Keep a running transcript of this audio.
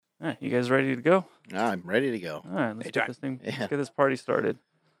All right, you guys ready to go? I'm ready to go. All right, let's get Anytime. this thing. Yeah. Let's get this party started.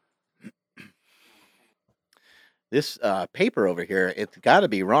 This paper over here, it's got to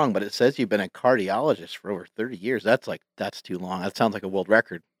be wrong, but it says you've been a cardiologist for over 30 years. That's too long. That sounds like a world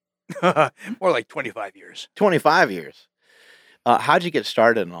record. More like 25 years. 25 years. How'd you get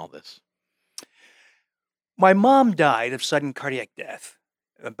started in all this? My mom died of sudden cardiac death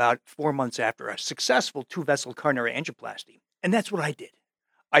about 4 months after a successful 2-vessel coronary angioplasty. And that's what I did.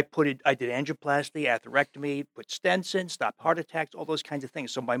 I did angioplasty, atherectomy, put stents in, stopped heart attacks, all those kinds of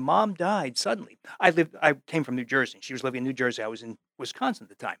things. So my mom died suddenly. I came from New Jersey. She was living in New Jersey. I was in Wisconsin at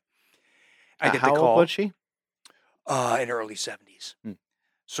the time. I get the How old call was she? in her early 70s. Hmm.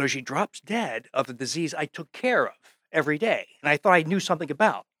 So she drops dead of the disease I took care of every day. And I thought I knew something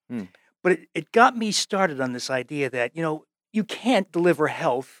about. Hmm. But it got me started on this idea that, you can't deliver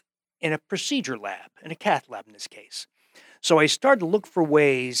health in a procedure lab, in a cath lab in this case. So I started to look for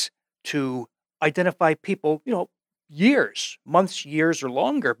ways to identify people, years, months, years, or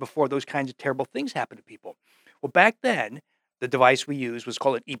longer before those kinds of terrible things happen to people. Well, back then, the device we used was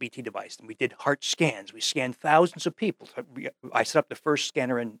called an EBT device, and we did heart scans. We scanned thousands of people. I set up the first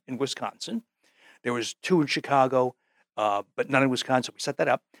scanner in Wisconsin. There was 2 in Chicago, but none in Wisconsin. We set that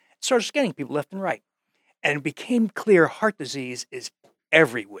up, started scanning people left and right. And it became clear heart disease is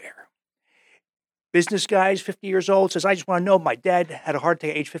everywhere. Business guys, 50 years old, says, I just want to know, my dad had a heart attack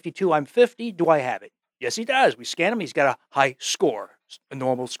at age 52. I'm 50. Do I have it? Yes, he does. We scan him. He's got a high score. A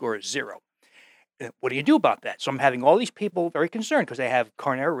normal score is 0. What do you do about that? So I'm having all these people very concerned because they have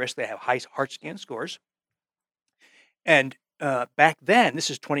coronary risk. They have high heart scan scores. And back then, this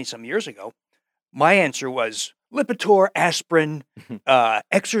is 20-some years ago, my answer was Lipitor, aspirin,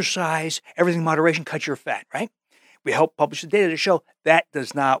 exercise, everything in moderation, cut your fat, right? We helped publish the data to show that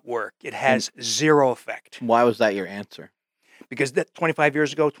does not work. It has 0 effect. Why was that your answer? Because 25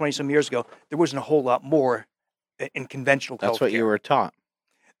 years ago, 20-some years ago, there wasn't a whole lot more in conventional healthcare. That's what you were taught.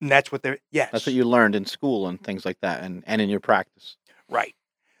 And that's what yes. That's what you learned in school and things like that, and in your practice. Right.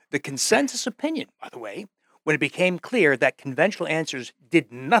 The consensus opinion, by the way, when it became clear that conventional answers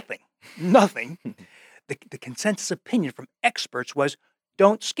did nothing, the consensus opinion from experts was,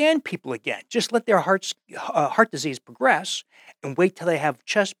 don't scan people again. Just let their heart disease progress and wait till they have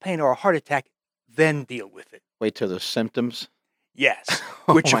chest pain or a heart attack, then deal with it. Wait till the symptoms? Yes,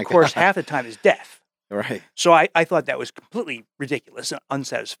 Oh which, my of course, God. half the time is death. Right. So I thought that was completely ridiculous and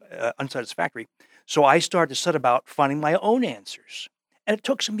unsatisfactory. So I started to set about finding my own answers. And it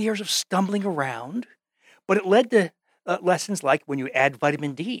took some years of stumbling around, but it led to lessons like when you add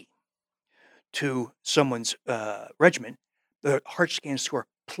vitamin D to someone's regimen, the heart scan score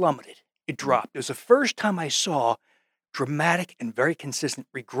plummeted. It dropped. It was the first time I saw dramatic and very consistent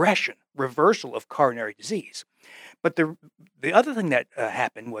reversal of coronary disease. But the other thing that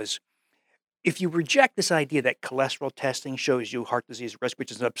happened was, if you reject this idea that cholesterol testing shows you heart disease risk, which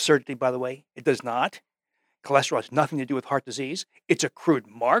is an absurdity, by the way, it does not. Cholesterol has nothing to do with heart disease. It's a crude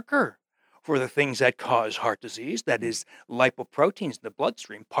marker for the things that cause heart disease. That is lipoproteins in the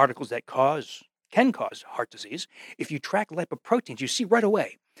bloodstream, particles that can cause heart disease. If you track lipoproteins, you see right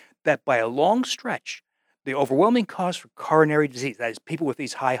away that by a long stretch, the overwhelming cause for coronary disease, that is people with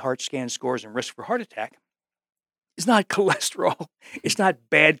these high heart scan scores and risk for heart attack, is not cholesterol. It's not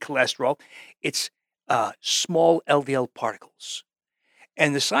bad cholesterol. It's small LDL particles.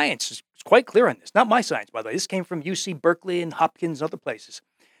 And the science is quite clear on this. Not my science, by the way. This came from UC Berkeley and Hopkins and other places.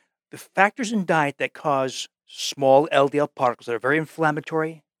 The factors in diet that cause small LDL particles that are very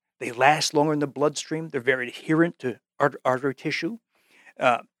inflammatory, they last longer in the bloodstream, they're very adherent to artery tissue.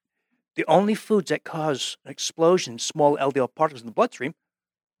 The only foods that cause an explosion in small LDL particles in the bloodstream,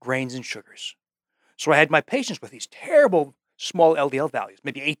 grains and sugars. So I had my patients with these terrible small LDL values,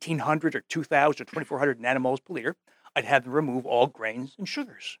 maybe 1,800 or 2,000 or 2,400 nanomoles per liter. I'd have them remove all grains and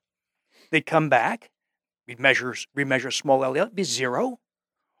sugars. They'd come back, we'd remeasure small LDL, it'd be 0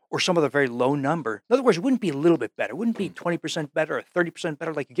 or some other very low number. In other words, it wouldn't be a little bit better. It wouldn't be 20% better or 30%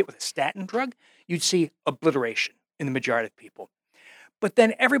 better like you get with a statin drug. You'd see obliteration in the majority of people. But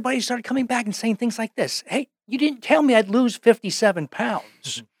then everybody started coming back and saying things like this. Hey, you didn't tell me I'd lose 57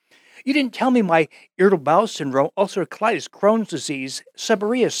 pounds. You didn't tell me my irritable bowel syndrome, ulcerative colitis, Crohn's disease,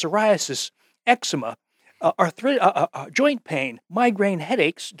 seborrhea, psoriasis, eczema, joint pain, migraine,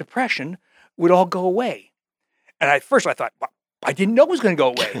 headaches, depression would all go away. And at first I thought, well, I didn't know it was going to go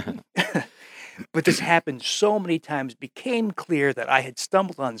away. But this happened so many times, it became clear that I had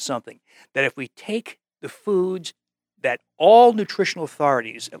stumbled on something, that if we take the foods that all nutritional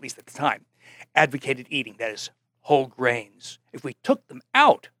authorities, at least at the time, advocated eating, that is whole grains, if we took them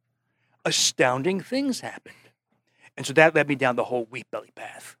out, astounding things happened. And so that led me down the whole wheat belly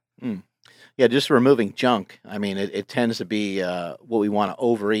path. Mm. Yeah, just removing junk. I mean, it tends to be what we want to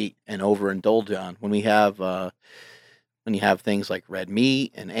overeat and overindulge on when you have things like red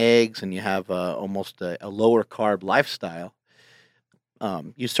meat and eggs, and you have almost a lower carb lifestyle.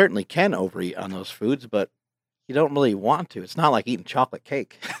 You certainly can overeat on those foods, but you don't really want to. It's not like eating chocolate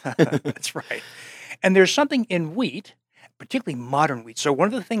cake. That's right. And there's something in wheat, particularly modern wheat. So one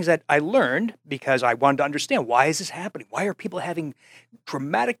of the things that I learned because I wanted to understand why is this happening? Why are people having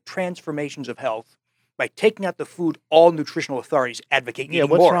dramatic transformations of health by taking out the food all nutritional authorities advocate Yeah, eating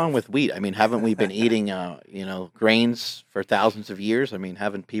what's more wrong of? with wheat? I mean, haven't we been eating, grains for thousands of years? I mean,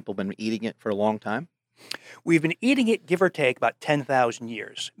 haven't people been eating it for a long time? We've been eating it, give or take, about 10,000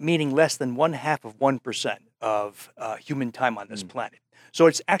 years, meaning less than 1/2 of 1% of human time on this Mm. planet. So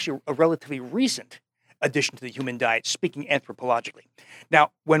it's actually a relatively recent addition to the human diet, speaking anthropologically.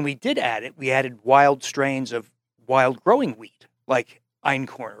 Now, when we did add it, we added wild strains of wild growing wheat, like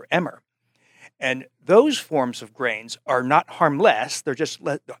einkorn or emmer. And those forms of grains are not harmless, they're just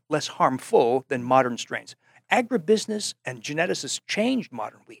less harmful than modern strains. Agribusiness and geneticists changed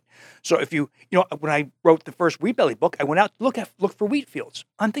modern wheat. So if when I wrote the first Wheat Belly book, I went out to look for wheat fields.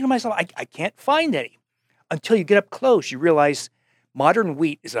 I'm thinking to myself, I can't find any. Until you get up close, you realize modern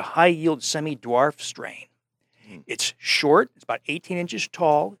wheat is a high yield semi dwarf strain. Mm. It's short, it's about 18 inches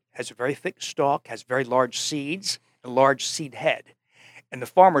tall, has a very thick stalk, has very large seeds, a large seed head. And the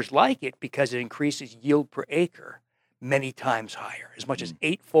farmers like it because it increases yield per acre many times higher, as much as Mm.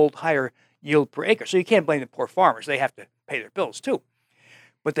 eightfold higher yield per acre. So you can't blame the poor farmers. They have to pay their bills too.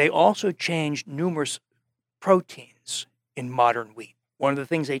 But they also changed numerous proteins in modern wheat. One of the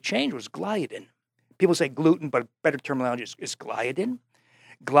things they changed was gliadin. People say gluten, but a better terminology is gliadin.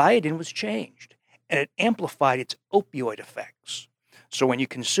 Gliadin was changed, and it amplified its opioid effects. So when you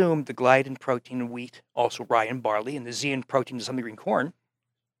consume the gliadin protein in wheat, also rye and barley, and the zein protein to some degree in corn,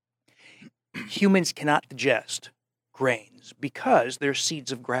 humans cannot digest grains because they're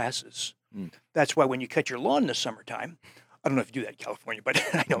seeds of grasses. Mm. That's why when you cut your lawn in the summertime, I don't know if you do that in California, but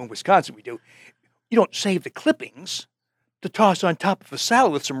I know in Wisconsin we do. You don't save the clippings to toss on top of a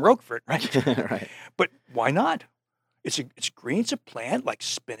salad with some Roquefort, right? Right. But why not? It's green. It's a plant like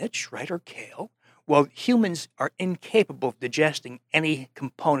spinach, right, or kale. Well, humans are incapable of digesting any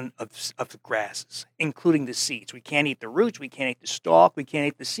component of the grasses, including the seeds. We can't eat the roots. We can't eat the stalk. We can't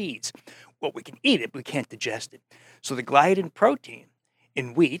eat the seeds. Well, we can eat it, but we can't digest it. So the gliadin protein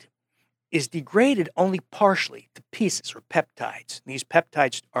in wheat is degraded only partially to pieces or peptides. These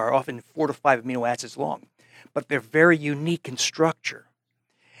peptides are often 4 to 5 amino acids long, but they're very unique in structure,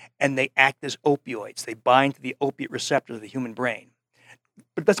 and they act as opioids. They bind to the opiate receptor of the human brain.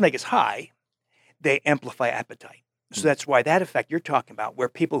 But it doesn't make us high. They amplify appetite. So Mm. that's why that effect you're talking about, where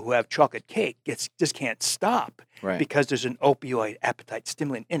people who have chocolate cake just can't stop Right. because there's an opioid appetite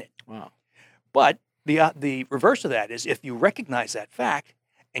stimulant in it. Wow. But the reverse of that is if you recognize that fact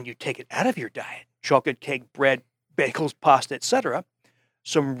and you take it out of your diet, chocolate cake, bread, bagels, pasta, etc.,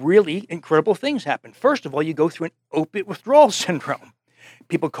 some really incredible things happen. First of all, you go through an opiate withdrawal syndrome.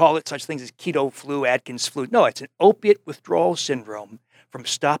 People call it such things as keto flu, Atkins flu. No, it's an opiate withdrawal syndrome from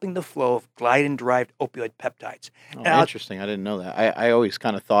stopping the flow of gliadin-derived opioid peptides. Oh, And I'll- interesting. I didn't know that. I always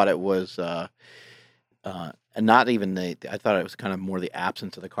kind of thought it was, and not even I thought it was kind of more the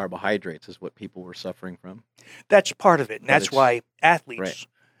absence of the carbohydrates is what people were suffering from. That's part of it, and But that's it's- why athletes right.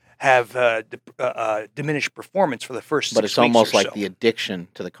 have diminished performance for the first 6 But it's weeks almost or like so. the addiction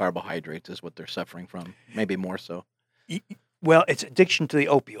to the carbohydrates is what they're suffering from. Maybe more so. Well, it's addiction to the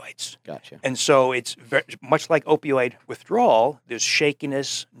opioids. Gotcha. And so it's very much like opioid withdrawal. There's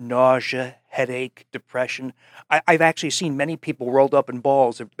shakiness, nausea, headache, depression. I've actually seen many people rolled up in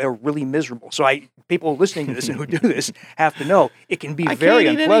balls. They're really miserable. So people listening to this and who do this have to know it can be I very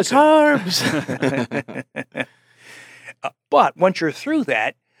can't eat any unpleasant. carbs. But once you're through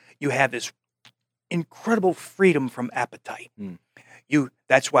that, you have this incredible freedom from appetite. Mm.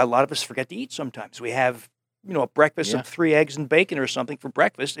 That's why a lot of us forget to eat sometimes. We have, a breakfast Yeah. of 3 eggs and bacon or something for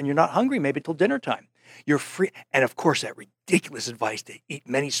breakfast, and you're not hungry maybe till dinner time. You're free. And of course, that ridiculous advice to eat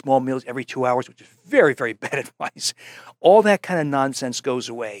many small meals every 2 hours, which is very, very bad advice. All that kind of nonsense goes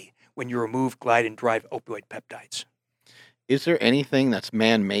away when you remove gliadin-derived opioid peptides. Is there anything that's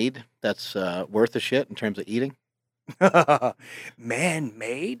man-made that's worth a shit in terms of eating?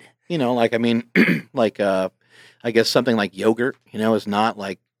 Man-made? Like I mean, like I guess something like yogurt. Is not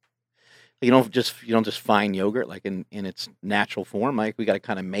like you don't just find yogurt like in its natural form. Like we got to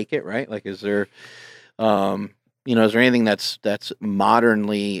kind of make it, right? Like is there is there anything that's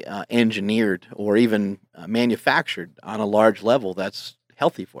modernly engineered or even manufactured on a large level that's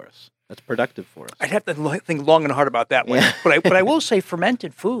healthy for us? That's productive for us. I'd have to think long and hard about that one. Yeah. But I will say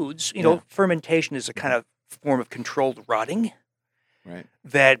fermented foods, Yeah. fermentation is a kind of form of controlled rotting Right.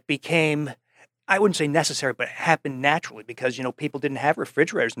 that became, I wouldn't say necessary, but happened naturally because, people didn't have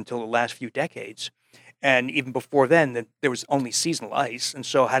refrigerators until the last few decades. And even before then, there was only seasonal ice. And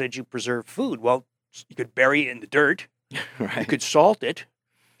so how did you preserve food? Well, you could bury it in the dirt. You Right. could salt it.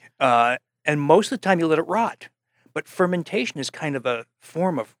 And most of the time you let it rot. But fermentation is kind of a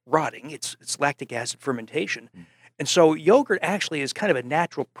form of rotting. It's lactic acid fermentation. And so yogurt actually is kind of a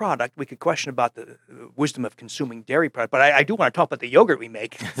natural product. We could question about the wisdom of consuming dairy product, but I do want to talk about the yogurt we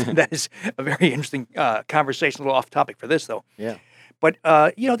make. That is a very interesting conversation, a little off topic for this, though. Yeah. But,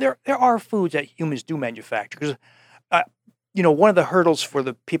 there are foods that humans do manufacture. Because, one of the hurdles for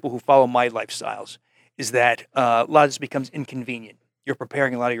the people who follow my lifestyles is that a lot of this becomes inconvenient. You're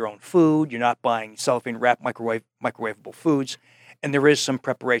preparing a lot of your own food. You're not buying cellophane-wrapped microwavable foods. And there is some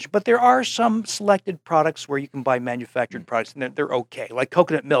preparation. But there are some selected products where you can buy manufactured products, and they're okay. Like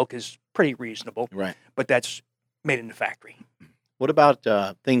coconut milk is pretty reasonable, Right. but that's made in the factory. What about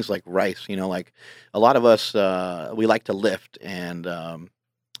things like rice? Like a lot of us, we like to lift, and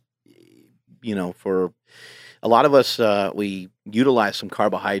for a lot of us, we utilize some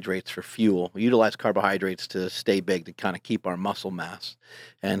carbohydrates for fuel. We utilize carbohydrates to stay big, to kind of keep our muscle mass.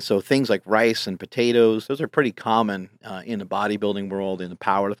 And so things like rice and potatoes, those are pretty common in the bodybuilding world, in the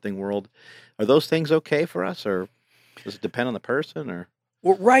powerlifting world. Are those things okay for us, or does it depend on the person? Or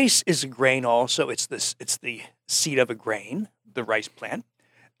Well, rice is a grain also. It's the seed of a grain, the rice plant.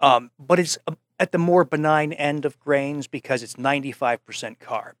 But it's at the more benign end of grains because it's 95%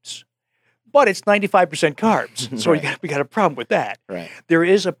 carbs. But it's 95% carbs, so Right. we got a problem with that. right, There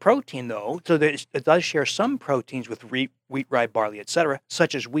is a protein, though, so that it does share some proteins with wheat, rye, barley, etc.,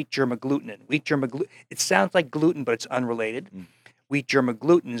 such as wheat germ agglutinin. It sounds like gluten, but it's unrelated. Mm. Wheat germ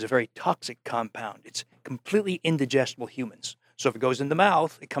agglutinin is a very toxic compound. It's completely indigestible to humans. So if it goes in the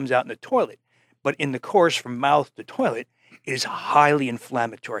mouth, it comes out in the toilet. But in the course from mouth to toilet, it is highly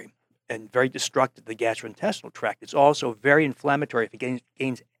inflammatory and very destructive to the gastrointestinal tract. It's also very inflammatory if it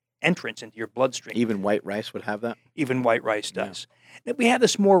gains entrance into your bloodstream. even white rice would have that. Even white rice Yeah. does. Then we have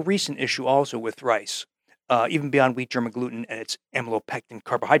this more recent issue also with rice, even beyond wheat germ agglutinin and its amylopectin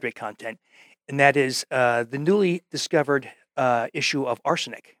carbohydrate content, and that is the newly discovered issue of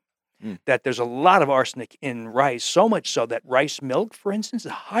arsenic. Mm. That there's a lot of arsenic in rice, so much so that rice milk, for instance,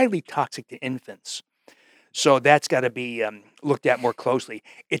 is highly toxic to infants. So that's got to be looked at more closely.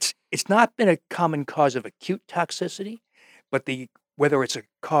 It's not been a common cause of acute toxicity, but whether it's a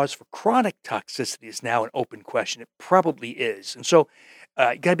cause for chronic toxicity is now an open question. It probably is. And so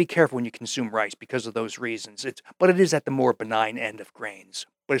you got to be careful when you consume rice because of those reasons. But it is at the more benign end of grains.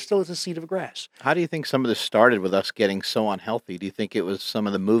 But it still is a seed of grass. How do you think some of this started with us getting so unhealthy? Do you think it was some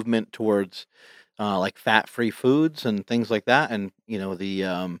of the movement towards like fat-free foods and things like that? And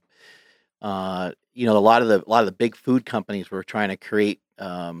a lot of the big food companies were trying to create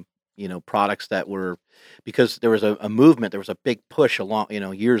products that were, because there was a movement, there was a big push along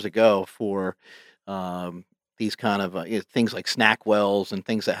years ago for these kind of things like Snackwells and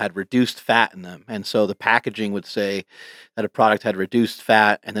things that had reduced fat in them. And so the packaging would say that a product had reduced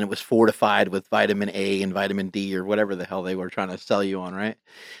fat, and then it was fortified with vitamin A and vitamin D or whatever the hell they were trying to sell you on, right?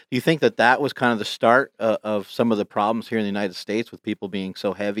 Do you think that was kind of the start of some of the problems here in the United States with people being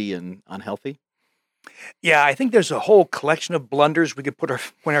so heavy and unhealthy? Yeah, I think there's a whole collection of blunders we could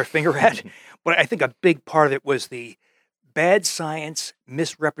point our finger at. But I think a big part of it was the bad science,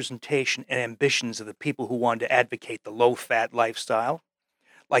 misrepresentation, and ambitions of the people who wanted to advocate the low-fat lifestyle,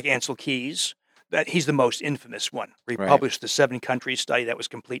 like Ansel Keys. That he's the most infamous one. He Right. published the 7-country study that was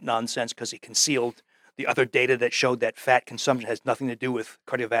complete nonsense because he concealed the other data that showed that fat consumption has nothing to do with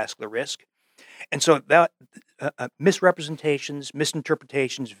cardiovascular risk. And so that misrepresentations,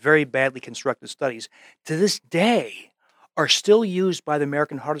 misinterpretations, very badly constructed studies to this day are still used by the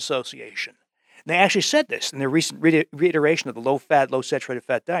American Heart Association. They actually said this in their recent reiteration of the low-fat, low-saturated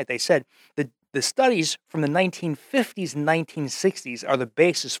fat diet. They said that the studies from the 1950s and 1960s are the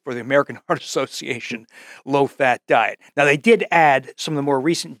basis for the American Heart Association low-fat diet. Now, they did add some of the more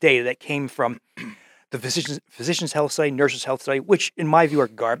recent data that came from the Physicians' Health Study, Nurses' Health Study, which, in my view, are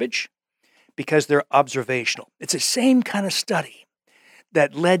garbage because they're observational. It's the same kind of study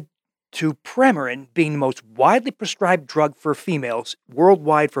that led to Premarin being the most widely prescribed drug for females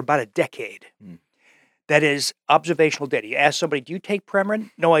worldwide for about a decade. Mm. That is observational data. You ask somebody, do you take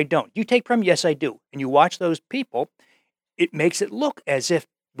Premarin? No, I don't. Do you take Premarin? Yes, I do. And you watch those people, it makes it look as if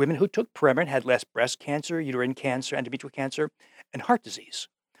women who took Premarin had less breast cancer, uterine cancer, endometrial cancer, and heart disease.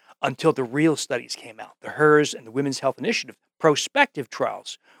 until the real studies came out, the HERS and the Women's Health Initiative, prospective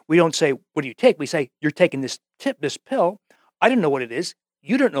trials. We don't say, what do you take? We say, you're taking this pill. I don't know what it is.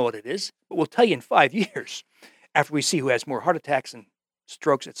 You don't know what it is, but we'll tell you in 5 years after we see who has more heart attacks and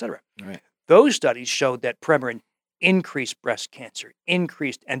strokes, etc. Right. Those studies showed that Premarin increased breast cancer,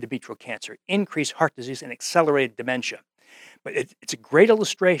 increased endometrial cancer, increased heart disease, and accelerated dementia. But it's a great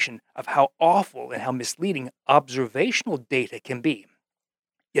illustration of how awful and how misleading observational data can be.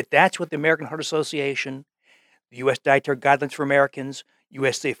 Yet that's what the American Heart Association, the U.S. Dietary Guidelines for Americans,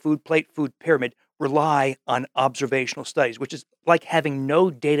 USA Food Plate, Food Pyramid rely on observational studies, which is like having no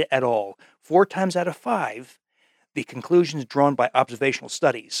data at all. 4 times out of 5, the conclusions drawn by observational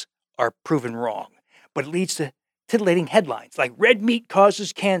studies are proven wrong. But it leads to titillating headlines like red meat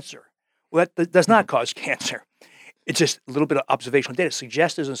causes cancer. Well, that does not cause cancer. It's just a little bit of observational data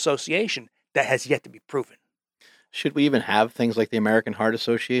suggests there's an association that has yet to be proven. Should we even have things like the American Heart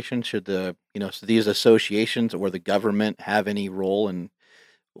Association? Should so these associations or the government have any role in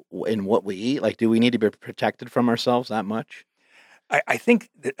what we eat? Like, do we need to be protected from ourselves that much? I think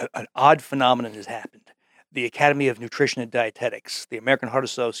that an odd phenomenon has happened. The Academy of Nutrition and Dietetics, the American Heart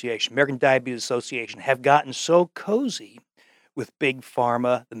Association, American Diabetes Association have gotten so cozy with big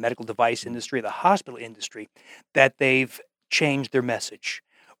pharma, the medical device industry, the hospital industry, that they've changed their message.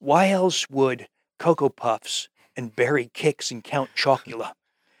 Why else would Cocoa Puffs and Berry Kicks and Count Chocula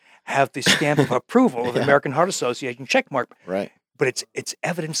have the stamp of approval of the Yeah. American Heart Association checkmark? Right. But it's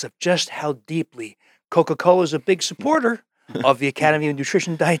evidence of just how deeply Coca-Cola is a big supporter of the Academy of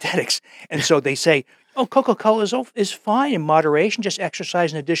Nutrition and Dietetics. And so they say, oh, Coca-Cola is fine in moderation, just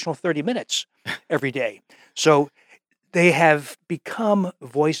exercise an additional 30 minutes every day. So they have become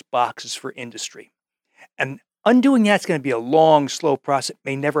voice boxes for industry. And undoing that's going to be a long, slow process. It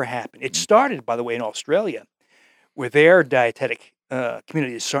may never happen. It started, by the way, in Australia, where their dietetic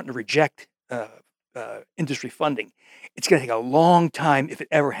community is starting to reject industry funding. It's going to take a long time if it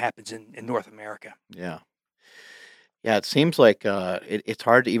ever happens in North America. Yeah. Yeah, it seems like it's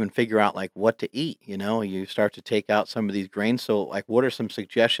hard to even figure out like what to eat. You start to take out some of these grains. So, like, what are some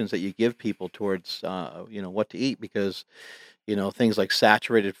suggestions that you give people towards what to eat? Because things like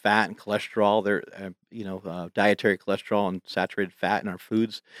saturated fat and cholesterol, dietary cholesterol and saturated fat in our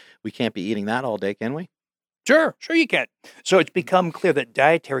foods. We can't be eating that all day, can we? Sure you can. So it's become clear that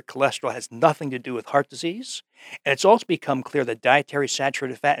dietary cholesterol has nothing to do with heart disease. And it's also become clear that dietary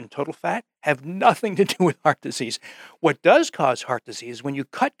saturated fat and total fat have nothing to do with heart disease. What does cause heart disease is when you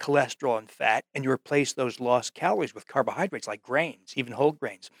cut cholesterol and fat and you replace those lost calories with carbohydrates like grains, even whole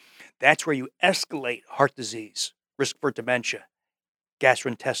grains. That's where you escalate heart disease, risk for dementia,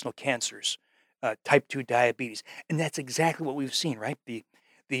 gastrointestinal cancers, type 2 diabetes. And that's exactly what we've seen, right?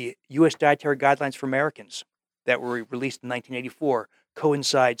 The U.S. Dietary Guidelines for Americans that were released in 1984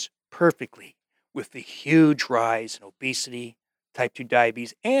 coincides perfectly with the huge rise in obesity, type 2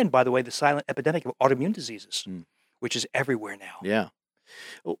 diabetes, and, by the way, the silent epidemic of autoimmune diseases, which is everywhere now. Yeah.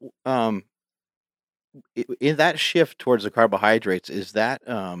 In that shift towards the carbohydrates, does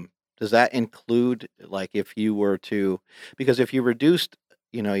that include, like, if you were to, because if you reduced,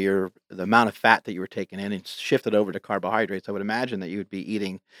 the amount of fat that you were taking in and shifted over to carbohydrates, I would imagine that you would be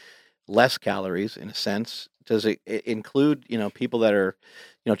eating less calories in a sense. Does it include, people that are,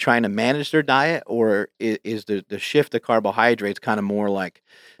 trying to manage their diet, or is the shift to carbohydrates kind of more like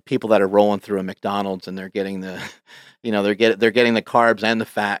people that are rolling through a McDonald's and they're getting the, they're getting the carbs and the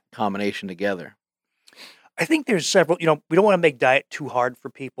fat combination together? I think there's several, we don't want to make diet too hard for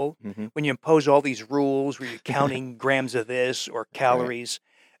people. Hmm. When you impose all these rules where you're counting grams of this or calories,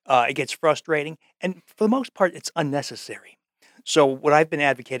 it gets frustrating. And for the most part, it's unnecessary. So what I've been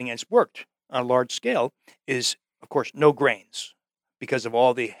advocating, and it's worked on a large scale, is, of course, no grains because of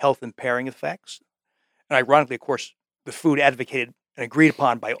all the health impairing effects. And ironically, of course, the food advocated and agreed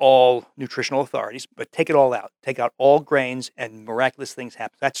upon by all nutritional authorities, but take it all out. Take out all grains and miraculous things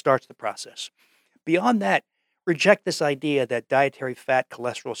happen. That starts the process. Beyond that, reject this idea that dietary fat,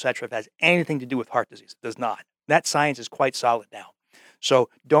 cholesterol, saturated fat has anything to do with heart disease. It does not. That science is quite solid now. So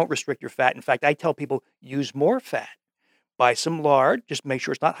don't restrict your fat. In fact, I tell people use more fat. Buy some lard, just make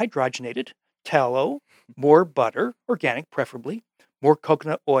sure it's not hydrogenated, tallow, more butter, organic preferably, more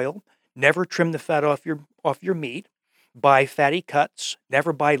coconut oil. Never trim the fat off your meat. Buy fatty cuts.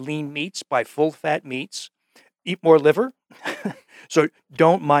 Never buy lean meats. Buy full fat meats. Eat more liver. So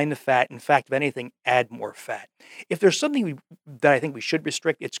don't mind the fat. In fact, if anything, add more fat. If there's something that I think we should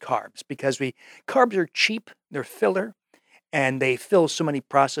restrict, it's carbs, because carbs are cheap, they're filler, and they fill so many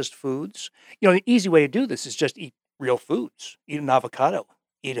processed foods. The easy way to do this is just eat real foods. Eat an avocado.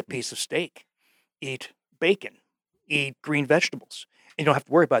 Eat a piece of steak. Eat bacon. Eat green vegetables. You don't have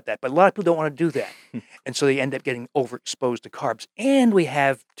to worry about that. But a lot of people don't want to do that. And so they end up getting overexposed to carbs. And we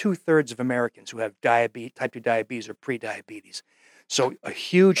have 2/3 of Americans who have diabetes, type 2 diabetes or pre-diabetes. So a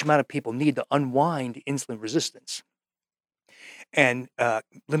huge amount of people need to unwind insulin resistance and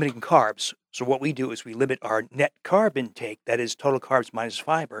limiting carbs. So what we do is we limit our net carb intake, that is total carbs minus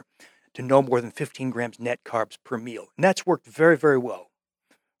fiber, to no more than 15 grams net carbs per meal. And that's worked very, very well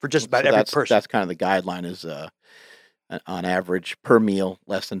for just about So every that's person. that's kind of the guideline is on average per meal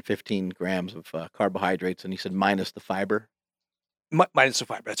less than 15 grams of carbohydrates, and you said minus the fiber. Minus the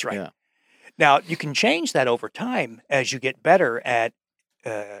fiber, that's right. Yeah. Now, you can change that over time as you get better at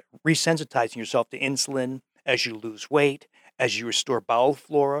resensitizing yourself to insulin, as you lose weight, as you restore bowel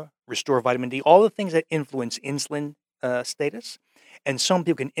flora, restore vitamin D, all the things that influence insulin status. And some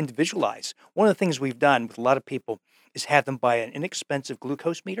people can individualize. One of the things we've done with a lot of people is have them buy an inexpensive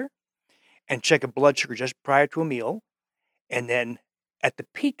glucose meter and check a blood sugar just prior to a meal, and then at the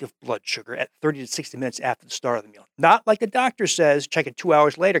peak of blood sugar at 30 to 60 minutes after the start of the meal. Not like the doctor says, check it 2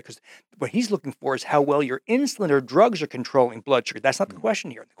 hours later, because what he's looking for is how well your insulin or drugs are controlling blood sugar. That's not the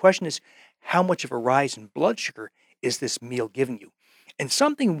question here. The question is, how much of a rise in blood sugar is this meal giving you? And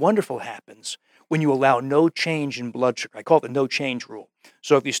something wonderful happens when you allow no change in blood sugar. I call it the no change rule.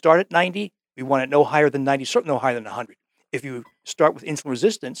 So if you start at 90, we want it no higher than 90, certainly no higher than 100. If you start with insulin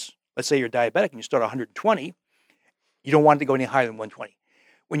resistance, let's say you're diabetic and you start 120, you don't want it to go any higher than 120.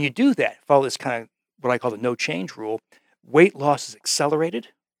 When you do that, follow this kind of what I call the no change rule, weight loss is accelerated,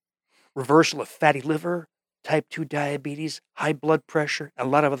 reversal of fatty liver, type 2 diabetes, high blood pressure, and a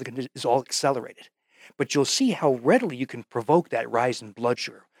lot of other conditions is all accelerated. But you'll see how readily you can provoke that rise in blood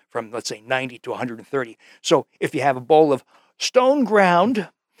sugar from, let's say, 90 to 130. So if you have a bowl of stone ground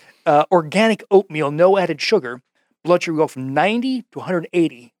organic oatmeal, no added sugar, blood sugar will go from 90 to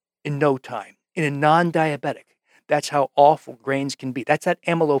 180 in no time in a non-diabetic. That's how awful grains can be. That's that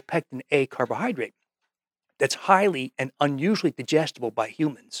amylopectin A carbohydrate that's highly and unusually digestible by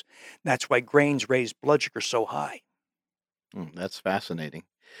humans. That's why grains raise blood sugar so high. That's fascinating.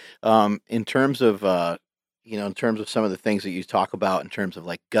 In terms of in terms of some of the things that you talk about in terms of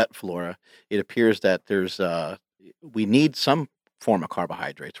like gut flora, it appears that there's we need some form of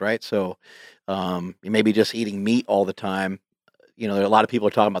carbohydrates, right? So maybe just eating meat all the time. There are a lot of people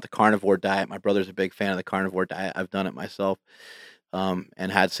are talking about the carnivore diet. My brother's a big fan of the carnivore diet. I've done it myself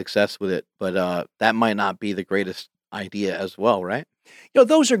and had success with it, but that might not be the greatest idea as well, right?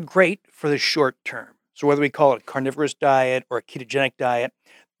 Those are great for the short term. So whether we call it a carnivorous diet or a ketogenic diet,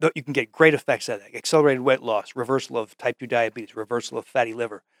 you can get great effects out of that. Accelerated weight loss, reversal of type 2 diabetes, reversal of fatty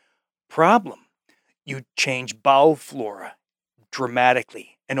liver. Problem, you change bowel flora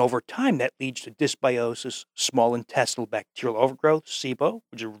dramatically. And over time, that leads to dysbiosis, small intestinal bacterial overgrowth, SIBO,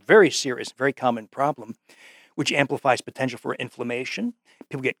 which is a very serious, very common problem, which amplifies potential for inflammation.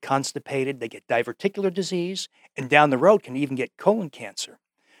 People get constipated, they get diverticular disease, and down the road can even get colon cancer.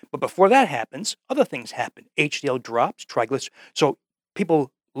 But before that happens, other things happen. HDL drops, triglycerides. So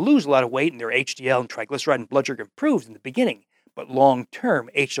people lose a lot of weight and their HDL and triglyceride and blood sugar improves in the beginning. But long term,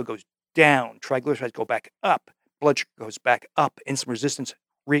 HDL goes down, triglycerides go back up, blood sugar goes back up, insulin resistance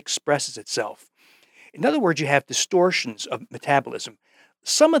re-expresses itself. In other words, you have distortions of metabolism.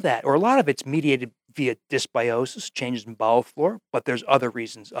 Some of that, or a lot of it's mediated via dysbiosis, changes in bowel flora, but there's other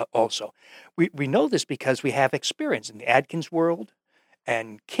reasons also. We know this because we have experience in the Atkins world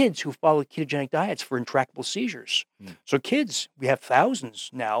and kids who follow ketogenic diets for intractable seizures. So kids, we have thousands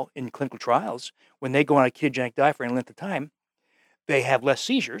now in clinical trials, when they go on a ketogenic diet for any length of time, they have less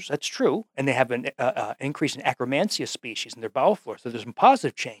seizures, that's true, and they have an increase in Akkermansia species in their bowel flora. So there's some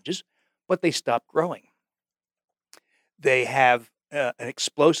positive changes, but they stop growing. They have an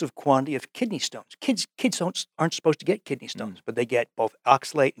explosive quantity of kidney stones. Kids aren't supposed to get kidney stones, but they get both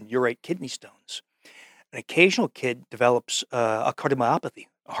oxalate and urate kidney stones. An occasional kid develops a cardiomyopathy,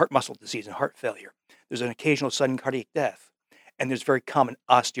 a heart muscle disease and heart failure. There's an occasional sudden cardiac death, and there's very common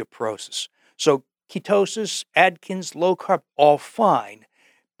osteoporosis. So ketosis, Atkins, low carb, all fine.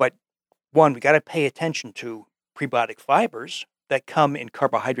 But one, we got to pay attention to prebiotic fibers that come in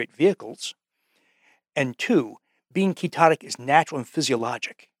carbohydrate vehicles. And two, being ketotic is natural and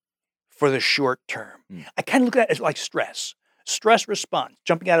physiologic for the short term. I kind of look at it as like stress. Stress response.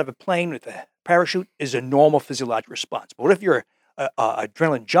 Jumping out of a plane with a parachute is a normal physiologic response. But what if you're an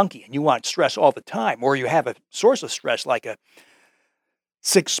adrenaline junkie and you want stress all the time, or you have a source of stress like a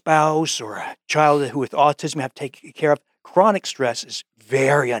sick spouse or a child who with autism you have to take care of? Chronic stress is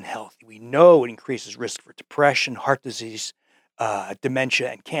very unhealthy. We know it increases risk for depression, heart disease,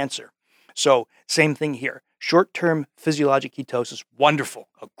 dementia, and cancer. So same thing here. Short-term physiologic ketosis, wonderful,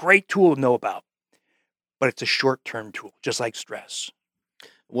 a great tool to know about. But it's a short-term tool, just like stress.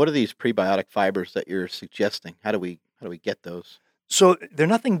 What are these prebiotic fibers that you're suggesting? How do we get those? So they're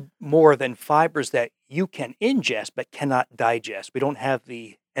nothing more than fibers that you can ingest but cannot digest. We don't have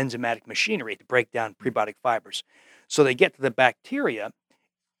the enzymatic machinery to break down prebiotic fibers. So they get to the bacteria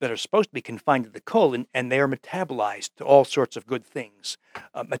that are supposed to be confined to the colon, and they are metabolized to all sorts of good things,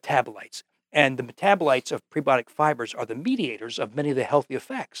 metabolites. And the metabolites of prebiotic fibers are the mediators of many of the healthy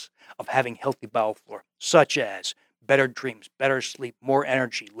effects of having healthy bowel flora, such as better dreams, better sleep, more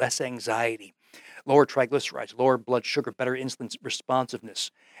energy, less anxiety, lower triglycerides, lower blood sugar, better insulin responsiveness.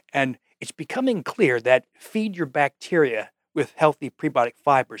 And it's becoming clear that feed your bacteria with healthy prebiotic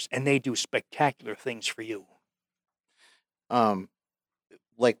fibers, and they do spectacular things for you. Um,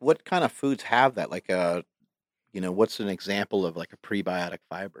 like what kind of foods have that? Like what's an example of like a prebiotic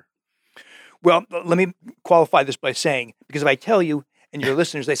fiber? Well, let me qualify this by saying, because if I tell you and your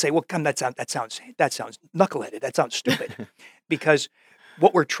listeners, they say, "Well, come, that sounds knuckleheaded. That sounds stupid," because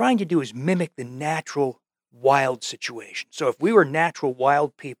what we're trying to do is mimic the natural wild situation. So if we were natural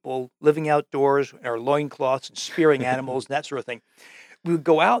wild people living outdoors in our loincloths and spearing animals and that sort of thing, we would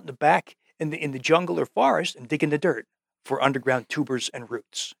go out in the back in the jungle or forest and dig in the dirt for underground tubers and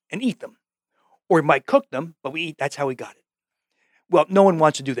roots and eat them. Or we might cook them, but we eat. That's how we got it. Well, no one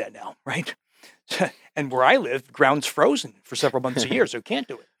wants to do that now, right? And where I live, the ground's frozen for several months a year, so we can't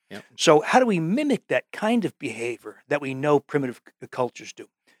do it. Yep. So how do we mimic that kind of behavior that we know primitive cultures do?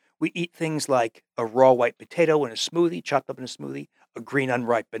 We eat things like a raw white potato in a smoothie, chopped up in a smoothie, a green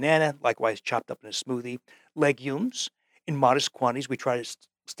unripe banana, likewise chopped up in a smoothie, legumes in modest quantities. We try to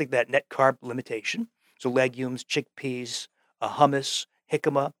stick that net carb limitation. So legumes, chickpeas, hummus,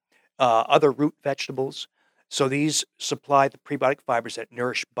 jicama, other root vegetables. So these supply the prebiotic fibers that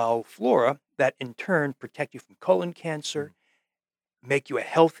nourish bowel flora that in turn protect you from colon cancer, make you a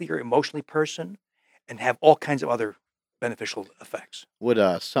healthier emotionally person, and have all kinds of other beneficial effects.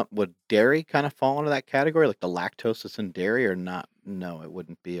 Would dairy kind of fall into that category, like the lactose that's in dairy, or not? No, it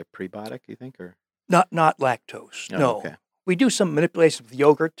wouldn't be a prebiotic, you think, or Not lactose. oh, No. okay, We do some manipulation with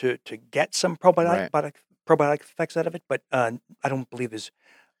yogurt to get some right. probiotic effects out of it, but I don't believe there's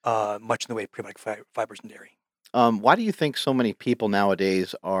much in the way of prebiotic fibers in dairy. Why do you think so many people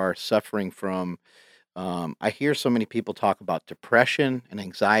nowadays are suffering from? I hear so many people talk about depression and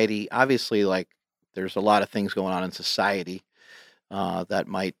anxiety. Obviously, like there's a lot of things going on in society that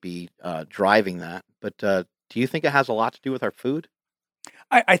might be driving that. But do you think it has a lot to do with our food?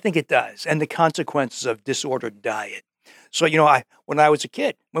 I think it does, and the consequences of disordered diet. So, when I was a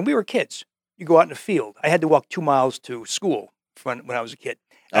kid, when we were kids, you go out in the field. I had to walk 2 miles to school when I was a kid.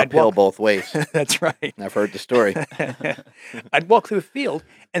 I'd Uphill walk. both ways. That's right. I've heard the story. I'd walk through a field,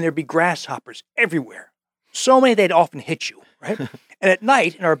 and there'd be grasshoppers everywhere. So many they'd often hit you, right? And at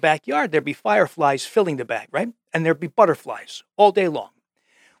night in our backyard, there'd be fireflies filling the back, right? And there'd be butterflies all day long.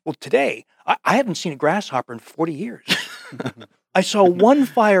 Well, today, I haven't seen a grasshopper in 40 years. I saw one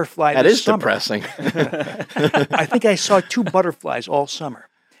firefly That this is summer. depressing. I think I saw 2 butterflies all summer.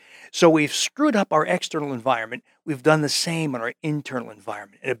 So we've screwed up our external environment. We've done the same on our internal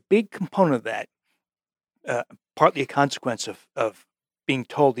environment. And a big component of that, partly a consequence of being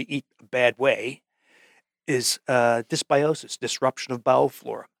told to eat a bad way, is dysbiosis, disruption of bowel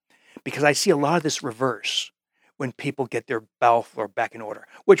flora. Because I see a lot of this reverse when people get their bowel flora back in order,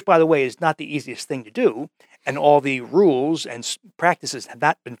 which, by the way, is not the easiest thing to do. And all the rules and practices have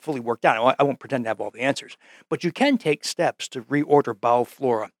not been fully worked out. I won't pretend to have all the answers. But you can take steps to reorder bowel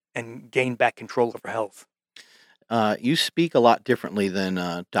flora and gain back control over health. You speak a lot differently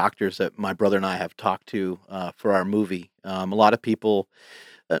than doctors that my brother and I have talked to for our movie. A lot of people,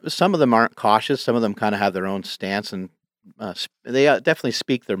 some of them aren't cautious. Some of them kind of have their own stance, and they definitely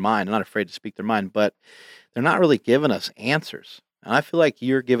speak their mind. I'm not afraid to speak their mind, but they're not really giving us answers. And I feel like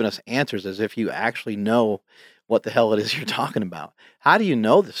you're giving us answers as if you actually know what the hell it is you're talking about. How do you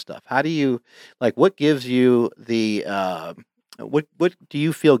know this stuff? How do you like? What gives you the what do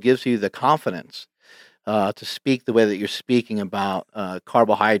you feel gives you the confidence to speak the way that you're speaking about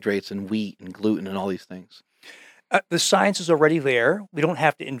carbohydrates and wheat and gluten and all these things? The science is already there. We don't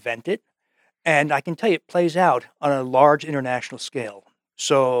have to invent it. And I can tell you, it plays out on a large international scale.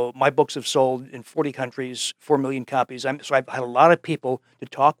 So my books have sold in 40 countries, 4 million copies. So I've had a lot of people to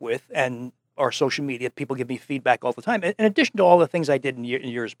talk with, and our social media, people give me feedback all the time, in addition to all the things I did in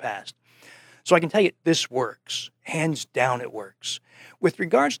years past. So I can tell you, this works. Hands down, it works. With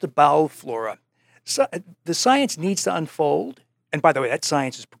regards to bowel flora, the science needs to unfold. And by the way, that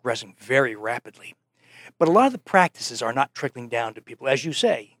science is progressing very rapidly. But a lot of the practices are not trickling down to people. As you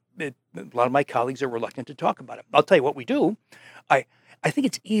say, a lot of my colleagues are reluctant to talk about it. I'll tell you what we do. I think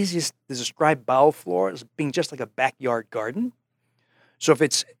it's easiest to describe bowel flora as being just like a backyard garden. So if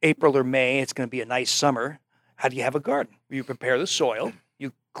it's April or May, it's going to be a nice summer. How do you have a garden? You prepare the soil,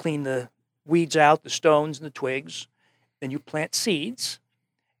 you clean the weeds out, the stones and the twigs, then you plant seeds,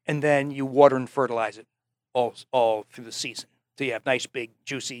 and then you water and fertilize it all through the season. So you have nice, big,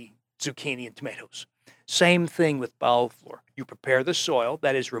 juicy zucchini and tomatoes. Same thing with bowel flora. You prepare the soil,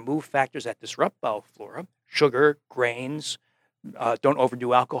 that is, remove factors that disrupt bowel flora, sugar, grains, don't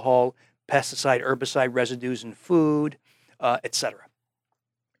overdo alcohol, pesticide, herbicide residues in food, etc.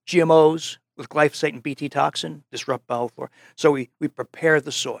 GMOs with glyphosate and Bt toxin disrupt bowel flora. So we prepare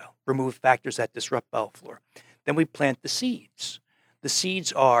the soil, remove factors that disrupt bowel flora. Then we plant the seeds. The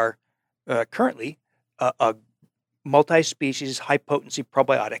seeds are currently a multi-species, high-potency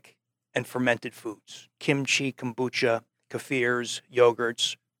probiotic and fermented foods. Kimchi, kombucha, kefirs,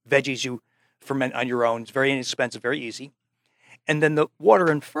 yogurts, veggies you ferment on your own. It's very inexpensive, very easy. And then the water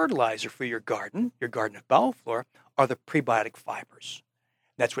and fertilizer for your garden of bowel flora, are the prebiotic fibers.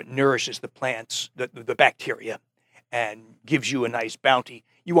 That's what nourishes the plants, the bacteria, and gives you a nice bounty.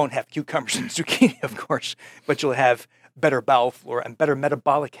 You won't have cucumbers and zucchini, of course, but you'll have better bowel flora and better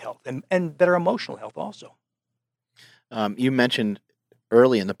metabolic health and better emotional health also. You mentioned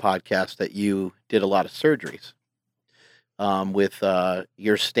early in the podcast that you did a lot of surgeries. With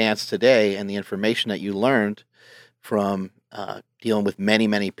your stance today and the information that you learned from dealing with many,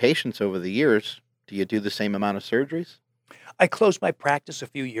 many patients over the years, do you do the same amount of surgeries? I closed my practice a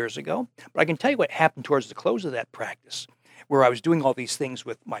few years ago, but I can tell you what happened towards the close of that practice, where I was doing all these things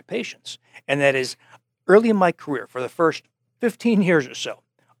with my patients. And that is, early in my career, for the first 15 years or so,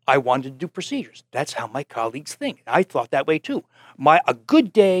 I wanted to do procedures. That's how my colleagues think. I thought that way too. A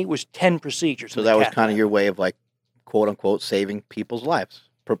good day was 10 procedures. So that was kind of your way of, like, quote unquote, saving people's lives,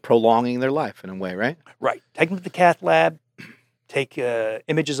 prolonging their life in a way, right? Right. Take them to the cath lab, take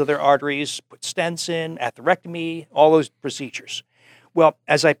images of their arteries, put stents in, atherectomy, all those procedures. Well,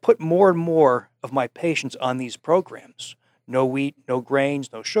 as I put more and more of my patients on these programs, no wheat, no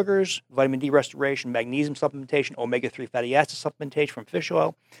grains, no sugars, vitamin D restoration, magnesium supplementation, omega-3 fatty acid supplementation from fish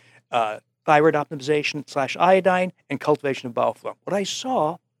oil, thyroid optimization / iodine, and cultivation of bowel flora. What I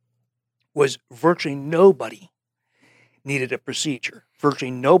saw was virtually nobody needed a procedure.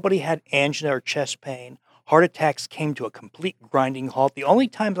 Virtually nobody had angina or chest pain. Heart attacks came to a complete grinding halt. The only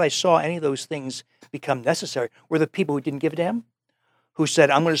times I saw any of those things become necessary were the people who didn't give a damn, who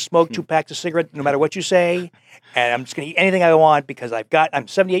said, I'm going to smoke 2 packs of cigarettes no matter what you say, and I'm just going to eat anything I want because I'm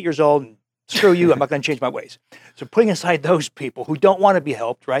 78 years old, and screw you, I'm not going to change my ways. So putting aside those people who don't want to be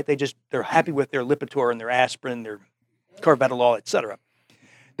helped, right? They're happy with their Lipitor and their aspirin, their carvedilol, etc.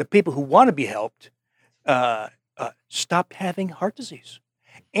 The people who want to be helped stopped having heart disease.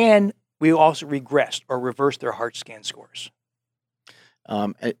 And we also regressed or reversed their heart scan scores.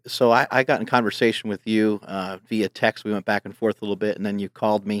 So I got in conversation with you via text. We went back and forth a little bit, and then you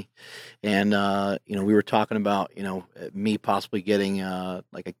called me, and we were talking about me possibly getting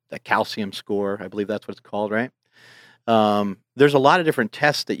like a calcium score. I believe that's what it's called, right? There's a lot of different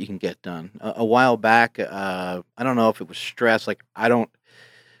tests that you can get done. A while back, I don't know if it was stress. Like I don't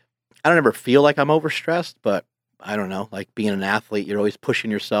ever feel like I'm overstressed, but I don't know. Like being an athlete, you're always pushing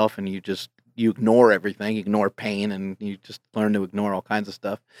yourself, and you ignore everything, you ignore pain, and you just learn to ignore all kinds of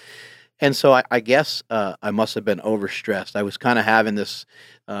stuff. And so I guess I must have been overstressed. I was kind of having this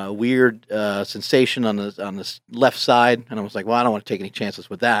weird sensation on the left side, and I was like, well, I don't want to take any chances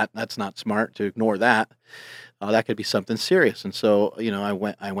with that. That's not smart to ignore that. That could be something serious. And so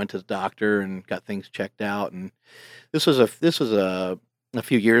I went to the doctor and got things checked out. And this was a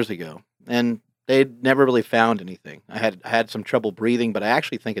few years ago, and they'd never really found anything. I had some trouble breathing, but I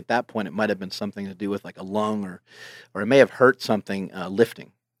actually think at that point it might have been something to do with like a lung, or it may have hurt something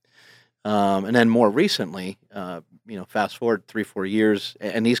lifting. And then more recently, fast forward 3-4 years,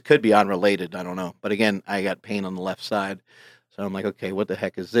 and these could be unrelated. I don't know. But again, I got pain on the left side. So I'm like, okay, what the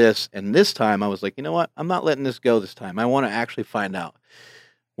heck is this? And this time I was like, you know what? I'm not letting this go this time. I want to actually find out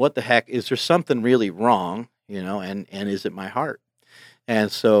what the heck, is there something really wrong, and is it my heart?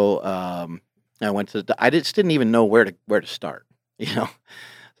 And so I went to I just didn't even know where to start,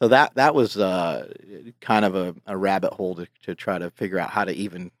 So that was kind of a rabbit hole to try to figure out how to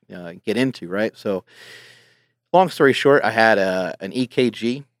even get into, right? So long story short, I had an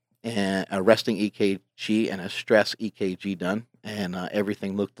EKG, and a resting EKG and a stress EKG done, and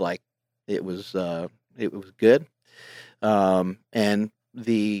everything looked like it was good. And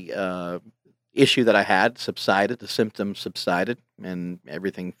the issue that I had subsided, the symptoms subsided, and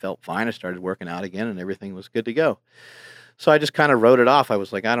everything felt fine. I started working out again, and everything was good to go. So I just kind of wrote it off. I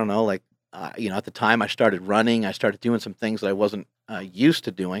was like, I don't know, like, at the time I started running, I started doing some things that I wasn't used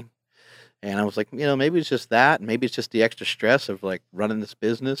to doing. And I was like, maybe it's just that, and maybe it's just the extra stress of like running this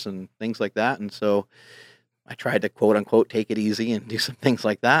business and things like that. And so I tried to quote unquote take it easy and do some things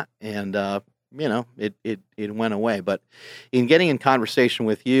like that, and it went away. But in getting in conversation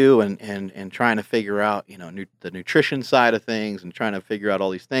with you and trying to figure out the nutrition side of things and trying to figure out all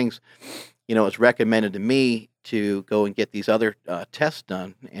these things, it's recommended to me to go and get these other tests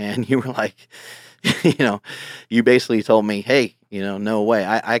done. And you were like, you basically told me, hey, no way.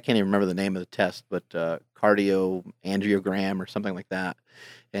 I can't even remember the name of the test, but cardio angiogram or something like that.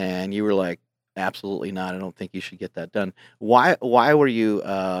 And you were like, absolutely not. I don't think you should get that done. Why were you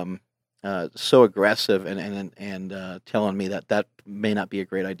so aggressive and telling me that may not be a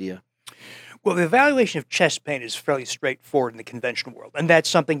great idea? Well, the evaluation of chest pain is fairly straightforward in the conventional world, and that's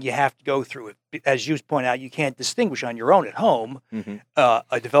something you have to go through. As you point out, you can't distinguish on your own at home Hmm.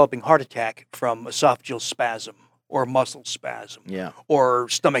 a developing heart attack from esophageal spasm or muscle spasm Yeah. or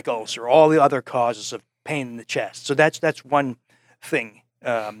stomach ulcer, all the other causes of pain in the chest. So that's one thing,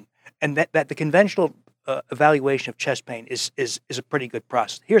 and that the conventional evaluation of chest pain is a pretty good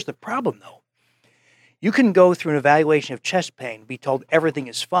process. Here's the problem, though: you can go through an evaluation of chest pain, be told everything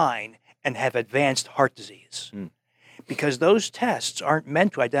is fine, and have advanced heart disease. Mm. Because those tests aren't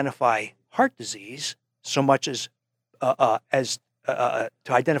meant to identify heart disease so much as to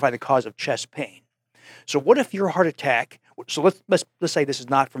identify the cause of chest pain. So what if your heart attack? So let's say this is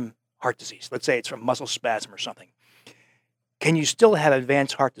not from heart disease. Let's say it's from muscle spasm or something. Can you still have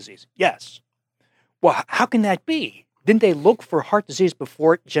advanced heart disease? Yes. Well, how can that be? Didn't they look for heart disease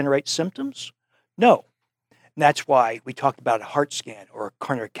before it generates symptoms? No. And that's why we talked about a heart scan or a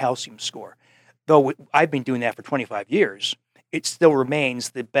coronary calcium score. Though I've been doing that for 25 years, it still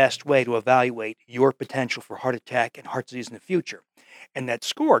remains the best way to evaluate your potential for heart attack and heart disease in the future. And that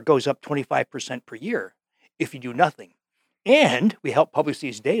score goes up 25% per year if you do nothing. And we help publish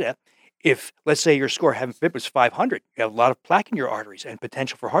these data. If, let's say, your score, heaven forbid, was 500, you have a lot of plaque in your arteries and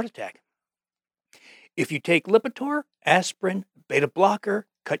potential for heart attack. If you take Lipitor, aspirin, beta blocker,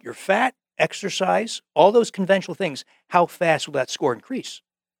 cut your fat, exercise, all those conventional things, how fast will that score increase?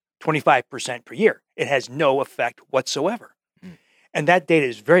 25% per year. It has no effect whatsoever. Mm. And that data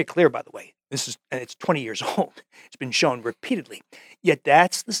is very clear, by the way. It's 20 years old. It's been shown repeatedly. Yet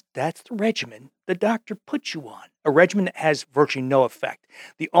that's the regimen the doctor puts you on, a regimen that has virtually no effect.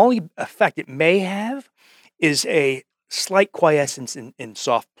 The only effect it may have is a slight quiescence in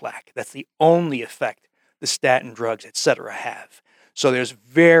soft plaque. That's the only effect the statin drugs, et cetera, have. So there's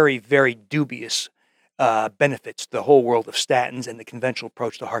very, very dubious benefits to the whole world of statins and the conventional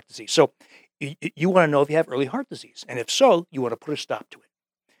approach to heart disease. So you want to know if you have early heart disease. And if so, you want to put a stop to it.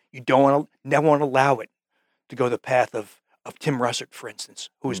 You never want to allow it to go the path of Tim Russert, for instance,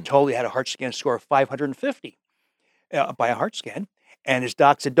 who was told he had a heart scan score of 550 by a heart scan. And his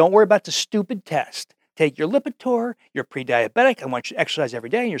doc said, don't worry about the stupid test. Take your Lipitor, you're pre-diabetic, I want you to exercise every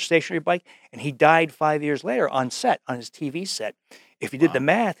day on your stationary bike. And he died 5 years later on his TV set. If you did the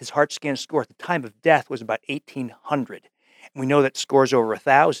math, his heart scan score at the time of death was about 1,800. And we know that scores over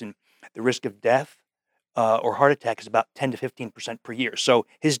 1,000, the risk of death or heart attack is about 10 to 15% per year. So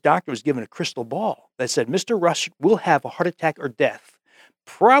his doctor was given a crystal ball that said, Mr. Russert will have a heart attack or death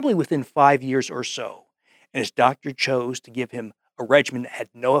probably within 5 years or so. And his doctor chose to give him a regimen that had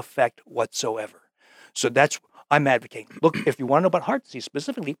no effect whatsoever. So that's I'm advocating. Look, if you want to know about heart disease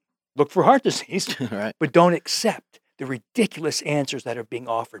specifically, look for heart disease, Right. but don't accept the ridiculous answers that are being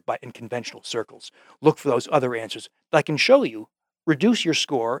offered in conventional circles. Look for those other answers that can show you reduce your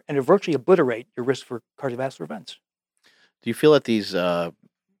score and virtually obliterate your risk for cardiovascular events. Do you feel that these that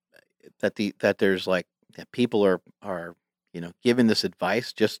there's like that people are giving this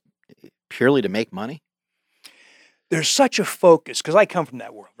advice just purely to make money? There's such a focus, because I come from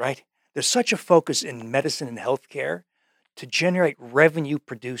that world, right? There's such a focus in medicine and healthcare to generate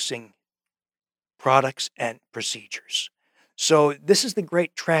revenue-producing products and procedures. So this is the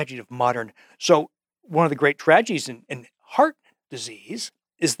great tragedy of modern. So one of the great tragedies in heart disease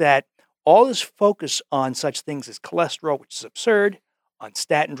is that all this focus on such things as cholesterol, which is absurd, on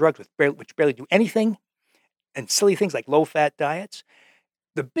statin drugs, which barely do anything, and silly things like low-fat diets.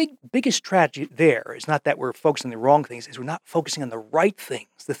 The biggest tragedy there is not that we're focusing on the wrong things, is we're not focusing on the right things,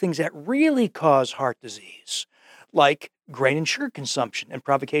 the things that really cause heart disease, like grain and sugar consumption and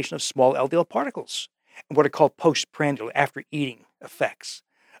provocation of small LDL particles, and what are called postprandial, after eating effects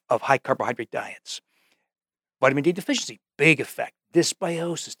of high carbohydrate diets. Vitamin D deficiency, big effect.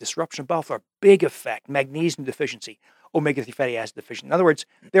 Dysbiosis, disruption of bowel flora, big effect. Magnesium deficiency, omega-3 fatty acid deficiency. In other words,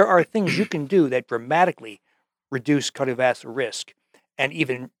 there are things you can do that dramatically reduce cardiovascular risk and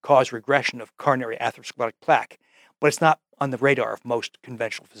even cause regression of coronary atherosclerotic plaque, but it's not on the radar of most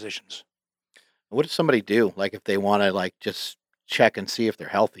conventional physicians. What does somebody do? Like if they want to like just check and see if they're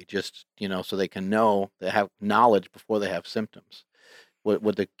healthy, just so they can know they have knowledge before they have symptoms.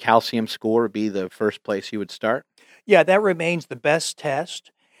 Would the calcium score be the first place you would start? Yeah, that remains the best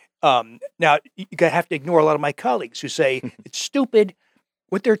test. Now, have to ignore a lot of my colleagues who say it's stupid.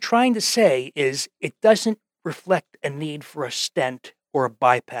 What they're trying to say is it doesn't reflect a need for a stent or a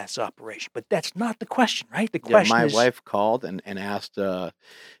bypass operation. But that's not the question, right? The Yeah, question my is, wife called and asked that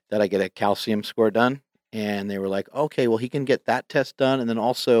I get a calcium score done. And they were like, okay, well, he can get that test done. And then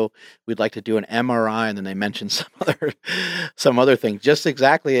also we'd like to do an MRI. And then they mentioned some other thing, just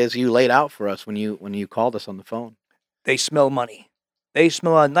exactly as you laid out for us when you called us on the phone. they smell money. They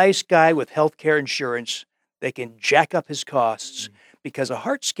smell a nice guy with healthcare insurance. They can jack up his costs because a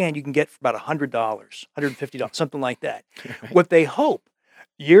heart scan you can get for about $100, $150, something like that. Right. What they hope,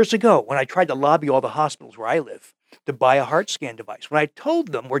 years ago, when I tried to lobby all the hospitals where I live to buy a heart scan device, when I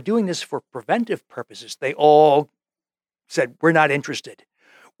told them we're doing this for preventive purposes, they all said, we're not interested.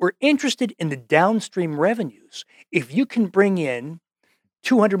 We're interested in the downstream revenues. If you can bring in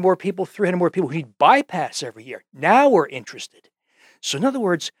 200 more people, 300 more people who need bypass every year, now we're interested. So in other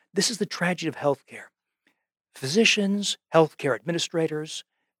words, this is the tragedy of healthcare. Physicians, healthcare administrators,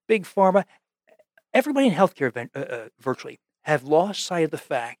 big pharma, everybody in healthcare virtually have lost sight of the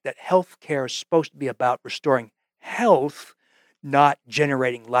fact that healthcare is supposed to be about restoring health, not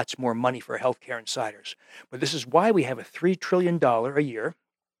generating lots more money for healthcare insiders. But this is why we have a $3 trillion a year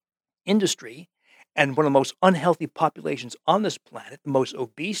industry and one of the most unhealthy populations on this planet, the most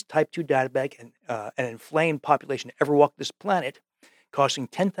obese type 2 diabetic and inflamed population to ever walk this planet, costing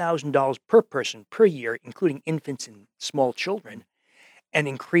 $10,000 per person per year, including infants and small children, and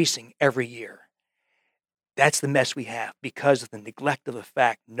increasing every year. That's the mess we have because of the neglect of the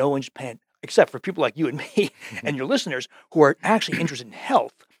fact no one's paying, except for people like you and me and your listeners who are actually interested in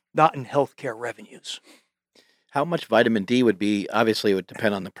health, not in healthcare revenues. How much vitamin D would be? Obviously, it would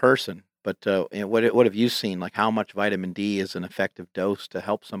depend on the person. But what have you seen? Like how much vitamin D is an effective dose to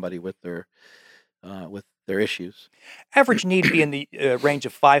help somebody with their issues? Average need to be in the range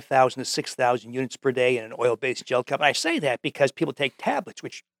of 5,000 to 6,000 units per day in an oil-based gel cup. And I say that because people take tablets,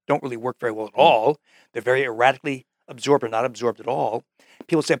 which don't really work very well at all. They're very erratically absorbed or not absorbed at all.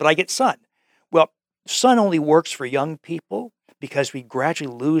 People say, but I get sun. Well, sun only works for young people because we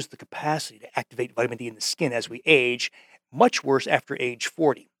gradually lose the capacity to activate vitamin D in the skin as we age, much worse after age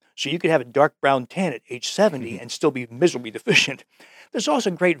 40. So you could have a dark brown tan at age 70 and still be miserably deficient. There's also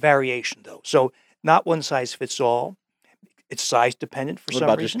great variation, though. So not one size fits all. It's size dependent for What some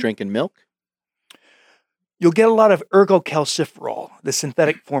about reason. just drinking milk? You'll get a lot of ergocalciferol, the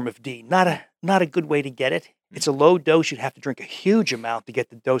synthetic form of D. Not a good way to get it. It's a low dose. You'd have to drink a huge amount to get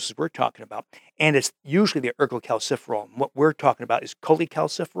the doses we're talking about. And it's usually the ergocalciferol. And what we're talking about is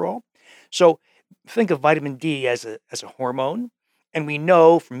cholecalciferol. So think of vitamin D as a hormone. And we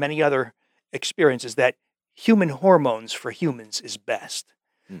know from many other experiences that human hormones for humans is best.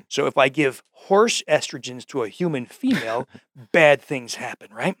 So if I give horse estrogens to a human female, bad things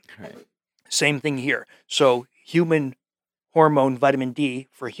happen, right? Right. Same thing here. So human hormone vitamin D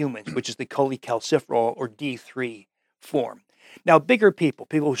for humans, which is the cholecalciferol or D3 form. Now, bigger people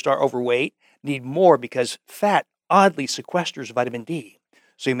who start overweight, need more because fat oddly sequesters vitamin D.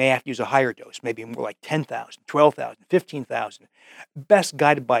 So you may have to use a higher dose, maybe more like 10,000, 12,000, 15,000. Best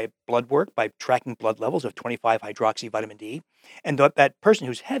guided by blood work, by tracking blood levels of 25-hydroxy vitamin D. And that person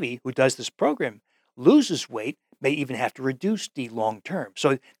who's heavy, who does this program, loses weight, may even have to reduce D long term.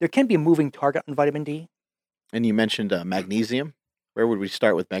 So there can be a moving target on vitamin D. And you mentioned magnesium. Where would we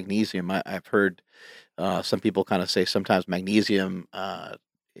start with magnesium? I've heard some people kind of say sometimes magnesium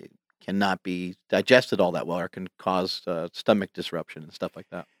it cannot be digested all that well or can cause stomach disruption and stuff like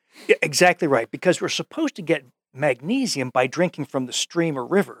that. Yeah, exactly right, because we're supposed to get magnesium by drinking from the stream or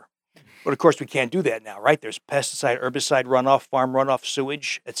river. But of course, we can't do that now, right? There's pesticide, herbicide runoff, farm runoff,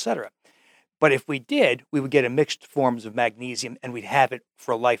 sewage, etc. But if we did, we would get a mixed forms of magnesium and we'd have it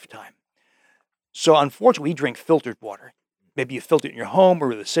for a lifetime. So unfortunately, we drink filtered water. Maybe you filter it in your home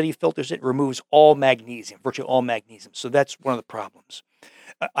or the city filters it, removes all magnesium, virtually all magnesium. So that's one of the problems.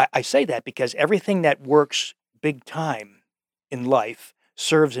 I say that because everything that works big time in life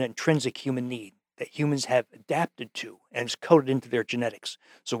serves an intrinsic human need that humans have adapted to and is coded into their genetics.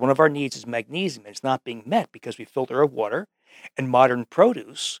 So one of our needs is magnesium, and it's not being met because we filter our water, and modern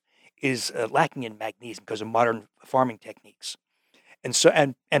produce is lacking in magnesium because of modern farming techniques. And so,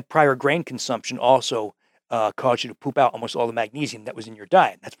 and prior grain consumption also caused you to poop out almost all the magnesium that was in your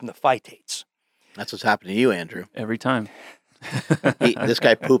diet. That's from the phytates. That's what's happened to you, Andrew. Every time. This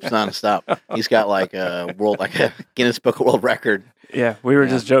guy poops nonstop. He's got like a Guinness Book of World Record. Yeah, we were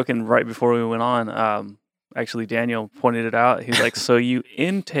Yeah. just joking right before we went on. Actually, Daniel pointed it out. He's like, so you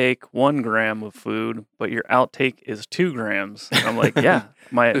intake 1 gram of food, but your outtake is 2 grams. And I'm like, yeah,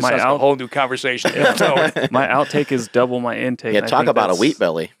 my This is a whole new conversation. my outtake is double my intake. Yeah, and I talk think about a that's- wheat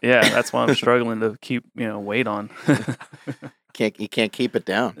belly. Yeah, that's why I'm struggling to keep weight on. You can't keep it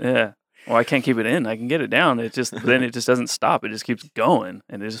down. Yeah. Well, I can't keep it in. I can get it down. It just doesn't stop. It just keeps going,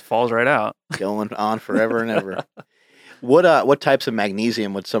 and it just falls right out. Going on forever and ever. What types of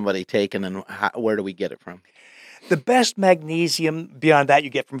magnesium would somebody take, and then where do we get it from? The best magnesium beyond that you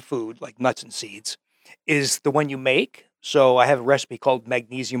get from food, like nuts and seeds, is the one you make. So I have a recipe called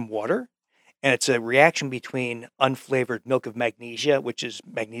magnesium water, and it's a reaction between unflavored milk of magnesia, which is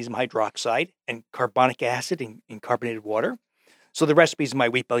magnesium hydroxide, and carbonic acid in carbonated water. So the recipe's in my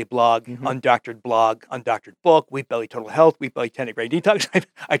Wheat Belly blog, Undoctored blog, Undoctored book, Wheat Belly Total Health, Wheat Belly 10-Day Grain Detox.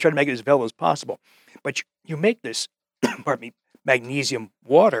 I try to make it as available as possible. But you make this, pardon me, magnesium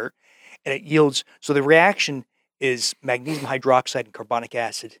water, and it yields, so the reaction is magnesium hydroxide and carbonic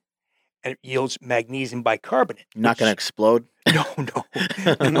acid, and it yields magnesium bicarbonate. Not going to explode? No.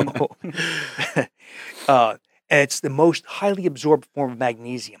 And it's the most highly absorbed form of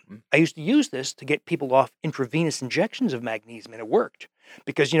magnesium. I used to use this to get people off intravenous injections of magnesium, and it worked.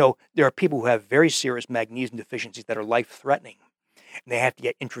 Because, there are people who have very serious magnesium deficiencies that are life-threatening, and they have to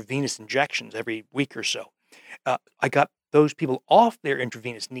get intravenous injections every week or so. I got those people off their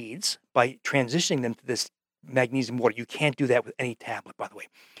intravenous needs by transitioning them to this magnesium water. You can't do that with any tablet, by the way.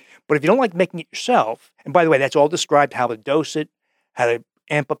 But if you don't like making it yourself, and by the way, that's all described, how to dose it, how to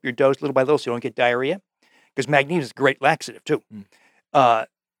amp up your dose little by little so you don't get diarrhea. Because magnesium is a great laxative, too. The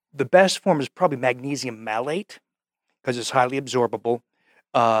best form is probably magnesium malate, because it's highly absorbable.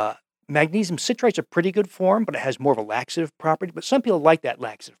 Magnesium citrate's a pretty good form, but it has more of a laxative property. But some people like that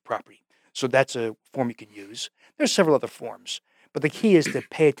laxative property. So that's a form you can use. There's several other forms. But the key is to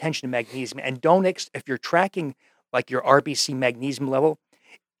pay attention to magnesium. And don't, if you're tracking like your RBC magnesium level,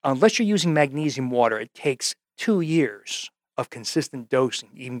 unless you're using magnesium water, it takes 2 years of consistent dosing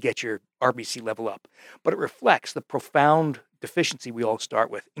to even get your RBC level up. But it reflects the profound deficiency we all start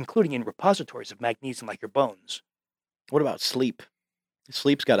with, including in repositories of magnesium like your bones. What about sleep?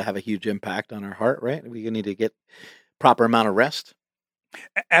 Sleep's got to have a huge impact on our heart, right? We need to get proper amount of rest.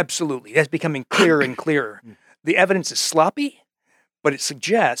 Absolutely. That's becoming clearer and clearer. The evidence is sloppy, but it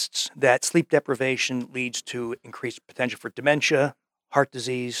suggests that sleep deprivation leads to increased potential for dementia, heart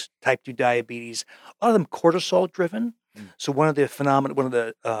disease, type 2 diabetes, a lot of them cortisol-driven. So one of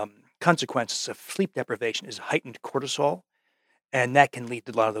the consequences of sleep deprivation is heightened cortisol, and that can lead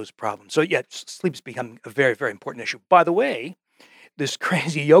to a lot of those problems. So yeah, sleep is becoming a very, very important issue. By the way, this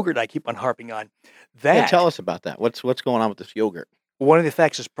crazy yogurt I keep on harping on, Yeah, tell us about that. What's going on with this yogurt? One of the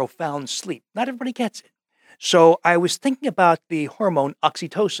effects is profound sleep. Not everybody gets it. So I was thinking about the hormone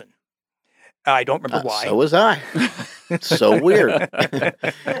oxytocin. I don't remember why. So was I. It's so weird.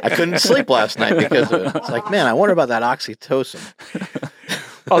 I couldn't sleep last night because of it. It's like, man, I wonder about that oxytocin.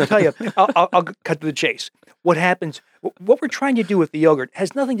 I'll tell you. I'll cut to the chase. What happens, what we're trying to do with the yogurt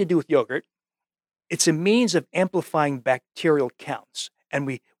has nothing to do with yogurt. It's a means of amplifying bacterial counts.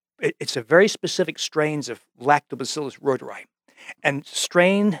 And it's a very specific strains of Lactobacillus reuteri. And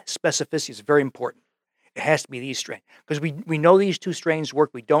strain specificity is very important. It has to be these strains. Because we know these 2 strains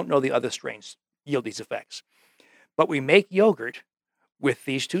work. We don't know the other strains yield these effects. But we make yogurt with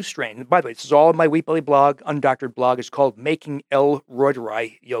these 2 strains. And by the way, this is all in my Wheat Belly blog, Undoctored blog. It's called Making L.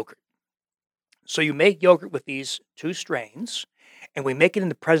 reuteri Yogurt. So you make yogurt with these 2 strains, and we make it in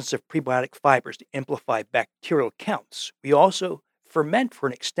the presence of prebiotic fibers to amplify bacterial counts. We also ferment for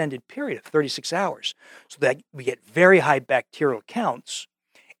an extended period of 36 hours so that we get very high bacterial counts,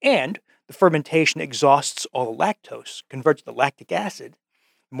 and the fermentation exhausts all the lactose, converts to lactic acid.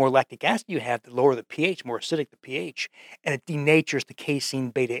 The more lactic acid you have, the lower the pH, more acidic the pH, and it denatures the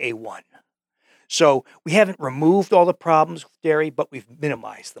casein beta A1. So we haven't removed all the problems with dairy, but we've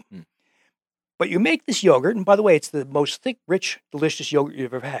minimized them. But you make this yogurt, and by the way, it's the most thick, rich, delicious yogurt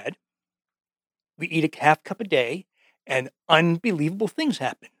you've ever had. We eat a half cup a day, and unbelievable things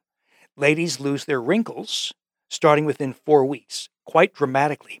happen. Ladies lose their wrinkles starting within 4 weeks, quite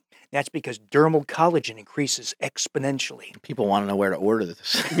dramatically. That's because dermal collagen increases exponentially. People want to know where to order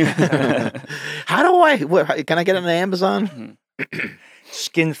this. Can I get it on Amazon?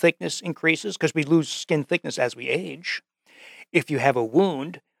 Skin thickness increases because we lose skin thickness as we age. If you have a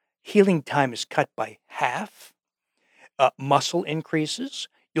wound, healing time is cut by half. Muscle increases.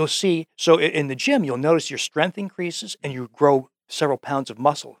 You'll see, so in the gym, you'll notice your strength increases and you grow several pounds of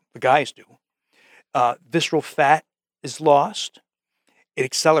muscle. The guys do. Visceral fat is lost. It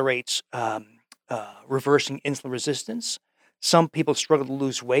accelerates reversing insulin resistance. Some people struggle to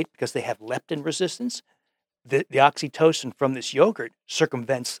lose weight because they have leptin resistance. The oxytocin from this yogurt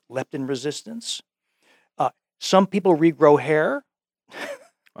circumvents leptin resistance. Some people regrow hair.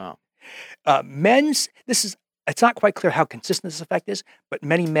 Wow. It's not quite clear how consistent this effect is, but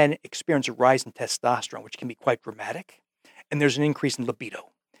many men experience a rise in testosterone, which can be quite dramatic. And there's an increase in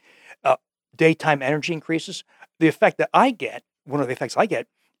libido. Daytime energy increases. The effect that I get, one of the effects I get,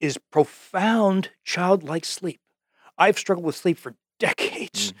 is profound childlike sleep. I've struggled with sleep for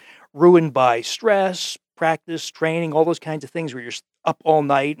decades, ruined by stress, practice, training, all those kinds of things where you're up all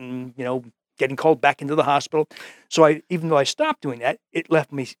night and, getting called back into the hospital. So even though I stopped doing that, it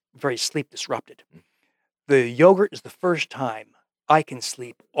left me very sleep disrupted. The yogurt is the first time I can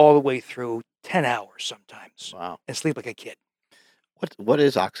sleep all the way through 10 hours sometimes. Wow. And sleep like a kid. What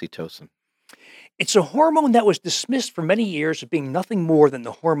is oxytocin? It's a hormone that was dismissed for many years as being nothing more than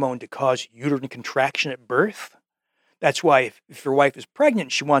the hormone to cause uterine contraction at birth. That's why if your wife is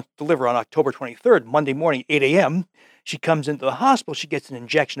pregnant, she wants to deliver on October 23rd, Monday morning, 8 a.m., she comes into the hospital, she gets an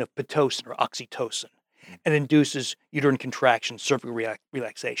injection of Pitocin or oxytocin and induces uterine contraction, cervical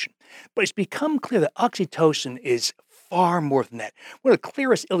relaxation. But it's become clear that oxytocin is far more than that. One of the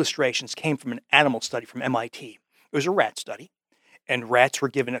clearest illustrations came from an animal study from MIT. It was a rat study, and rats were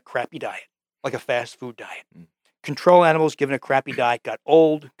given a crappy diet, like a fast food diet. Control animals given a crappy diet got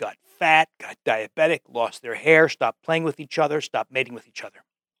old, got fat, got diabetic, lost their hair, stopped playing with each other, stopped mating with each other.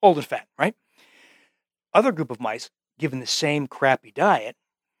 Old and fat, right? Other group of mice given the same crappy diet,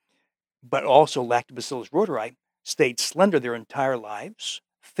 but also Lactobacillus rhodori, stayed slender their entire lives,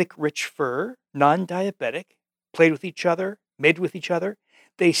 thick, rich fur, non-diabetic, played with each other, mated with each other.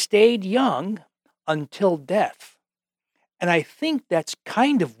 They stayed young until death. And I think that's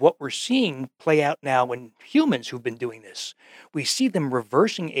kind of what we're seeing play out now in humans who've been doing this. We see them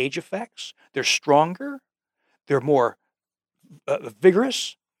reversing age effects. They're stronger. They're more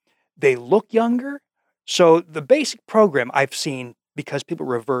vigorous. They look younger. So the basic program I've seen, because people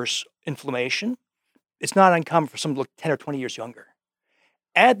reverse inflammation, it's not uncommon for someone to look 10 or 20 years younger.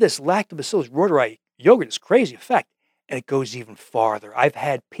 Add this Lactobacillus rhodori yogurt, this crazy effect, and it goes even farther. I've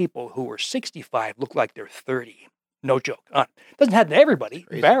had people who were 65 look like they're 30. No joke. It doesn't happen to everybody.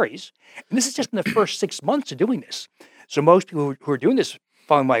 It varies. And this is just in the first 6 months of doing this. So most people who are doing this,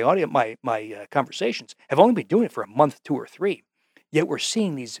 following my audio, my conversations, have only been doing it for a month, 2 or 3. Yet we're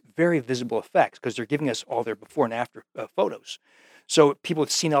seeing these very visible effects because they're giving us all their before and after photos. So people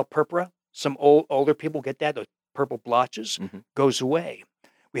with senile purpura, some older people get that, those purple blotches, goes away.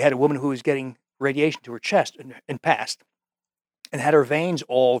 We had a woman who was getting radiation to her chest and passed and had her veins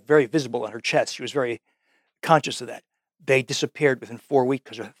all very visible on her chest. She was very conscious of that. They disappeared within 4 weeks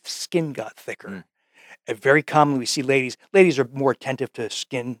because her skin got thicker. And very commonly we see ladies are more attentive to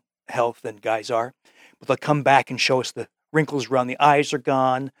skin health than guys are, but they'll come back and show us the wrinkles around the eyes are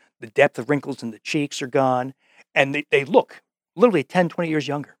gone, the depth of wrinkles in the cheeks are gone, and they look literally 10, 20 years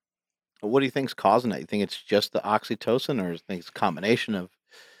younger. What do you think's causing that? You think it's just the oxytocin, or do you think it's a combination of,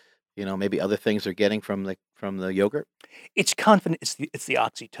 maybe other things they're getting from the yogurt? It's confident it's the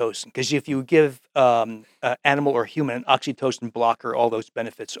oxytocin, because if you give animal or human an oxytocin blocker, all those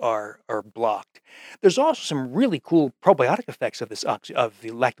benefits are blocked. There's also some really cool probiotic effects of the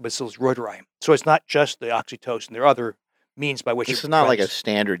Lactobacillus rhodori. So it's not just the oxytocin. There are other means by which this is not like a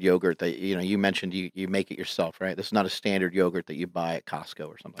standard yogurt that you mentioned you make it yourself, right? This is not a standard yogurt that you buy at Costco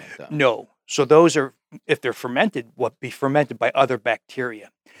or something like that. No. So those are, if they're fermented, what be fermented by other bacteria.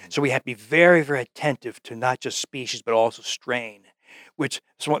 So we have to be very, very attentive to not just species but also strain.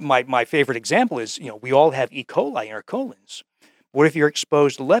 So my favorite example is, we all have E. coli in our colons. What if you're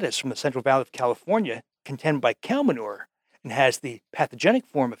exposed to lettuce from the Central Valley of California, contaminated by cow manure, and has the pathogenic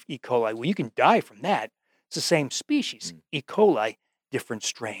form of E. coli? Well, you can die from that. It's the same species, E. coli, different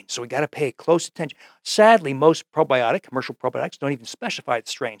strains. So we got to pay close attention. Sadly, most commercial probiotics don't even specify the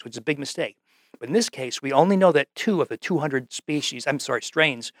strains, which is a big mistake. But in this case, we only know that 2 of the 200 strains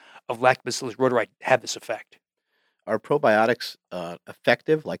of Lactobacillus rhodori have this effect. Are probiotics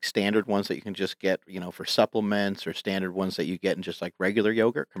effective, like standard ones that you can just get, for supplements, or standard ones that you get in just like regular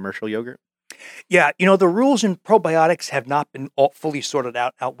yogurt, commercial yogurt? Yeah, the rules in probiotics have not been fully sorted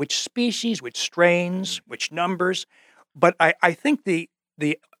out, which species, which strains, which numbers. But I think the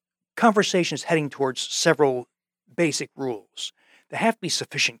conversation is heading towards several basic rules. There have to be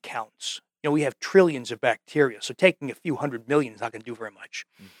sufficient counts. We have trillions of bacteria, so taking a few 100 million is not going to do very much.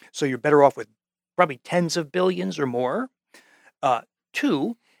 So you're better off with probably tens of billions or more.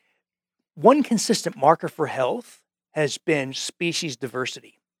 2, one consistent marker for health has been species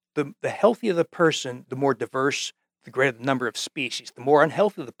diversity. The healthier the person, the more diverse the greater the number of species. The more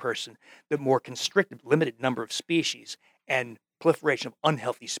unhealthy the person, the more constricted, limited number of species and proliferation of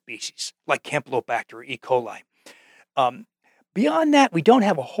unhealthy species like Campylobacter or E. coli. Um, Beyond that, we don't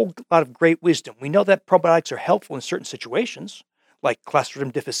have a whole lot of great wisdom. We know that probiotics are helpful in certain situations, like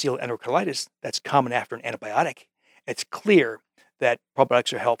Clostridium difficile enterocolitis, that's common after an antibiotic. It's clear that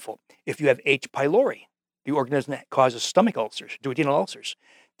probiotics are helpful. If you have H. pylori, the organism that causes stomach ulcers, duodenal ulcers,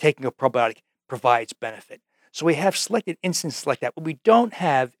 taking a probiotic provides benefit. So we have selected instances like that. What we don't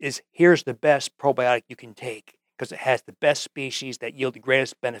have is here's the best probiotic you can take because it has the best species that yield the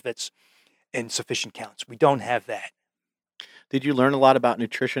greatest benefits in sufficient counts. We don't have that. Did you learn a lot about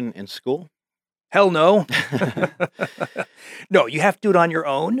nutrition in school? Hell no. No, you have to do it on your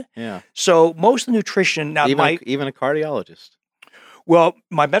own. Yeah. So most of the nutrition now, Even a cardiologist.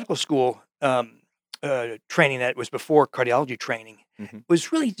 my medical school training that was before cardiology training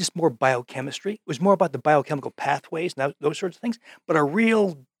was really just more biochemistry. It was more about the biochemical pathways and those sorts of things. But a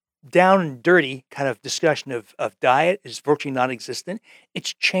real down and dirty kind of discussion of diet is virtually non-existent.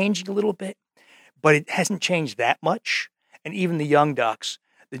 It's changing a little bit, but it hasn't changed that much. And even the young docs,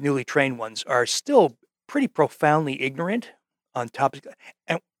 the newly trained ones, are still pretty profoundly ignorant on topics.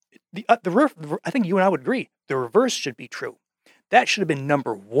 And I think you and I would agree, the reverse should be true. That should have been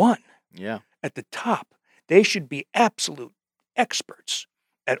number one. Yeah. At the top. They should be absolute experts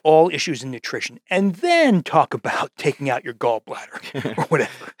at all issues in nutrition and then talk about taking out your gallbladder or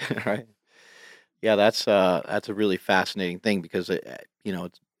whatever. Right. Yeah, that's a really fascinating thing because it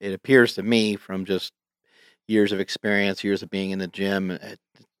appears to me from just years of experience, years of being in the gym,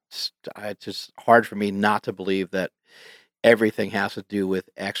 it's just hard for me not to believe that everything has to do with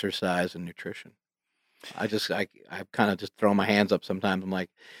exercise and nutrition. I kind of just throw my hands up sometimes. I'm like,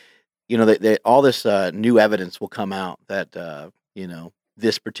 all this new evidence will come out that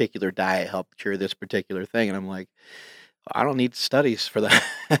this particular diet helped cure this particular thing, and I'm like, I don't need studies for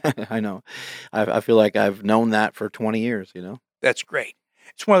that. I know, I feel like I've known that for 20 years. That's great.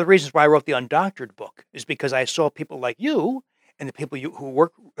 It's one of the reasons why I wrote the Undoctored book, is because I saw people like you and the people who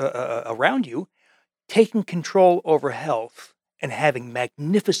work around you taking control over health and having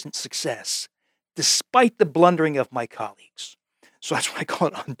magnificent success despite the blundering of my colleagues. So that's why I call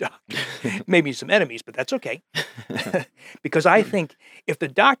it Undoctored. Maybe some enemies, but that's okay. Because I think if the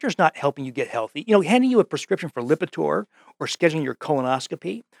doctor's not helping you get healthy, handing you a prescription for Lipitor or scheduling your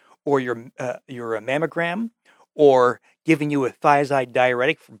colonoscopy or your mammogram or giving you a thiazide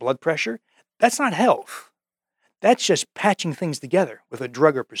diuretic for blood pressure, that's not health. That's just patching things together with a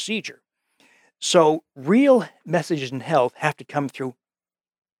drug or procedure. So real messages in health have to come through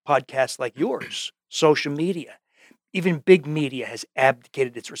podcasts like yours, social media. Even big media has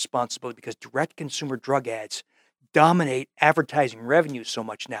abdicated its responsibility because direct-to-consumer drug ads dominate advertising revenue so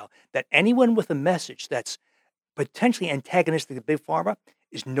much now that anyone with a message that's potentially antagonistic to big pharma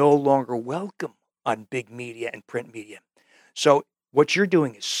is no longer welcome on big media and print media. So what you're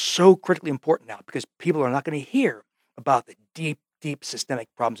doing is so critically important now because people are not going to hear about the deep, deep systemic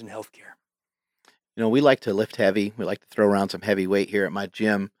problems in healthcare. We like to lift heavy. We like to throw around some heavy weight here at my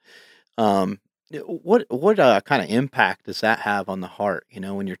gym. What kind of impact does that have on the heart?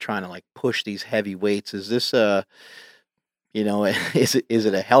 When you're trying to like push these heavy weights, is this is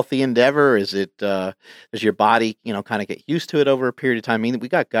it a healthy endeavor? Is it does your body kind of get used to it over a period of time? I mean, we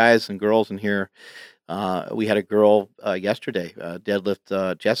got guys and girls in here. We had a girl yesterday,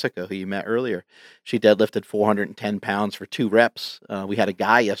 deadlift Jessica, who you met earlier. She deadlifted 410 pounds for 2 reps. We had a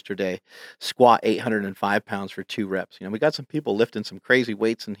guy yesterday squat 805 pounds for 2 reps. We got some people lifting some crazy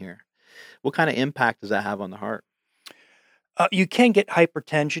weights in here. What kind of impact does that have on the heart? You can get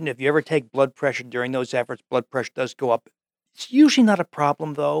hypertension. If you ever take blood pressure during those efforts, blood pressure does go up. It's usually not a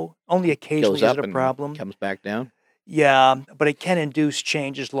problem, though. Only occasionally Goes is up it a and problem. comes back down. Yeah, but it can induce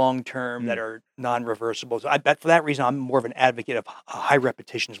changes long term that are non-reversible. So for that reason, I'm more of an advocate of high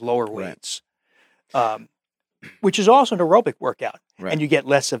repetitions, lower Right. weights, which is also an aerobic workout, Right. and you get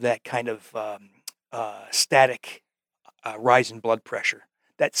less of that kind of static rise in blood pressure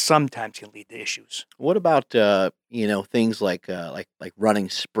that sometimes can lead to issues. What about things like running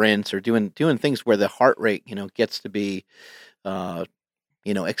sprints or doing things where the heart rate gets to be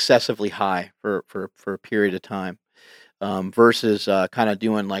excessively high for a period of time, versus kind of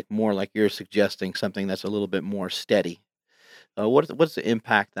doing like more like you're suggesting, something that's a little bit more steady. What's the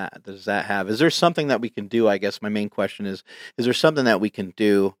impact that does that have? Is there something that we can do? I guess my main question is there something that we can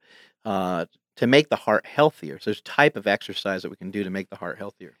do to make the heart healthier? So there's a type of exercise that we can do to make the heart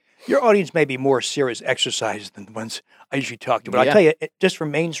healthier. Your audience may be more serious exercises than the ones I usually talk to, but Yeah. I'll tell you, just for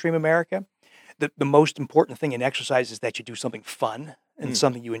mainstream America, the most important thing in exercise is that you do something fun. and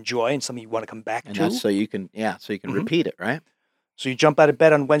something you enjoy and something you want to come back And to. that's so you can Mhm. repeat it, right? So you jump out of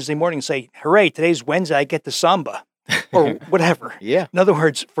bed on Wednesday morning and say, hooray, today's Wednesday, I get to Samba or whatever. Yeah, In other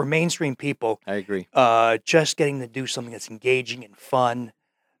words, for mainstream people, I agree. just getting to do something that's engaging and fun,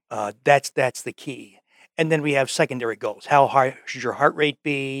 that's the key. And then we have secondary goals. How high should your heart rate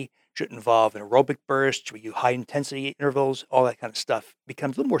be? Should it involve an aerobic burst? Should we do high intensity intervals? All that kind of stuff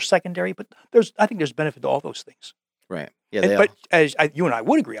becomes a little more secondary, but I think there's benefit to all those things. Right. Yeah, And, they but as you and I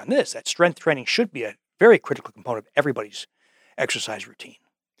would agree on this, that strength training should be a very critical component of everybody's exercise routine.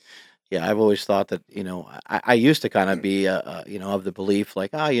 Yeah, I've always thought that, I used to kind of be, of the belief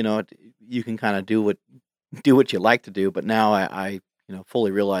like, you can kind of do what you like to do, but now I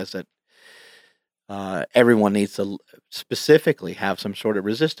fully realize that everyone needs to specifically have some sort of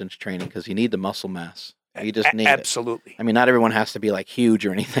resistance training because you need the muscle mass. You just need it. Absolutely. I mean, not everyone has to be like huge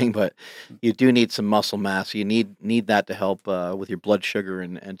or anything, but you do need some muscle mass. You need that to help with your blood sugar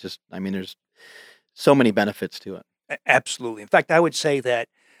and just, I mean, there's so many benefits to it. Absolutely. In fact, I would say that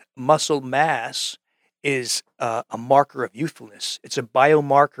muscle mass is a marker of youthfulness. It's a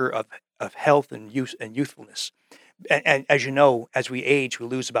biomarker of health and youthfulness. And as you know, as we age, we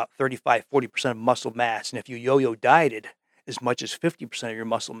lose about 35-40% of muscle mass. And if you yo-yo dieted, as much as 50% of your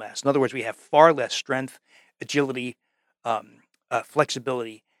muscle mass. In other words, we have far less strength, agility,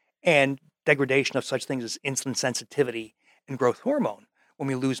 flexibility, and degradation of such things as insulin sensitivity and growth hormone when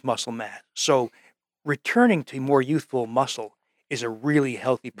we lose muscle mass. So returning to more youthful muscle is a really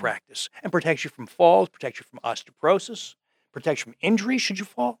healthy practice and protects you from falls, protects you from osteoporosis, protects you from injuries should you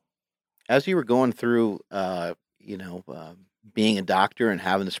fall. As you were going through, being a doctor and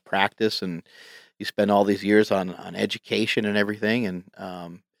having this practice, and you spend all these years on education and everything,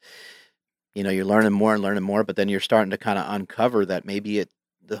 and you're learning more, but then you're starting to kind of uncover that maybe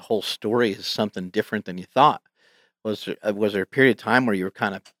the whole story is something different than you thought. Was there a period of time where you were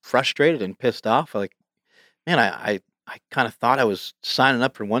kind of frustrated and pissed off? Like, man, I kind of thought I was signing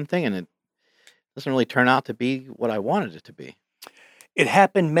up for one thing, and it doesn't really turn out to be what I wanted it to be. It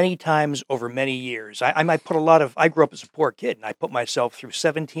happened many times over many years. I might put I grew up as a poor kid, and I put myself through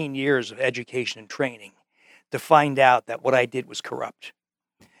 17 years of education and training to find out that what I did was corrupt,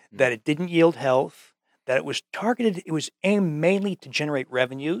 that it didn't yield health, that it was aimed mainly to generate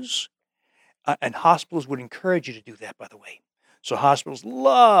revenues, and hospitals would encourage you to do that, by the way. So hospitals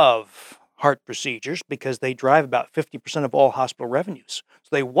love heart procedures because they drive about 50% of all hospital revenues.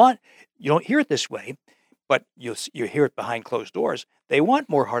 So you don't hear it this way, but you hear it behind closed doors. They want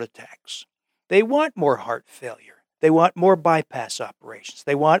more heart attacks. They want more heart failure. They want more bypass operations.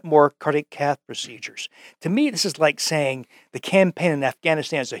 They want more cardiac cath procedures. To me, this is like saying the campaign in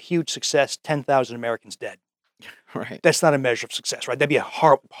Afghanistan is a huge success, 10,000 Americans dead. Right. That's not a measure of success, right? That'd be a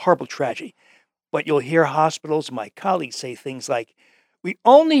horrible tragedy. But you'll hear hospitals, my colleagues say things like, we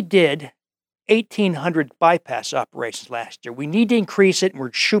only did 1,800 bypass operations last year. We need to increase it, and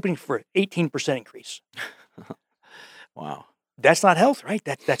we're shooting for 18% increase. Wow. That's not health, right?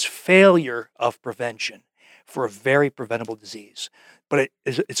 That's failure of prevention for a very preventable disease. But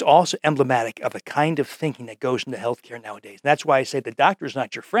it's also emblematic of the kind of thinking that goes into healthcare nowadays. And that's why I say the doctor is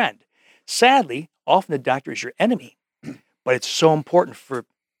not your friend. Sadly, often the doctor is your enemy. But it's so important for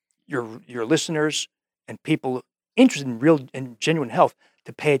your listeners and people interested in real and genuine health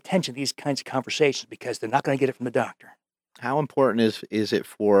to pay attention to these kinds of conversations because they're not going to get it from the doctor. How important is it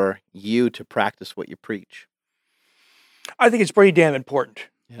for you to practice what you preach? I think it's pretty damn important.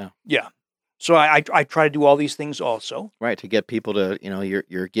 Yeah. Yeah. So I try to do all these things also. Right, to get people to,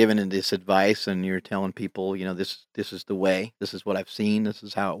 you're giving this advice and you're telling people, this is the way, this is what I've seen, this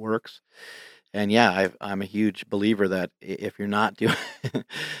is how it works. And yeah, I'm a huge believer that if you're not doing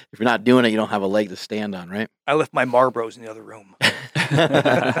it, you don't have a leg to stand on, right? I left my Marlboros in the other room.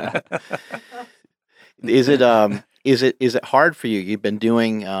 Is it hard for you? You've been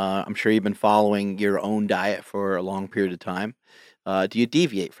doing, I'm sure you've been following your own diet for a long period of time. Do you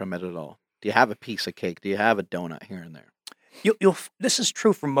deviate from it at all? Do you have a piece of cake? Do you have a donut here and there? This is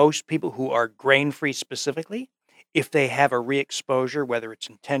true for most people who are grain-free specifically. If they have a re-exposure, whether it's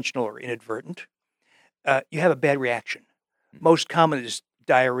intentional or inadvertent, you have a bad reaction. Most common is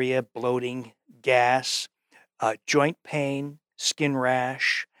diarrhea, bloating, gas, joint pain, skin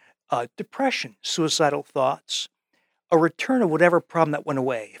rash, depression, suicidal thoughts, a return of whatever problem that went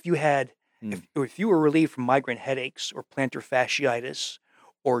away. If you were relieved from migraine headaches or plantar fasciitis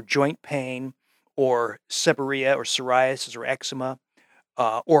or joint pain or seborrhea or psoriasis or eczema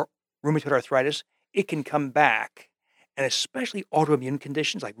or rheumatoid arthritis, it can come back. And especially autoimmune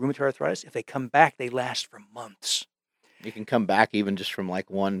conditions like rheumatoid arthritis, if they come back, they last for months. You can come back even just from like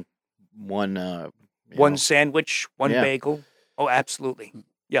one One sandwich, one bagel. Oh, absolutely.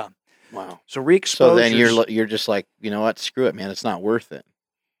 Yeah. Wow. So So then re-exposures. you're just like, you know what? Screw it, man. It's not worth it.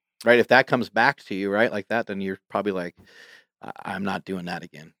 Right? If that comes back to you, right, like that, then you're probably like, I'm not doing that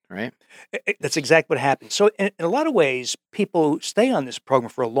again, right? That's exactly what happens. So, in a lot of ways, people stay on this program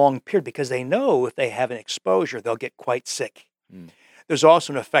for a long period because they know if they have an exposure, they'll get quite sick. Mm. There's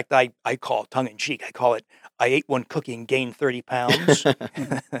also an effect I call tongue in cheek. I call it, I ate one cookie and gained 30 pounds.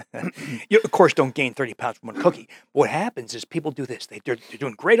 You, of course, don't gain 30 pounds from one cookie. What happens is people do this. They're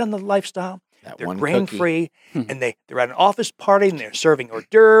doing great on the lifestyle. That They're one grain cookie. free, and they're at an office party and they're serving hors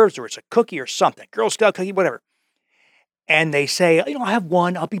d'oeuvres or it's a cookie or something, Girl Scout cookie, whatever. And they say, I'll have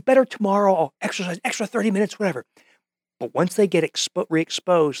one. I'll be better tomorrow. I'll exercise extra 30 minutes, whatever. But once they get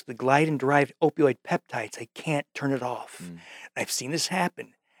re-exposed to the gliadin-derived opioid peptides, they can't turn it off. Mm. I've seen this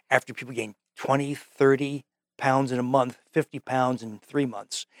happen after people gain 20, 30 pounds in a month, 50 pounds in 3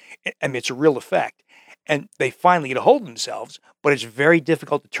 months. I mean, it's a real effect. And they finally get a hold of themselves, but it's very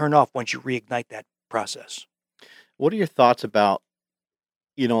difficult to turn off once you reignite that process. What are your thoughts about,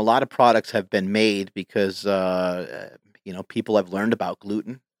 a lot of products have been made because, people have learned about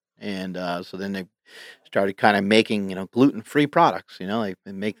gluten. And so then they started kind of making, gluten-free products, they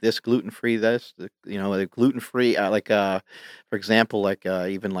make this gluten-free, the gluten-free, for example,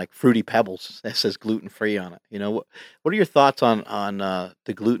 even like Fruity Pebbles that says gluten-free on it. What are your thoughts on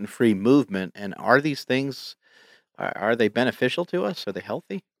the gluten-free movement? And are these things, are they beneficial to us? Are they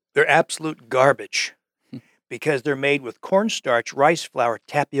healthy? They're absolute garbage because they're made with cornstarch, rice flour,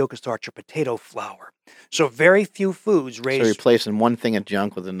 tapioca starch, or potato flour. So very few foods So raise... replacing one thing of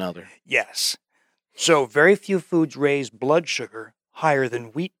junk with another. Yes. So very few foods raise blood sugar higher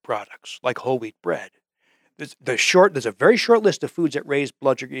than wheat products, like whole wheat bread. There's a very short list of foods that raise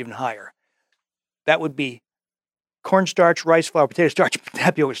blood sugar even higher. That would be cornstarch, rice flour, potato starch,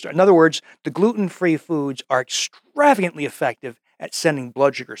 tapioca starch. In other words, the gluten-free foods are extravagantly effective at sending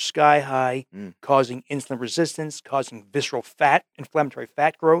blood sugar sky high, causing insulin resistance, causing visceral fat, inflammatory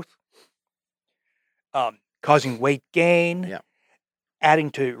fat growth, causing weight gain,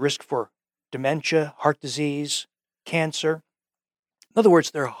 adding to risk for dementia, heart disease, cancer. In other words,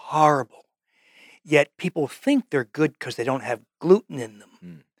 they're horrible. Yet people think they're good because they don't have gluten in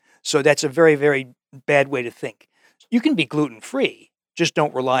them. So that's a very, very bad way to think. You can be gluten-free, just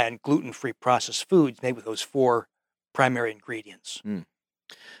don't rely on gluten-free processed foods made with those 4 primary ingredients.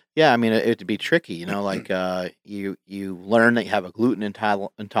 Yeah, I mean, it'd be tricky, like you learn that you have a gluten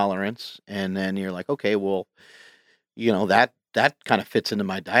intolerance, and then you're like, okay, well, that kind of fits into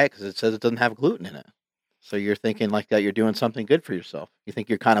my diet because it says it doesn't have gluten in it. So you're thinking like that you're doing something good for yourself. You think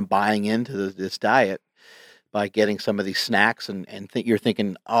you're kind of buying into this diet by getting some of these snacks, and you're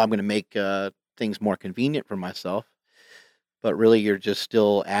thinking, oh, I'm going to make things more convenient for myself. But really, you're just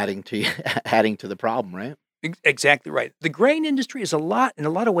still adding to the problem, right? Exactly right. The grain industry is in a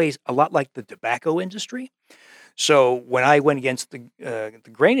lot of ways, a lot like the tobacco industry. So when I went against the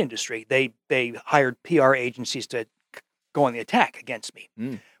grain industry, they hired PR agencies to go on the attack against me.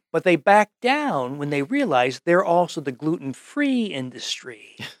 But they backed down when they realized they're also the gluten-free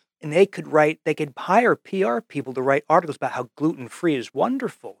industry. And they could hire PR people to write articles about how gluten-free is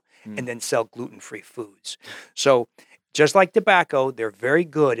wonderful and then sell gluten-free foods. So just like tobacco, they're very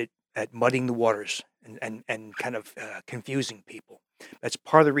good at muddying the waters and kind of confusing people. That's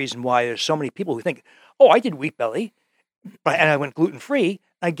part of the reason why there's so many people who think, oh, I did Wheat Belly, and I went gluten-free,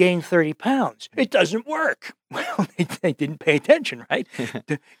 I gained 30 pounds. It doesn't work. Well, they didn't pay attention, right?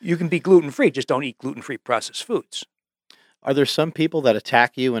 You can be gluten-free, just don't eat gluten-free processed foods. Are there some people that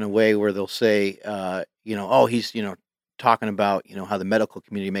attack you in a way where they'll say, oh, he's, talking about, how the medical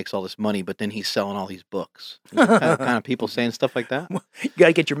community makes all this money, but then he's selling all these books? Kind of people saying stuff like that? Well, you got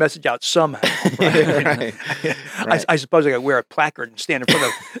to get your message out somehow. Right? Right. I suppose I got to wear a placard and stand in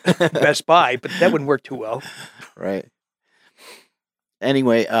front of Best Buy, but that wouldn't work too well. Right.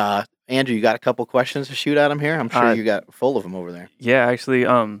 Anyway, Andrew, you got a couple questions to shoot at him here? I'm sure you got full of them over there. Yeah, actually,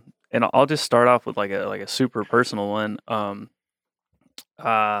 and I'll just start off with like a super personal one.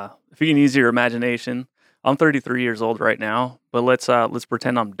 If you can use your imagination, I'm 33 years old right now, but let's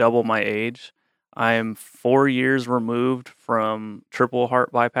pretend I'm double my age. I'm 4 years removed from triple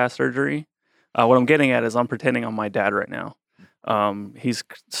heart bypass surgery. What I'm getting at is I'm pretending I'm my dad right now. He's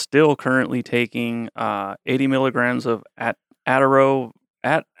still currently taking 80 milligrams of atorvastatin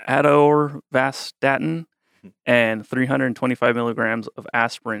and 325 milligrams of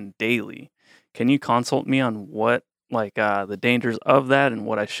aspirin daily. Can you consult me on what the dangers of that and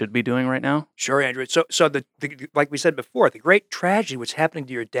what I should be doing right now? Sure, Andrew. So like we said before, the great tragedy, what's happening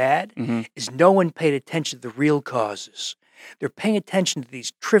to your dad, is no one paid attention to the real causes. They're paying attention to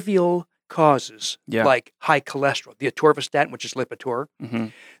these trivial causes, Yeah. like high cholesterol, the atorvastatin, which is Lipitor. Mm-hmm.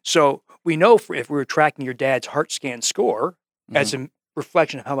 So we know if we were tracking your dad's heart scan score as a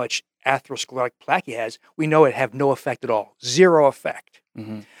reflection of how much atherosclerotic plaque he has, we know it have no effect at all, zero effect.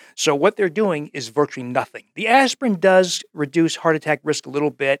 Mm-hmm. So what they're doing is virtually nothing. The aspirin does reduce heart attack risk a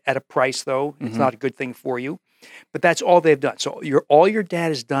little bit at a price, though. It's not a good thing for you. But that's all they've done. So all your dad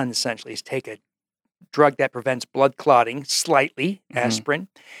has done, essentially, is take a drug that prevents blood clotting slightly, aspirin,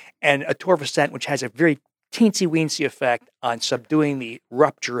 and atorvastatin, which has a very teensy-weensy effect on subduing the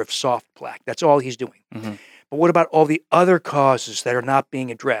rupture of soft plaque. That's all he's doing. Mm-hmm. But what about all the other causes that are not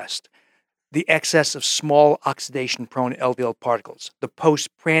being addressed? The excess of small oxidation-prone LDL particles, the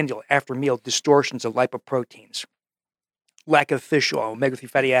postprandial after-meal distortions of lipoproteins, lack of fish oil, omega-3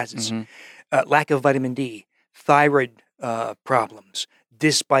 fatty acids, lack of vitamin D, thyroid problems,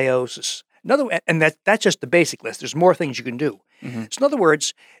 dysbiosis. And that's just the basic list. There's more things you can do. So in other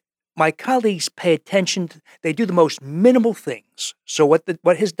words, my colleagues pay attention. They do the most minimal things. So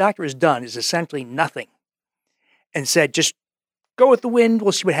what his doctor has done is essentially nothing, and said, just go with the wind.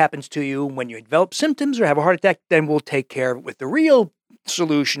 We'll see what happens to you. When you develop symptoms or have a heart attack, then we'll take care of it with the real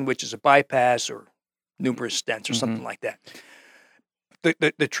solution, which is a bypass or numerous stents or something like that.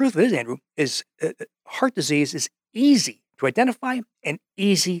 The truth of it is, Andrew, is heart disease is easy to identify and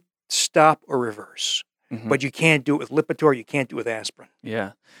easy to stop or reverse. But you can't do it with Lipitor. You can't do it with aspirin.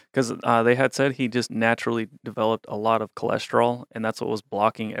 Yeah, because they had said he just naturally developed a lot of cholesterol, and that's what was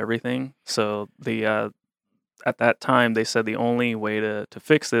blocking everything. So at that time, they said the only way to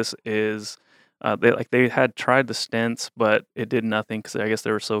fix this is they had tried the stents, but it did nothing because I guess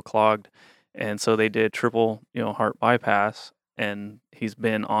they were so clogged, and so they did triple heart bypass, and he's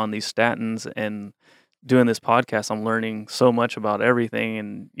been on these statins. And doing this podcast, I'm learning so much about everything,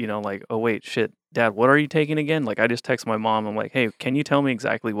 and like, oh wait, shit, Dad, what are you taking again? Like, I just text my mom. I'm like, hey, can you tell me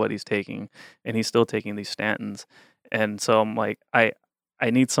exactly what he's taking? And he's still taking these statins, and so I'm like, I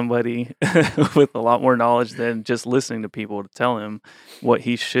need somebody with a lot more knowledge than just listening to people to tell him what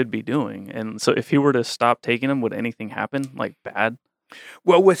he should be doing. And so if he were to stop taking them, would anything happen, like bad?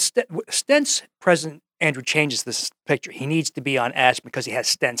 Well, with stents, President Andrew changes this picture. He needs to be on aspirin because he has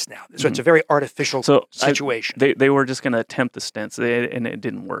stents now. So it's a very artificial situation. They were just going to attempt the stents, and it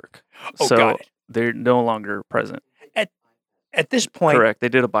didn't work. Oh, so got it. They're no longer present. At this point... Correct. They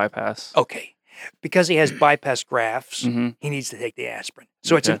did a bypass. Okay. Because he has bypass grafts, he needs to take the aspirin.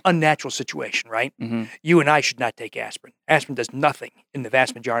 So it's an unnatural situation, right? You and I should not take aspirin. Aspirin does nothing in the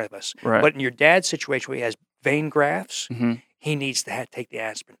vast majority of us. Right. But in your dad's situation where he has vein grafts, he needs to take the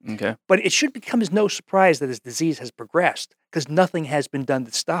aspirin. Okay. But it should become as no surprise that his disease has progressed because nothing has been done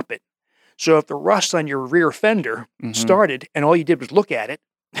to stop it. So if the rust on your rear fender started and all you did was look at it,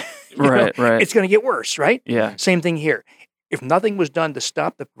 right. it's going to get worse, right? Yeah. Same thing here. If nothing was done to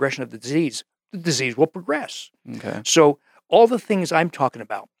stop the progression of the disease will progress. Okay. So all the things I'm talking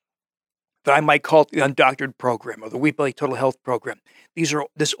about that I might call the Undoctored program or the Wheat Belly Total Health program,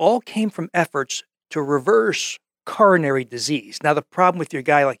 this all came from efforts to reverse coronary disease. Now, the problem with your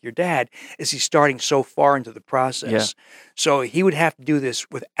guy like your dad is he's starting so far into the process. Yeah. So he would have to do this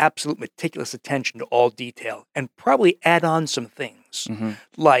with absolute meticulous attention to all detail and probably add on some things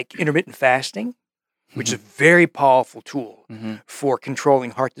like intermittent fasting, which is a very powerful tool for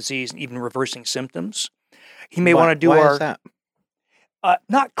controlling heart disease and even reversing symptoms. He may want to do why is that?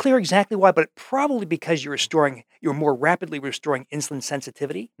 Not clear exactly why, but probably because you're more rapidly restoring insulin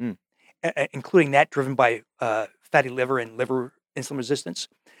sensitivity, including that driven by fatty liver and liver insulin resistance.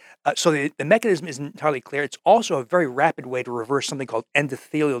 So the mechanism isn't entirely clear. It's also a very rapid way to reverse something called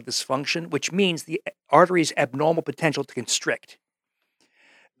endothelial dysfunction, which means the artery's abnormal potential to constrict.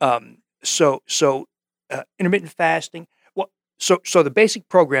 Intermittent fasting. Well, so the basic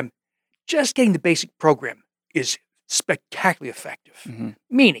program, just getting the basic program is spectacularly effective.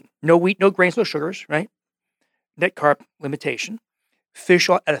 Meaning, no wheat, no grains, no sugars, right? Net carb limitation. Fish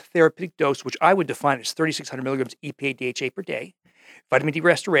oil at a therapeutic dose, which I would define as 3,600 milligrams EPA DHA per day. Vitamin D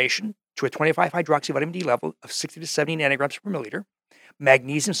restoration to a 25 hydroxy vitamin D level of 60 to 70 nanograms per milliliter.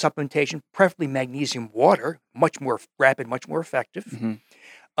 Magnesium supplementation, preferably magnesium water, much more rapid, much more effective.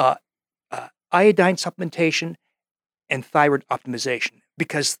 Iodine supplementation, and thyroid optimization.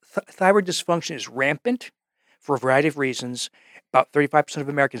 Because thyroid dysfunction is rampant for a variety of reasons. About 35% of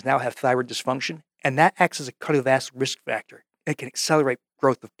Americans now have thyroid dysfunction, and that acts as a cardiovascular risk factor. It can accelerate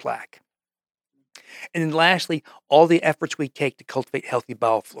growth of plaque. And then lastly, all the efforts we take to cultivate healthy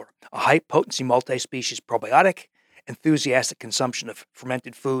bowel flora. A high-potency multi-species probiotic, enthusiastic consumption of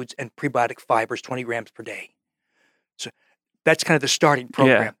fermented foods, and prebiotic fibers, 20 grams per day. So that's kind of the starting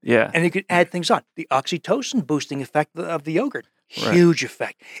program. Yeah. And you could add things on. The oxytocin boosting effect of the yogurt. Right. Huge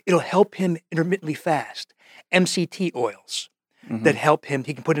effect. It'll help him intermittently fast. MCT oils that help him,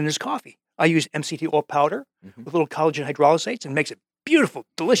 he can put in his coffee. I use MCT oil powder Mhm. with little collagen hydrolysates and makes it beautiful,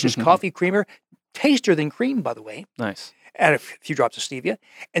 delicious coffee creamer, tastier than cream, by the way. Nice. Add a few drops of stevia,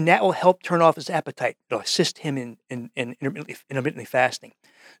 and that will help turn off his appetite. It'll assist him in intermittently fasting.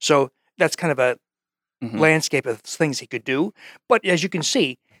 So that's kind of a landscape of things he could do. But as you can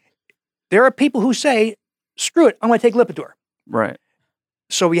see, there are people who say, screw it, I'm going to take Lipitor. Right.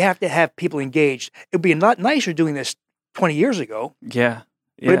 So we have to have people engaged. It would be a lot nicer doing this 20 years ago, Yeah.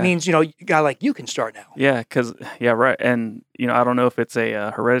 but it means, a guy like you can start now. Yeah, right. And, I don't know if it's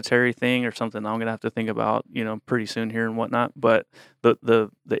a hereditary thing or something I'm going to have to think about, pretty soon here and whatnot. But the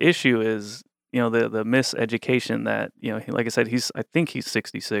issue is, the miseducation that, like I said, I think he's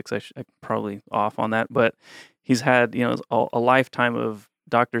 66. I'm probably off on that. But he's had, a lifetime of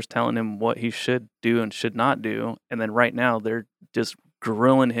doctors telling him what he should do and should not do. And then right now they're just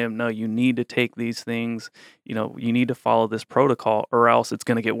grilling him. No, you need to take these things. You need to follow this protocol or else it's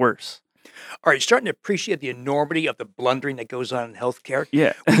going to get worse. Are you starting to appreciate the enormity of the blundering that goes on in healthcare?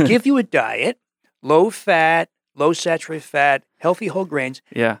 Yeah. We give you a diet, low fat, low saturated fat, healthy whole grains,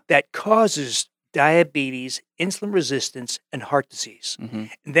 Yeah. that causes diabetes, insulin resistance, and heart disease. Mm-hmm.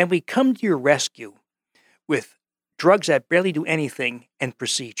 And then we come to your rescue with drugs that barely do anything and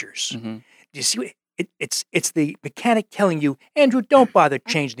procedures. Mm-hmm. Do you see what? It's the mechanic telling you, Andrew, don't bother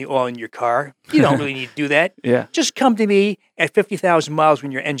changing the oil in your car. You don't really need to do that. Yeah. Just come to me at 50,000 miles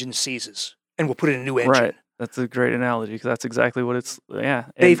when your engine seizes, and we'll put in a new engine. Right. That's a great analogy because that's exactly what it's. Yeah.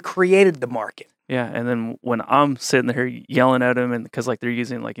 They've created the market. Yeah, and then when I'm sitting there yelling at them, and because they're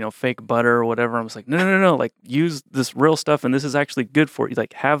using fake butter or whatever, I'm just like, no, like use this real stuff, and this is actually good for you.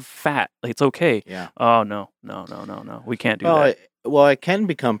 Like have fat, like it's okay. Yeah. Oh no, we can't do that. It can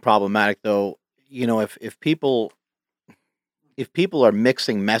become problematic though. If people are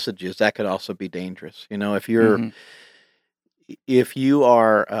mixing messages, that could also be dangerous. If you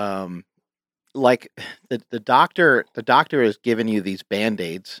are like the doctor is giving you these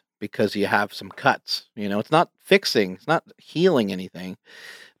Band-Aids because you have some cuts. It's not fixing, it's not healing anything,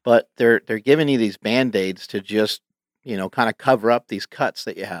 but they're giving you these Band-Aids to just kind of cover up these cuts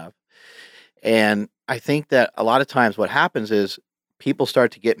that you have. And I think that a lot of times what happens is people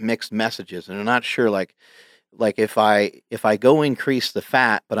start to get mixed messages and they're not sure like if I go increase the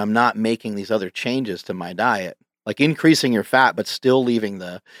fat, but I'm not making these other changes to my diet, like increasing your fat, but still leaving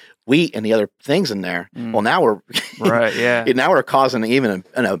the wheat and the other things in there. Well, now we're right. Yeah. now we're causing even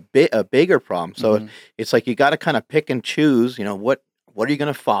a bigger problem. So it's like you got to kind of pick and choose. What are you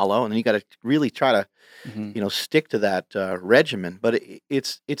going to follow, and then you got to really try to stick to that regimen. But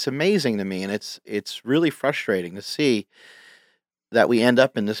it's amazing to me, and it's really frustrating to see that we end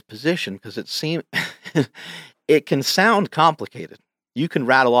up in this position because it can sound complicated. You can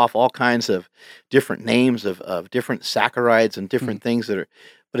rattle off all kinds of different names of different saccharides and different things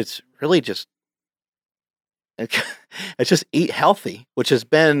but it's really just it's just eat healthy, which has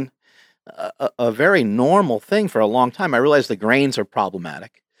been a very normal thing for a long time. I realize the grains are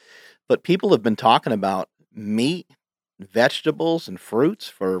problematic, but people have been talking about meat, vegetables, and fruits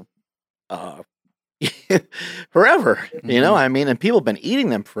for forever. And people have been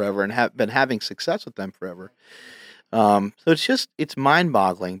eating them forever and have been having success with them forever. So it's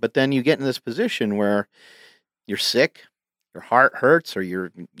mind-boggling. But then you get in this position where you're sick, your heart hurts, or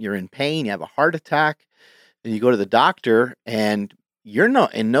you're in pain, you have a heart attack, and you go to the doctor, and you're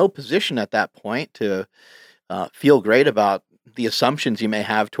in no position at that point to feel great about the assumptions you may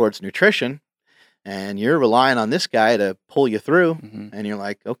have towards nutrition, and you're relying on this guy to pull you through, and you're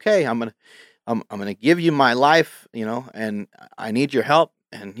like, okay, I'm gonna give you my life, and I need your help,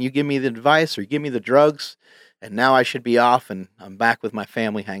 and you give me the advice or give me the drugs, and now I should be off, and I'm back with my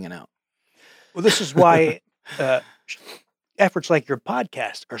family hanging out. Well, this is why efforts like your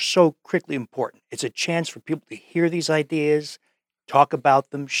podcast are so critically important. It's a chance for people to hear these ideas, talk about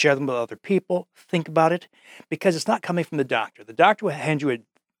them, share them with other people, think about it, because it's not coming from the doctor. The doctor will hand you a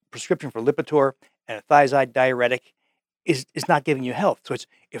prescription for Lipitor and a thiazide diuretic is not giving you health. So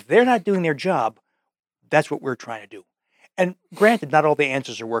if they're not doing their job, that's what we're trying to do. And granted, not all the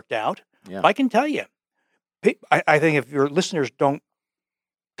answers are worked out. Yeah. I can tell you, I think if your listeners don't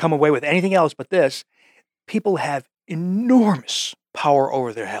come away with anything else but this, people have enormous power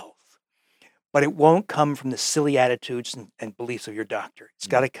over their health. But it won't come from the silly attitudes and beliefs of your doctor. It's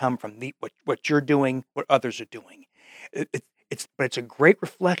got to come from what you're doing, what others are doing. But it's a great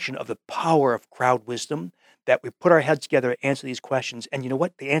reflection of the power of crowd wisdom that we put our heads together to answer these questions. And you know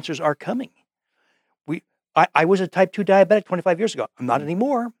what? The answers are coming. I was a type 2 diabetic 25 years ago. I'm not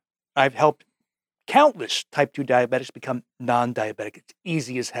anymore. I've helped countless type 2 diabetics become non-diabetic. It's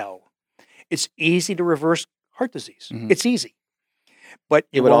easy as hell. It's easy to reverse heart disease. Mhm. It's easy. But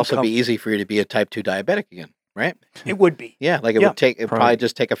It would also be easy for you to be a type 2 diabetic again, right? It would be. Yeah, like it Yeah. would take, it'd probably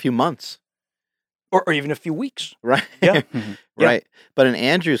just take a few months, Or even a few weeks. right? Yeah. Mhm. Yeah. Right. But in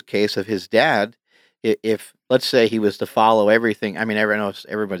Andrew's case of his dad, if let's say he was to follow everything, I mean, I know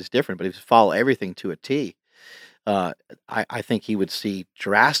everybody's different, but if he follow everything to a T, I think he would see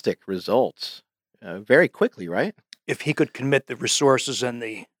drastic results very quickly, right? If he could commit the resources and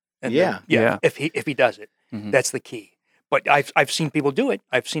the Yeah. Yeah. if he does it, Mhm. that's the key. But I've seen people do it.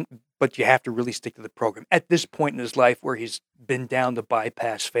 But you have to really stick to the program at this point in his life where he's been down the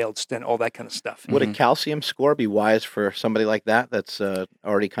bypass, failed stent, all that kind of stuff. Would a Mhm. calcium score be wise for somebody like that that's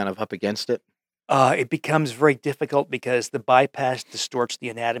already kind of up against it? It becomes very difficult because the bypass distorts the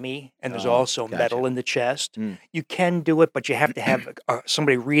anatomy, and there's Oh, also gotcha. metal in the chest. Mm. You can do it, but you have to have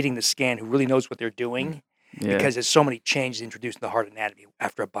somebody reading the scan who really knows what they're doing, Yeah. because there's so many changes introduced in the heart anatomy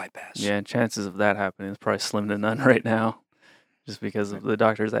after a bypass. Yeah, chances of that happening is probably slim to none right now, just because of the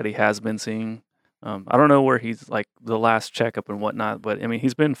doctors that he has been seeing. I don't know where he's like the last checkup and whatnot, but I mean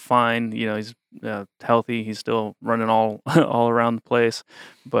he's been fine. You know, he's healthy. He's still running all all around the place,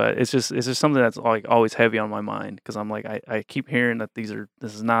 but it's just something that's like always heavy on my mind because I'm like I keep hearing that this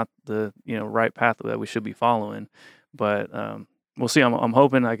is not the right path that we should be following, but we'll see. I'm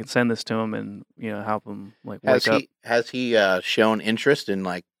hoping I can send this to him and help him like wake up. Has he shown interest in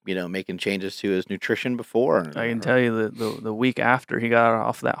like making changes to his nutrition before? I can tell you the week after he got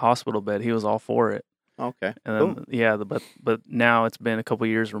off that hospital bed, he was all for it. Okay. And Cool. then but now it's been a couple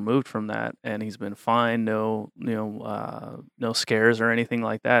years removed from that, and he's been fine. No no scares or anything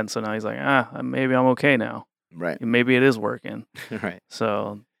like that. And so now he's like, maybe I'm okay now. Right. Maybe it is working. Right.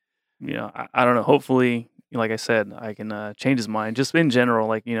 So I don't know. Hopefully, like I said, I can change his mind. Just in general,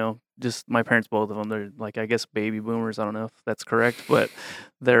 like just my parents, both of them, they're like I guess baby boomers. I don't know if that's correct, but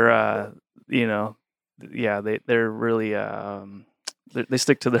they're yeah, they're really they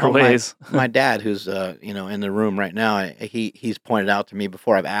stick to their Well, ways. My dad, who's in the room right now, he's pointed out to me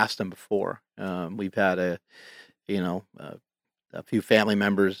before. I've asked him before. We've had a few family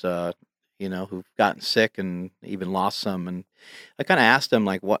members who've gotten sick and even lost some, and I kind of asked him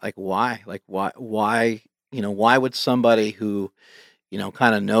why why would somebody who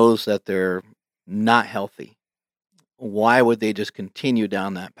kind of knows that they're not healthy, why would they just continue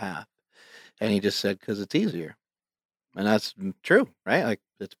down that path? And he just said because it's easier. And that's true, right? Like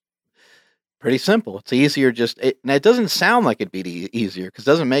it's pretty simple. It's easier and it doesn't sound like it'd be easier because it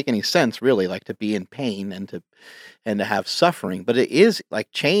doesn't make any sense really, like to be in pain and to have suffering. But it is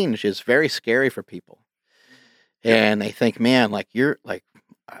like change is very scary for people, and they think, man, like you're like,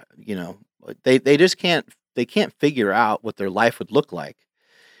 they just can't figure out what their life would look like.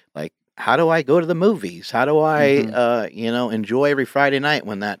 Like, how do I go to the movies? How do I enjoy every Friday night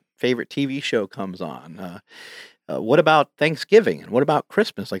when that favorite TV show comes on? What about Thanksgiving and what about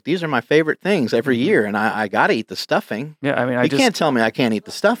Christmas? Like these are my favorite things every year, and I got to eat the stuffing. Yeah, I mean, You can't tell me I can't eat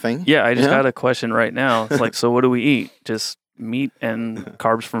the stuffing. Yeah, I just you know? got a question right now. It's like, so what do we eat? Just meat and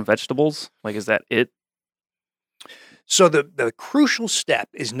carbs from vegetables? Like, is that it? So the crucial step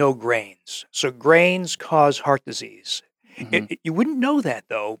is no grains. So grains cause heart disease. Mhm. You wouldn't know that,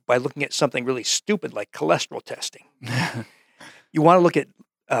 though, by looking at something really stupid like cholesterol testing. You want to look at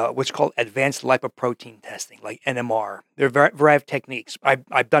what's called advanced lipoprotein testing, like NMR. There are a variety of techniques.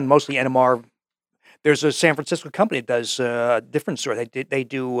 I've done mostly NMR. There's a San Francisco company that does a different sort. They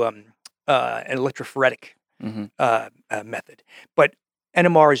do an electrophoretic Mhm. method. But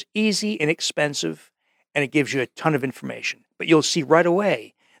NMR is easy, inexpensive, and it gives you a ton of information. But you'll see right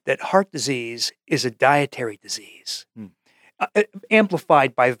away that heart disease is a dietary disease. Hmm.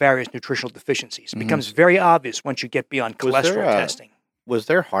 Amplified by various nutritional deficiencies. It becomes very obvious once you get beyond Was there cholesterol testing. Was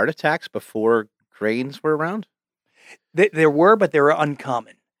there heart attacks before grains were around? There were, but they were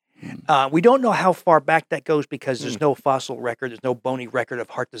uncommon. Mm. We don't know how far back that goes because there's no fossil record, there's no bony record of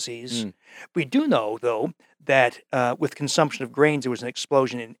heart disease. We do know, though, that with consumption of grains, there was an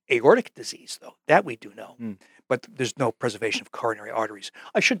explosion in aortic disease, though. That we do know. But there's no preservation of coronary arteries.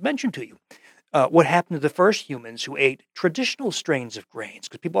 I should mention to you what happened to the first humans who ate traditional strains of grains.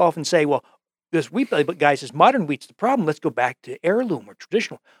 Because people often say, well, this wheat belly guy says modern wheat's the problem. Let's go back to heirloom or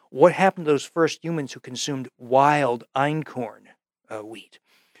traditional. What happened to those first humans who consumed wild einkorn wheat?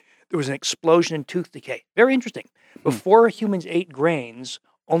 There was an explosion in tooth decay. Very interesting. Before humans ate grains,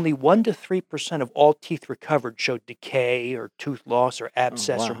 only 1 to 3% of all teeth recovered showed decay or tooth loss or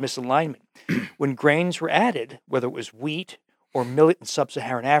abscess or wow. misalignment. When grains were added, whether it was wheat or millet in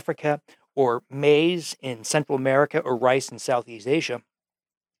sub-Saharan Africa or maize in Central America or rice in Southeast Asia,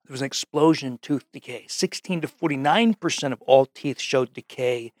 there was an explosion in tooth decay. 16 to 49% of all teeth showed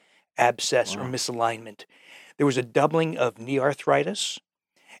decay, abscess, or Wow. misalignment. There was a doubling of knee arthritis,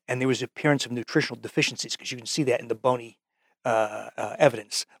 and there was appearance of nutritional deficiencies, because you can see that in the bony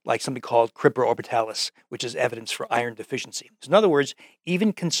evidence, like something called cribra orbitalis, which is evidence for iron deficiency. So in other words,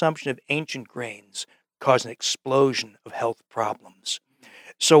 even consumption of ancient grains caused an explosion of health problems.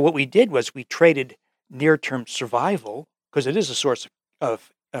 So what we did was we traded near-term survival, because it is a source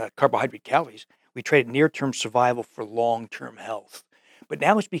of carbohydrate calories. We traded near-term survival for long-term health. But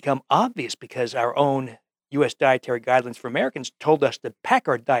now it's become obvious because our own U.S. dietary guidelines for Americans told us to pack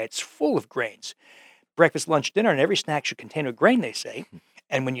our diets full of grains. Breakfast, lunch, dinner, and every snack should contain a grain, they say.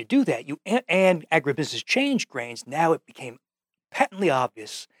 And when you do that, and agribusiness changed grains, now it became patently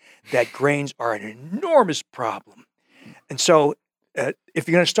obvious that grains are an enormous problem. And so if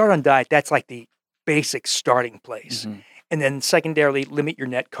you're going to start on diet, that's like the basic starting place. Mhm. And then secondarily, limit your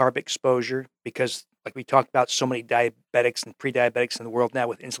net carb exposure, because like we talked about, so many diabetics and pre-diabetics in the world now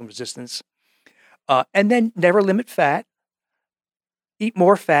with insulin resistance. And then never limit fat. Eat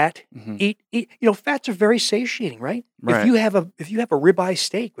more fat. Mhm. Eat. Fats are very satiating, right? Right. If you have a ribeye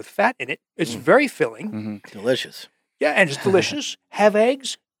steak with fat in it, it's very filling. Mhm. Delicious. Yeah, and it's delicious. Have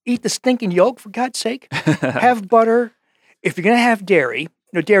eggs. Eat the stinking yolk, for God's sake. Have butter. If you're going to have dairy,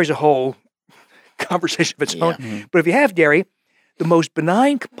 dairy's a whole conversation of its own. Yeah. Mhm. But if you have dairy, the most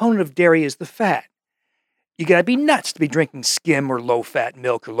benign component of dairy is the fat. You got to be nuts to be drinking skim or low-fat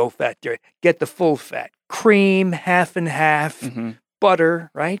milk or low-fat dairy. Get the full fat. Cream, half and half. Mhm. Butter,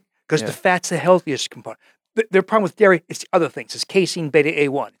 right? Because the Yeah. fat's the healthiest component. The problem with dairy, it's the other things. It's casein, beta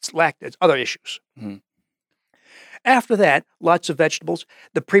A1. It's lactose, it's other issues. Mhm. After that, lots of vegetables.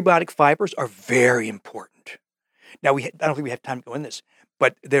 The prebiotic fibers are very important. Now, I don't think we have time to go in this,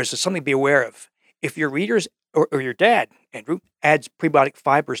 but there's something to be aware of. If your readers or your dad, Andrew, adds prebiotic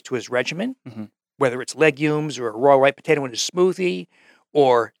fibers to his regimen, Mhm. whether it's legumes or a raw white potato in his smoothie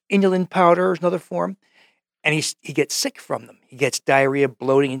or inulin powder is another form, and he gets sick from them. He gets diarrhea,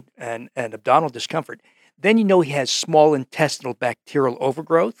 bloating, and abdominal discomfort. Then you know he has small intestinal bacterial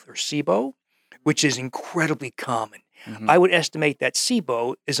overgrowth, or SIBO, which is incredibly common. Mhm. I would estimate that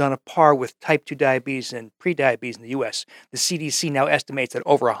SIBO is on a par with type 2 diabetes and prediabetes in the U.S. The CDC now estimates that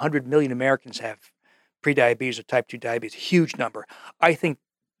over 100 million Americans have prediabetes or type 2 diabetes, a huge number. I think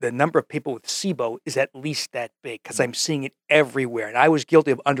the number of people with SIBO is at least that big, because I'm seeing it everywhere. And I was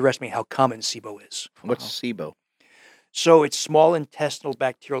guilty of underestimating how common SIBO is. What's SIBO? So it's small intestinal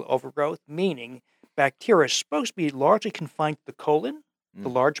bacterial overgrowth, meaning bacteria is supposed to be largely confined to the colon, the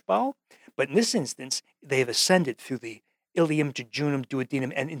Mm. large bowel, but in this instance, they have ascended through the ileum, jejunum,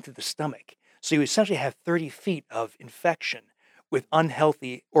 duodenum, and into the stomach. So you essentially have 30 feet of infection with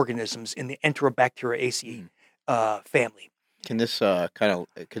unhealthy organisms in the Enterobacteriaceae family. Can this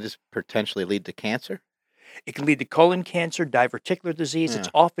could this potentially lead to cancer? It can lead to colon cancer, diverticular disease. It's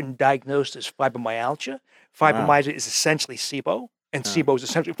Yeah. often diagnosed as fibromyalgia. Fibromyalgia is essentially SIBO, and Yeah. SIBO is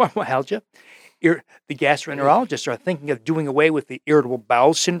essentially fibromyalgia. The gastroenterologists are thinking of doing away with the irritable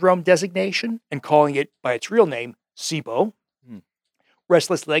bowel syndrome designation and calling it by its real name, SIBO. Hmm.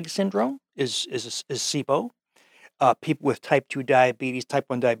 Restless leg syndrome is SIBO. People with type 2 diabetes, type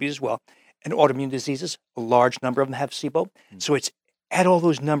 1 diabetes as well, and autoimmune diseases, a large number of them have SIBO. So it's add all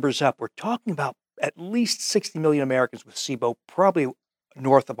those numbers up. We're talking about at least 60 million Americans with SIBO, probably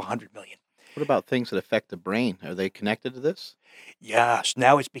north of 100 million. What about things that affect the brain? Are they connected to this? Yes,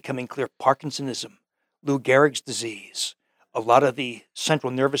 now it's becoming clear. Parkinsonism, Lou Gehrig's disease, a lot of the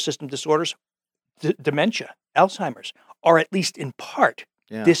central nervous system disorders, dementia, Alzheimer's, are at least in part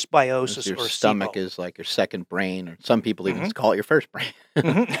Yeah. dysbiosis Your or stomach SIBO. is like your second brain, or some people even Mhm. call it your first brain.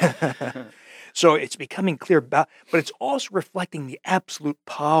 Mhm. So it's becoming clear, but it's also reflecting the absolute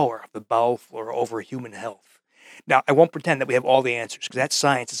power of the bowel flora over human health. Now, I won't pretend that we have all the answers, because that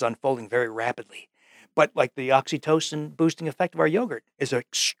science is unfolding very rapidly. But like the oxytocin boosting effect of our yogurt is an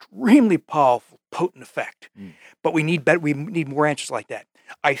extremely powerful, potent effect. Mm. But we need more answers like that.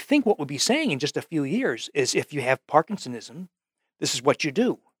 I think what we'll be saying in just a few years is, if you have Parkinsonism, this is what you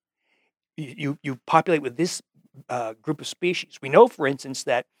do. You populate with this group of species. We know, for instance,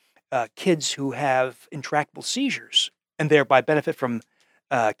 that kids who have intractable seizures and thereby benefit from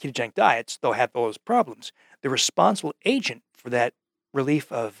ketogenic diets, they'll have those problems. The responsible agent for that relief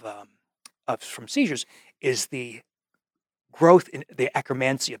from seizures is the growth in the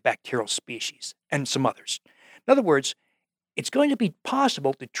Akkermansia bacterial species and some others. In other words, it's going to be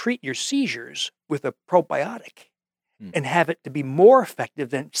possible to treat your seizures with a probiotic Hmm. and have it to be more effective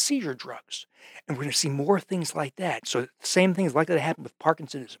than seizure drugs. And we're going to see more things like that. So the same thing is likely to happen with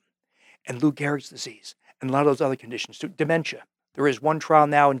Parkinsonism and Lou Gehrig's disease and a lot of those other conditions too, dementia. There is one trial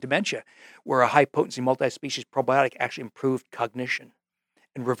now in dementia where a high-potency multi-species probiotic actually improved cognition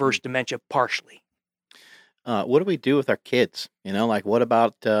and reversed dementia partially. What do we do with our kids? Like what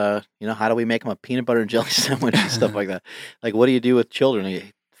about how do we make them a peanut butter and jelly sandwich and stuff like that? Like what do you do with children? Do you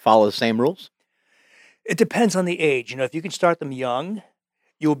follow the same rules? It depends on the age. If you can start them young,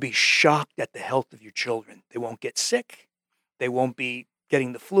 you'll be shocked at the health of your children. They won't get sick. They won't be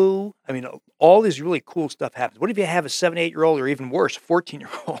getting the flu. I mean, all this really cool stuff happens. What if you have a 7, 8-year-old or even worse,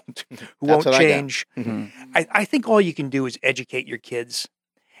 14-year-old who That's won't what I got. change? Mhm. I think all you can do is educate your kids,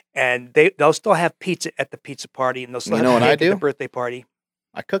 and they'll still have pizza at the pizza party, and they'll still You have know what I cake at the do? birthday party.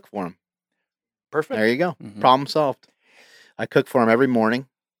 I cook for them. Perfect. There you go. Mhm. Problem solved. I cook for them every morning,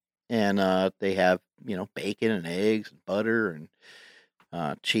 and they have bacon and eggs and butter and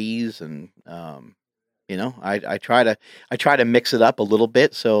cheese and I try to mix it up a little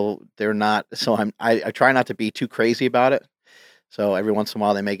bit so they're not so I try not to be too crazy about it. So every once in a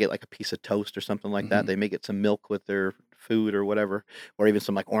while they may get like a piece of toast or something like that. Mhm. They may get some milk with their food or whatever, or even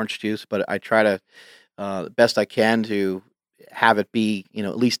some like orange juice. But I try to the best I can to have it be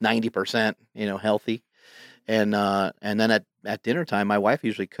at least 90% healthy. And then at dinner time, my wife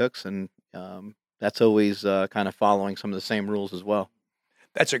usually cooks, and that's always kind of following some of the same rules as well.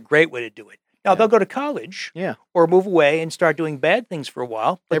 That's a great way to do it. Now, Yeah. they'll go to college Yeah. or move away and start doing bad things for a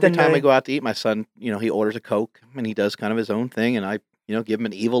while. But Every then time we they- go out to eat, my son, he orders a Coke and he does kind of his own thing, and I, give him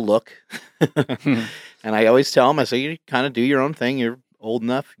an evil look. Hmm. And I always tell him, I say, you kind of do your own thing. You're old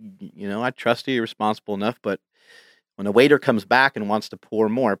enough, I trust you. You're responsible enough. But when the waiter comes back and wants to pour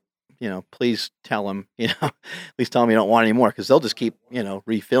more, please tell him, please tell him you don't want any more, because they'll just keep,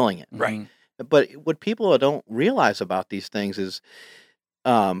 refilling it. Right. Mhm. But what people don't realize about these things is,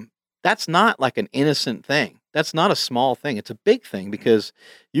 that's not like an innocent thing. That's not a small thing. It's a big thing, because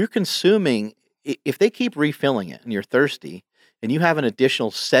you're consuming. If they keep refilling it and you're thirsty, and you have an additional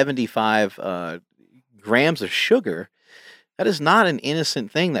 75 grams of sugar, that is not an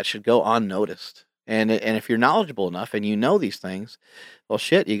innocent thing that should go unnoticed. And if you're knowledgeable enough and you know these things, well,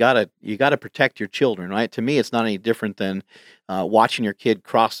 shit, you gotta protect your children, right? To me, it's not any different than watching your kid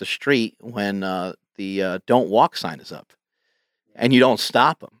cross the street when the "Don't Walk" sign is up, and you don't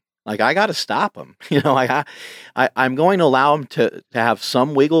stop them. Like, I got to stop him. I'm going to allow him to have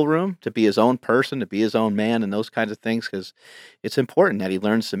some wiggle room, to be his own person, to be his own man, and those kinds of things, because it's important that he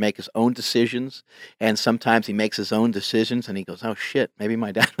learns to make his own decisions. And sometimes he makes his own decisions and he goes, oh shit, maybe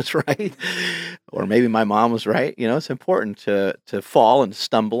my dad was right, or maybe my mom was right. It's important to fall and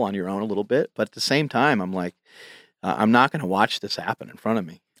stumble on your own a little bit, but at the same time, I'm like, I'm not going to watch this happen in front of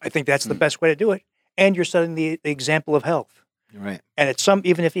me. I think that's the Mm. best way to do it. And you're setting the example of health. Right. And it's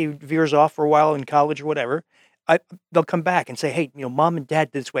even if he veers off for a while in college or whatever, they'll come back and say, hey, mom and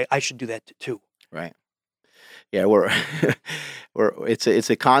dad did this way. I should do that too. Right. Yeah, it's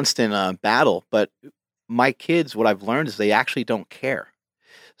a constant battle, but my kids, what I've learned is they actually don't care.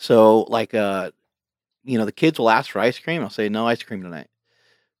 So like the kids will ask for ice cream. I'll say no ice cream tonight,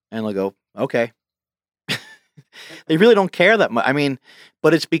 and they'll go okay. They really don't care that much. I mean,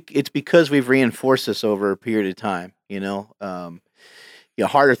 but it's because we've reinforced this over a period of time.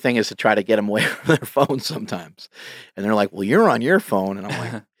 Harder thing is to try to get them away from their phones sometimes, and they're like, "Well, you're on your phone," and I'm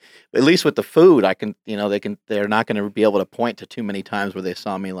like, at least with the food, I can, they're not going to be able to point to too many times where they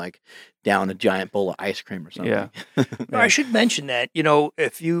saw me like down a giant bowl of ice cream or something. Yeah. No, I should mention that,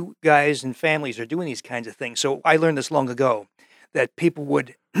 if you guys and families are doing these kinds of things. So I learned this long ago, that people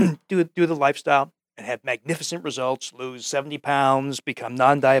would do the lifestyle and have magnificent results, lose 70 pounds, become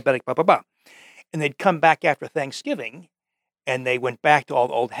non-diabetic, blah, blah, blah. And they'd come back after Thanksgiving and they went back to all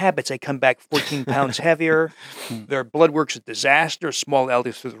the old habits. They come back 14 pounds heavier. Their blood work's a disaster, small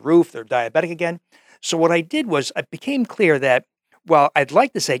LDLs through the roof. They're diabetic again. So what I did was it became clear that while I'd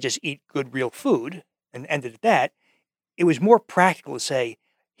like to say just eat good, real food and end it at that, it was more practical to say,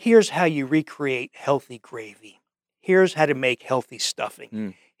 here's how you recreate healthy gravy. Here's how to make healthy stuffing.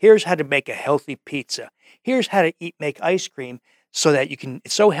 Mm. Here's how to make a healthy pizza. Here's how to make ice cream so that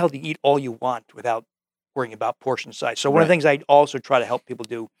it's so healthy you eat all you want without worrying about portion size. So one of the things I also try to help people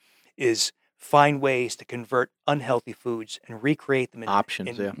do is find ways to convert unhealthy foods and recreate them in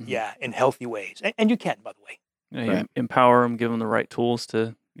Options, in healthy ways. And you can, by the way. Yeah, you Right. empower them, give them the right tools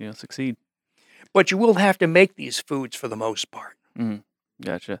to succeed. But you will have to make these foods for the most part.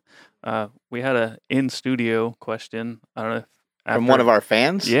 Gotcha. We had a in studio question. I don't know if From one of our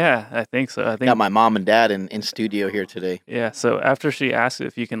fans. Yeah, I think so. I think Got my mom and dad in studio here today. yeah. So after she asked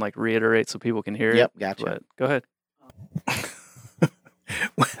if you can like reiterate so people can hear Yep, it. gotcha. But go ahead.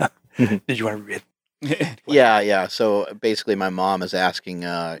 Did you want to read? Yeah. So basically, my mom is asking,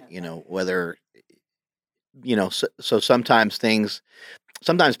 whether so sometimes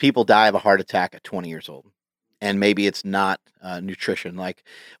people die of a heart attack at 20 years old, and maybe it's not nutrition. Like,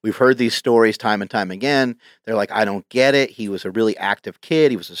 we've heard these stories time and time again. They're like, I don't get it. He was a really active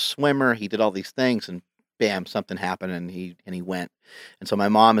kid. He was a swimmer. He did all these things, and bam, something happened, and he went. And so my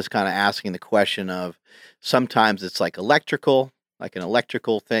mom is kind of asking the question of, sometimes it's like an electrical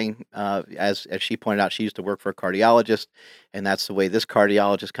thing. As she pointed out, she used to work for a cardiologist, and that's the way this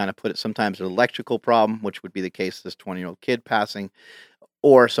cardiologist kind of put it. Sometimes an electrical problem, which would be the case of this 20-year-old kid passing,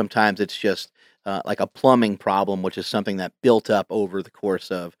 or sometimes it's just like a plumbing problem, which is something that built up over the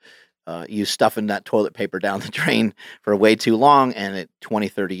course of you stuffing that toilet paper down the drain for way too long, and 20,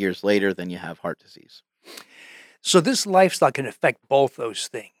 30 years later, then you have heart disease. So this lifestyle can affect both those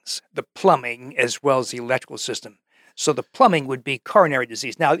things, the plumbing as well as the electrical system. So the plumbing would be coronary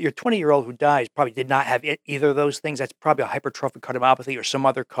disease. Now, your 20-year-old who dies probably did not have either of those things. That's probably a hypertrophic cardiomyopathy or some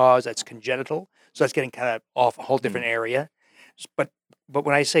other cause that's congenital. So that's getting kind of off a whole different area. But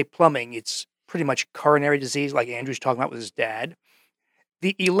when I say plumbing, it's pretty much coronary disease, like Andrew's talking about with his dad.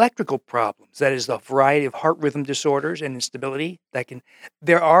 The electrical problems, that is the variety of heart rhythm disorders and instability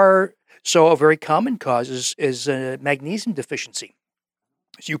so a very common cause is magnesium deficiency.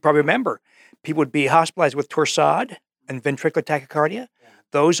 So you probably remember, people would be hospitalized with torsade and ventricular tachycardia.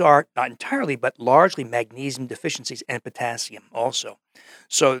 Those are not entirely, but largely magnesium deficiencies and potassium also.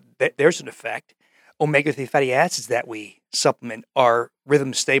 So there's an effect. Omega-3 fatty acids that we supplement are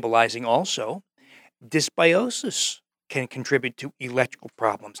rhythm stabilizing also. Dysbiosis can contribute to electrical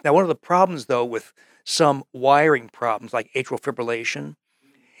problems. Now, one of the problems, though, with some wiring problems like atrial fibrillation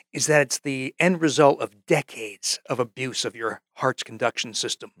is that it's the end result of decades of abuse of your heart's conduction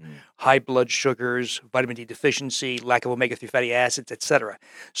system. High blood sugars, vitamin D deficiency, lack of omega-3 fatty acids, etc.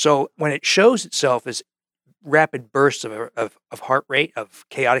 So when it shows itself as rapid bursts of heart rate, of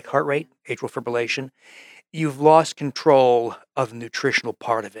chaotic heart rate, atrial fibrillation, you've lost control of the nutritional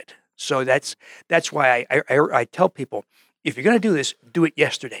part of it. So that's why I tell people, if you're going to do this, do it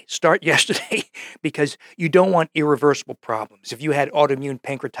yesterday. Start yesterday, because you don't want irreversible problems. If you had autoimmune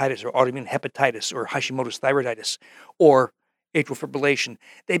pancreatitis or autoimmune hepatitis or Hashimoto's thyroiditis or atrial fibrillation,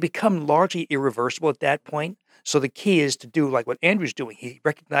 they become largely irreversible at that point. So the key is to do like what Andrew's doing. He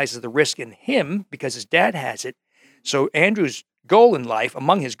recognizes the risk in him because his dad has it. So Andrew's goal in life,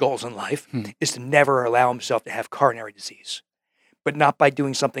 among his goals in life, is to never allow himself to have coronary disease, but not by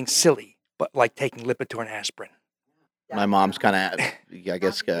doing something silly, but like taking Lipitor and aspirin. My mom's kind of, I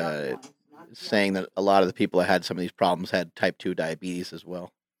guess, saying that a lot of the people that had some of these problems had type 2 diabetes as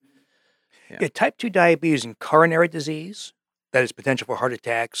well. Yeah, type 2 diabetes and coronary disease, that is potential for heart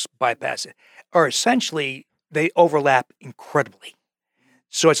attacks, bypass, are essentially, they overlap incredibly.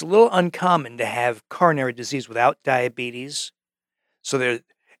 So it's a little uncommon to have coronary disease without diabetes. So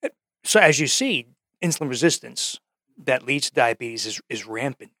as you see, insulin resistance that leads to diabetes is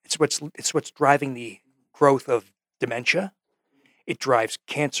rampant. It's what's driving the growth of dementia. It drives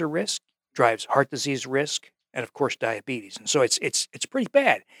cancer risk, drives heart disease risk, and of course diabetes. And so it's pretty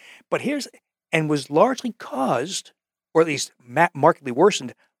bad. But was largely caused, or at least markedly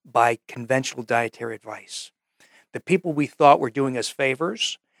worsened, by conventional dietary advice. The people we thought were doing us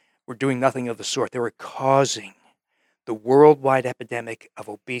favors were doing nothing of the sort. They were causing the worldwide epidemic of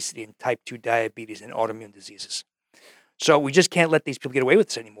obesity and type 2 diabetes and autoimmune diseases. So we just can't let these people get away with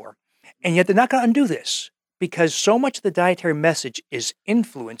this anymore. And yet they're not going to undo this, because so much of the dietary message is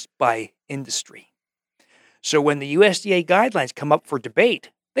influenced by industry. So when the USDA guidelines come up for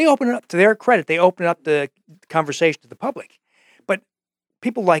debate, they open it up, to their credit, they open up the conversation to the public. But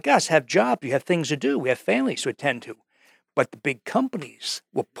people like us have jobs, we have things to do, we have families to attend to. But the big companies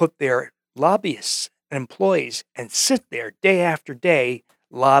will put their lobbyists and employees and sit there day after day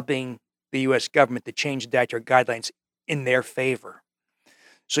lobbying the U.S. government to change the dietary guidelines in their favor.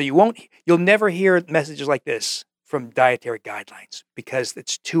 So you'll never hear messages like this from dietary guidelines, because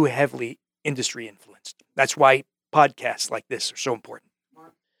it's too heavily industry influenced. That's why podcasts like this are so important.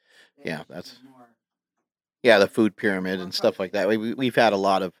 Yeah, the food pyramid and stuff like that. We've had a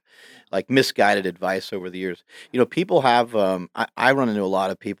lot of like misguided advice over the years. People have. I run into a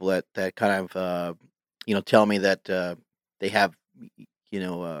lot of people that kind of tell me that they have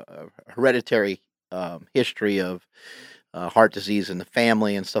a hereditary history of heart disease in the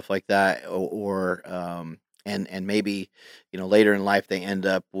family and stuff like that, or and maybe later in life they end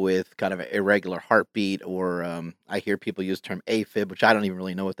up with kind of an irregular heartbeat, or I hear people use the term AFib, which I don't even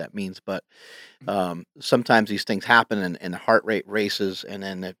really know what that means, but sometimes these things happen and the heart rate races, and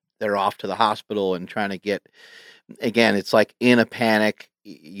then they're off to the hospital and trying to get, again, it's like in a panic,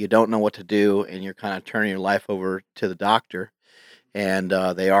 you don't know what to do, and you're kind of turning your life over to the doctor. and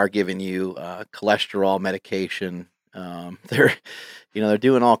they are giving you cholesterol medication. They're, they're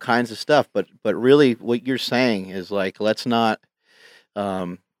doing all kinds of stuff, but really, what you're saying is like, let's not.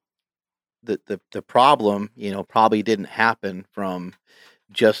 Um, the problem, probably didn't happen from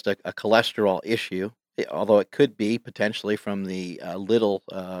just a cholesterol issue, although it could be potentially from the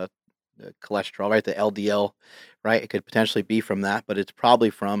the cholesterol, right? The LDL, right? It could potentially be from that, but it's probably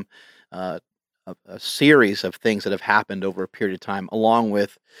from uh, a series of things that have happened over a period of time, along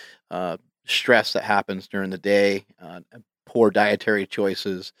with uh, stress that happens during the day, poor dietary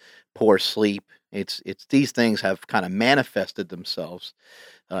choices, poor sleep. It's these things have kind of manifested themselves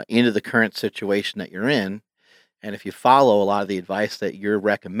into the current situation that you're in. And if you follow a lot of the advice that you're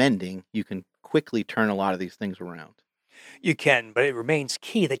recommending, you can quickly turn a lot of these things around. You can, but it remains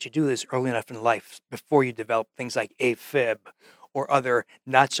key that you do this early enough in life before you develop things like AFib or other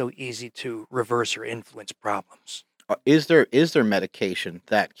not so easy to reverse or influence problems. Is there medication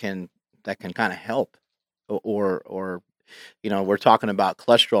that can kind of help, or we're talking about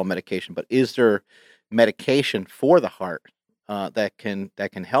cholesterol medication, but is there medication for the heart that can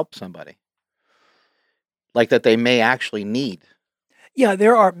help somebody like that they may actually need? Yeah,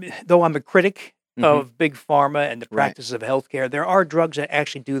 there are, though I'm a critic Hmm. of big pharma and the Right. practices of healthcare, there are drugs that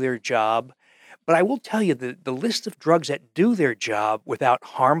actually do their job. But I will tell you the list of drugs that do their job without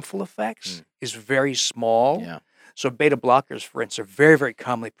harmful effects Mm. is very small. Yeah. So beta blockers, for instance, are very, very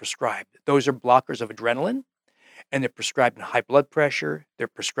commonly prescribed. Those are blockers of adrenaline, and they're prescribed in high blood pressure. They're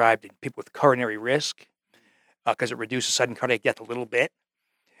prescribed in people with coronary risk because it reduces sudden cardiac death a little bit.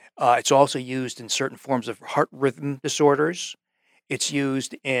 It's also used in certain forms of heart rhythm disorders. It's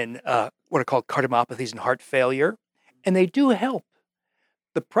used in what are called cardiomyopathies and heart failure, and they do help.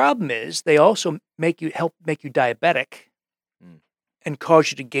 The problem is they also help make you diabetic Mm. and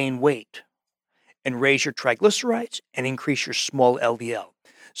cause you to gain weight and raise your triglycerides and increase your small LDL.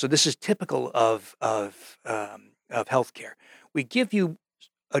 So this is typical of healthcare. We give you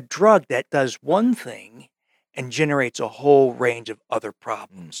a drug that does one thing and generates a whole range of other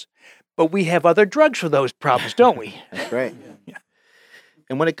problems. But we have other drugs for those problems, don't we? That's right. Yeah.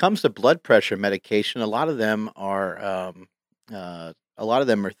 And when it comes to blood pressure medication, a lot of them are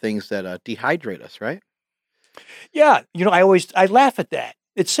things that dehydrate us, right? Yeah, I laugh at that.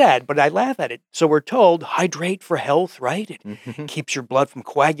 It's sad, but I laugh at it. So we're told hydrate for health, right? It Mhm. keeps your blood from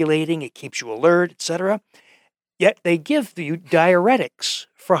coagulating, it keeps you alert, etc. Yet they give you diuretics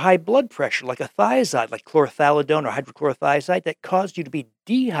for high blood pressure, like a thiazide, like chlorothalidone or hydrochlorothiazide, that causes you to be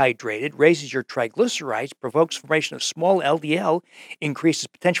dehydrated, raises your triglycerides, provokes formation of small LDL, increases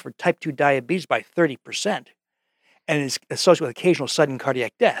potential for type 2 diabetes by 30%, and is associated with occasional sudden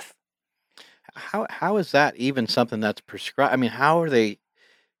cardiac death. How is that even something that's prescribed? I mean, how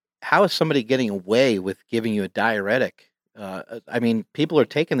is somebody getting away with giving you a diuretic? I mean, people are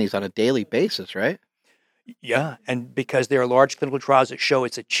taking these on a daily basis, right? Yeah, and because there are large clinical trials that show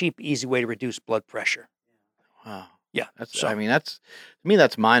it's a cheap, easy way to reduce blood pressure. Wow. Yeah, I so mean, to me,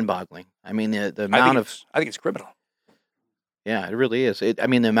 that's mind-boggling. I mean, the I think amount of, it's criminal. yeah, it really is. I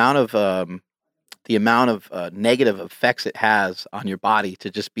mean, the amount of negative effects it has on your body to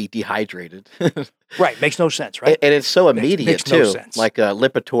just be dehydrated. Right, makes no sense, And right? it's so Makes immediate no too, sense. like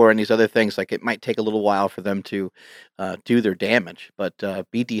Lipitor and these other things. Like it might take a little while for them to do their damage, but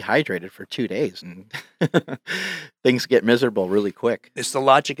be dehydrated for 2 days and things get miserable really quick. It's the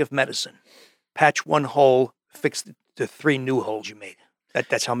logic of medicine. Patch one hole, fix the three new holes you made.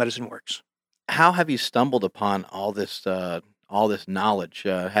 That's how medicine works. How have you stumbled upon all this knowledge?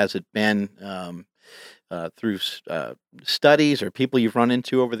 Has it been through studies or people you've run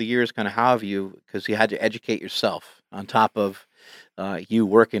into over the years? Kind of how have you? Because you had to educate yourself on top of you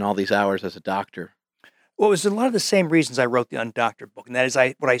working all these hours as a doctor. Well, it was a lot of the same reasons I wrote the Undoctored book, and that is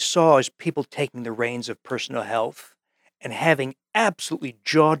what I saw is people taking the reins of personal health and having absolutely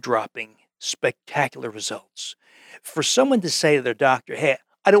jaw-dropping, spectacular results. For someone to say to their doctor, "Hey,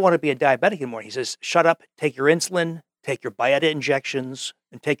 I don't want to be a diabetic anymore," he says, "Shut up, take your insulin, take your Byetta injections,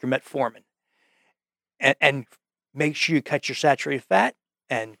 and take your metformin, and make sure you cut your saturated fat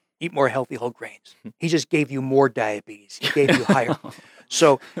and eat more healthy whole grains." He just gave you more diabetes. He gave you higher.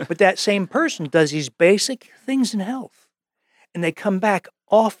 So, but that same person does these basic things in health, and they come back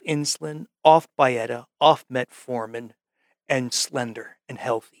off insulin, off Byetta, off metformin, and slender and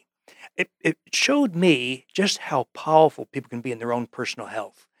healthy. It showed me just how powerful people can be in their own personal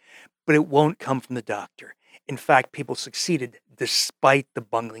health, but it won't come from the doctor. In fact, people succeeded despite the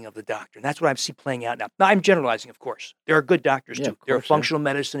bungling of the doctor. And that's what I see playing out now. Now, I'm generalizing, of course. There are good doctors Yeah, too. of There are course. Yeah. functional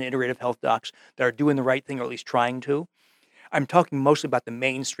medicine, integrative health docs that are doing the right thing or at least trying to. I'm talking mostly about the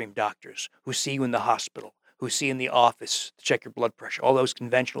mainstream doctors who see you in the hospital, who see in the office to check your blood pressure, all those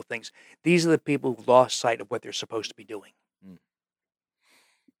conventional things. These are the people who lost sight of what they're supposed to be doing.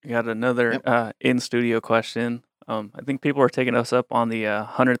 You got another Yep. in-studio question. I think people are taking us up on the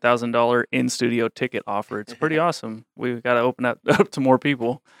 $100,000 in-studio ticket offer. It's pretty awesome. We've got to open that up to more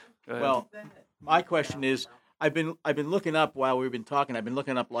people. Go ahead. Well, my question is, I've been looking up while we've been talking. I've been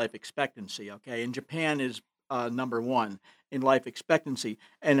looking up life expectancy. Okay, and Japan is number one in life expectancy,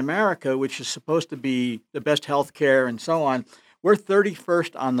 and America, which is supposed to be the best health care and so on, we're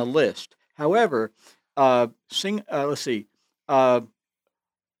 31st on the list. However, let's see,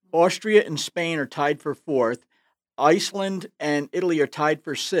 Austria and Spain are tied for fourth. Iceland and Italy are tied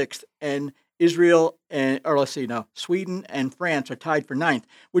for sixth, and Israel Sweden and France are tied for ninth,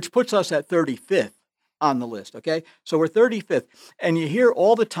 which puts us at 35th on the list. Okay, so we're 35th, and you hear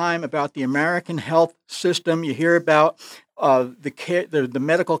all the time about the American health system. You hear about the care, the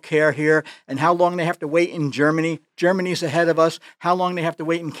medical care here, and how long they have to wait in Germany. Germany's ahead of us. How long they have to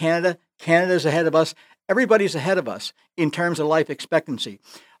wait in Canada. Canada's ahead of us. Everybody's ahead of us in terms of life expectancy.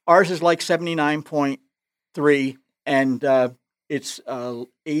 Ours is like 79.3, and it's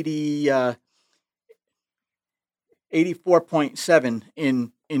 84.7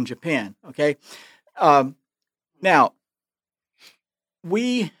 in Japan. Okay, now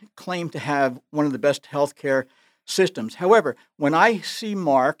we claim to have one of the best healthcare systems. However, when I see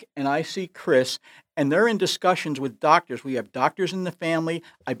Mark and I see Chris, and they're in discussions with doctors, we have doctors in the family.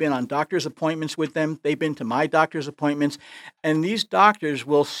 I've been on doctor's appointments with them. They've been to my doctor's appointments, and these doctors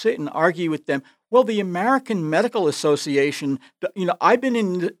will sit and argue with them. Well, the American Medical Association, I've been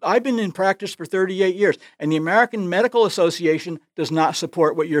in practice for 38 years, and the American Medical Association does not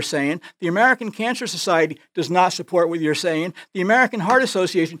support what you're saying. The American Cancer Society does not support what you're saying. The American Heart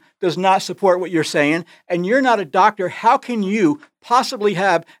Association does not support what you're saying, and you're not a doctor. How can you possibly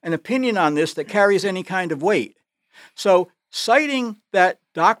have an opinion on this that carries any kind of weight? So, citing that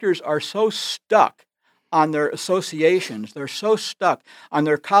doctors are so stuck on their associations, they're so stuck on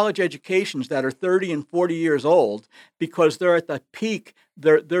their college educations that are 30 and 40 years old because they're at the peak.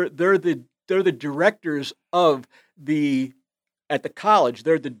 They're the directors of at the college.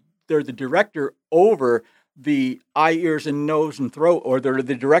 They're the director over the eye, ears, and nose and throat, or they're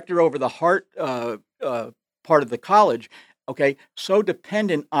the director over the heart part of the college. Okay, so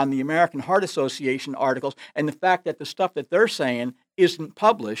dependent on the American Heart Association articles and the fact that the stuff that they're saying isn't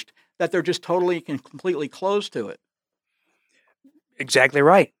published, that they're just totally and completely closed to it. Exactly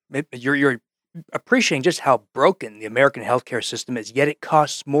right. You're appreciating just how broken the American healthcare system is, yet it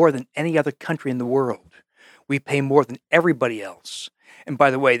costs more than any other country in the world. We pay more than everybody else. And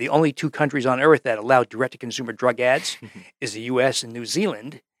by the way, the only two countries on earth that allow direct-to-consumer drug ads is the U.S. and New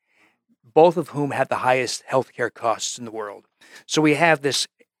Zealand, both of whom have the highest healthcare costs in the world. So we have the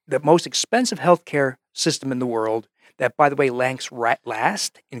most expensive healthcare system in the world that, by the way, ranks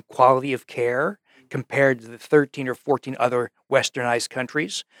last in quality of care compared to the 13 or 14 other westernized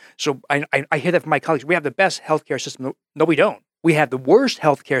countries. So I hear that from my colleagues. We have the best healthcare system. No, we don't. We have the worst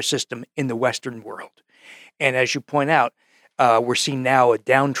healthcare system in the Western world. And as you point out, we're seeing now a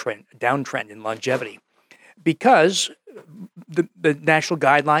downtrend in longevity because the national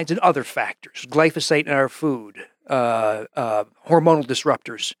guidelines and other factors, glyphosate in our food, hormonal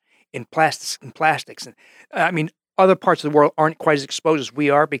disruptors in plastics. And I mean, other parts of the world aren't quite as exposed as we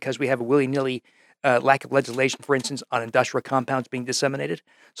are because we have a willy-nilly lack of legislation, for instance, on industrial compounds being disseminated.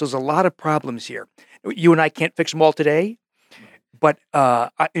 So there's a lot of problems here. You and I can't fix them all today, but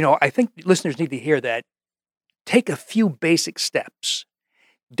I think listeners need to hear that. Take a few basic steps.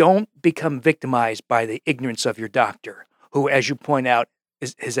 Don't become victimized by the ignorance of your doctor, who, as you point out,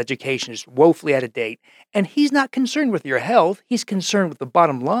 his education is woefully out of date, and he's not concerned with your health. He's concerned with the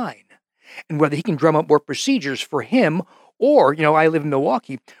bottom line and whether he can drum up more procedures for him. Or, I live in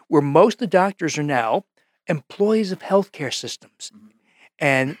Milwaukee, where most of the doctors are now employees of healthcare systems.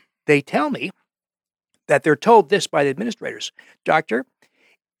 And they tell me that they're told this by the administrators: Doctor,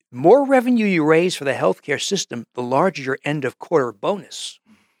 more revenue you raise for the healthcare system, the larger your end of quarter bonus.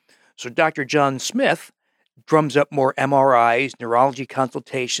 So Dr. John Smith drums up more MRIs, neurology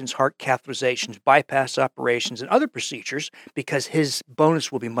consultations, heart catheterizations, bypass operations, and other procedures because his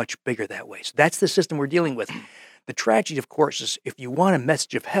bonus will be much bigger that way. So that's the system we're dealing with. The tragedy, of course, is if you want a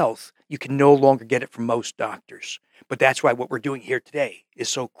message of health, you can no longer get it from most doctors. But that's why what we're doing here today is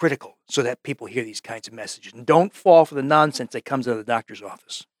so critical, so that people hear these kinds of messages and don't fall for the nonsense that comes out of the doctor's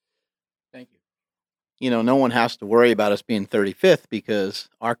office. Thank you. No one has to worry about us being 35th because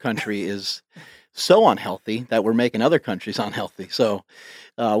our country is so unhealthy that we're making other countries unhealthy. So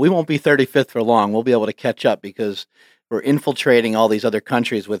we won't be 35th for long. We'll be able to catch up because we're infiltrating all these other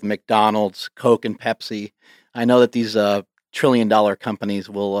countries with McDonald's, Coke, and Pepsi. I know that these trillion-dollar companies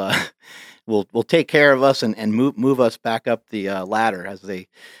will will take care of us and move us back up the ladder as they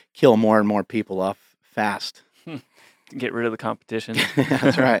kill more and more people off fast. Get rid of the competition.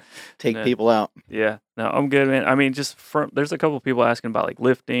 That's right. Take Yeah. people out. Yeah, no, I'm good, man. I mean, there's a couple people asking about like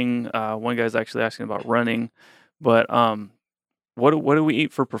lifting. One guy's actually asking about running, but what do we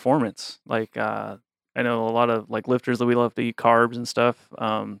eat for performance? Like, I know a lot of like lifters that we love to eat carbs and stuff,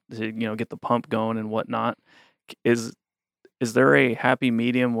 to get the pump going and whatnot. Is there a happy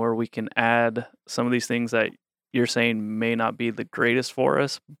medium where we can add some of these things that you're saying may not be the greatest for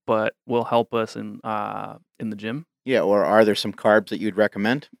us, but will help us in the gym? Yeah, or are there some carbs that you'd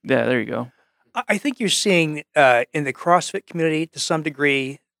recommend? Yeah, there you go. I think you're seeing in the CrossFit community to some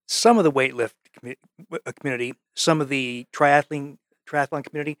degree, some of the weightlift community, some of the triathlon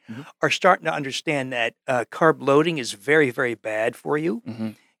community Mhm. are starting to understand that carb loading is very, very bad for you. Hmm.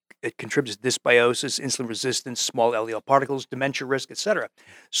 It contributes to dysbiosis, insulin resistance, small LDL particles, dementia risk, etc.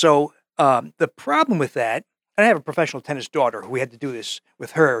 So the problem with that, and I have a professional tennis daughter who we had to do this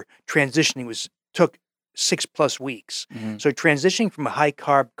with her. Transitioning took 6+ weeks. Hmm. So transitioning from a high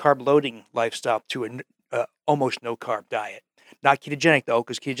carb loading lifestyle to a almost no carb diet, not ketogenic though,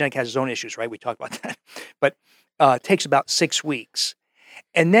 because ketogenic has its own issues, right? We talked about that, but it takes about 6 weeks,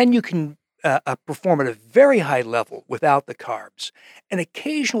 and then you can perform at a very high level without the carbs. An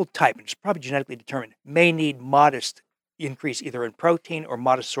occasional type, and it's probably genetically determined, may need modest increase either in protein or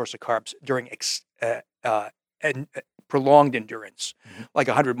modest source of carbs during prolonged endurance, Mhm. like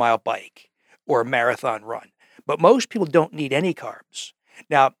a 100-mile bike or a marathon run. But most people don't need any carbs.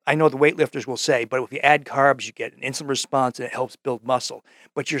 Now, I know the weightlifters will say, but if you add carbs, you get an insulin response and it helps build muscle.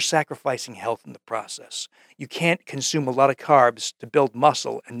 But you're sacrificing health in the process. You can't consume a lot of carbs to build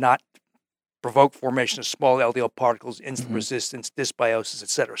muscle and not provoke formation of small LDL particles, insulin Mhm. resistance, dysbiosis,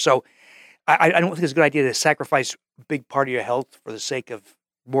 etc. So I don't think it's a good idea to sacrifice a big part of your health for the sake of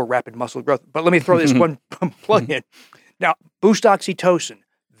more rapid muscle growth. But let me throw this one plug in. Now, boost oxytocin,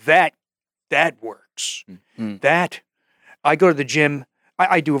 that works. Mm. That I go to the gym.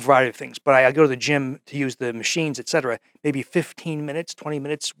 I do a variety of things, but I go to the gym to use the machines, etc. Maybe 15 minutes, 20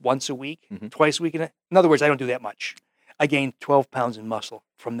 minutes once a week, Mhm. twice a week. In other words, I don't do that much. I gained 12 pounds in muscle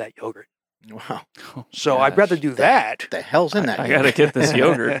from that yogurt. Wow. So I'd rather do that. The hell's in that? I gotta get this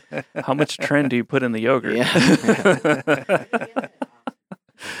yogurt. How much trend do you put in the yogurt? Yeah.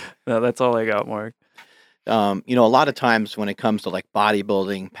 No, that's all I got, Mark. A lot of times when it comes to like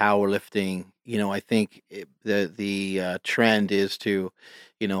bodybuilding, powerlifting, I think the trend is to,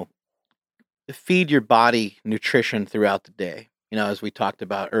 feed your body nutrition throughout the day. As we talked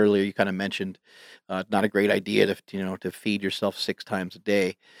about earlier, you kind of mentioned not a great idea to feed yourself 6 times a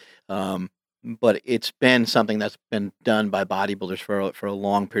day. But it's been something that's been done by bodybuilders for a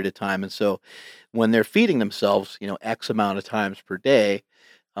long period of time, and so when they're feeding themselves, X amount of times per day,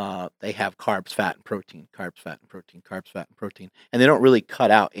 they have carbs, fat, and protein, carbs, fat, and protein, carbs, fat, and protein, and they don't really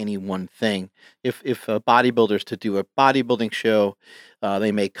cut out any one thing. If bodybuilders to do a bodybuilding show,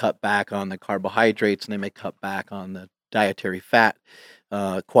 they may cut back on the carbohydrates and they may cut back on the dietary fat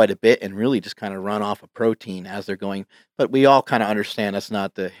quite a bit, and really just kind of run off of protein as they're going. But we all kind of understand that's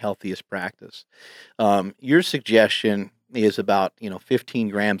not the healthiest practice. Your suggestion is about 15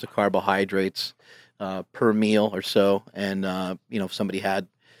 grams of carbohydrates per meal or so, and if somebody had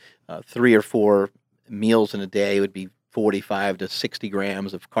 3 or 4 meals in a day, it would be 45 to 60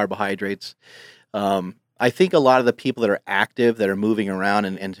 grams of carbohydrates. I think a lot of the people that are active, that are moving around,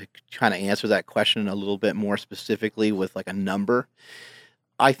 and to kind of answer that question a little bit more specifically with like a number,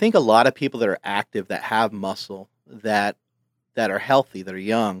 I think a lot of people that are active, that have muscle, that are healthy, that are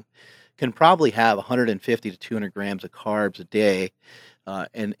young, can probably have 150 to 200 grams of carbs a day,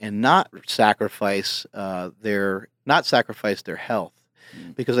 and not sacrifice their health.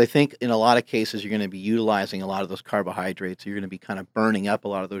 Mm. Because I think in a lot of cases you're going to be utilizing a lot of those carbohydrates. You're going to be kind of burning up a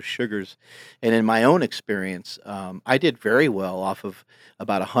lot of those sugars. And in my own experience, I did very well off of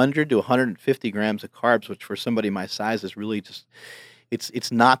about 100 to 150 grams of carbs, which for somebody my size is really just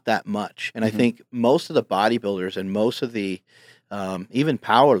it's not that much. And I Mhm. think most of the bodybuilders and most of the even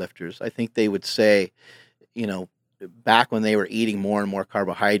power lifters, I think they would say, back when they were eating more and more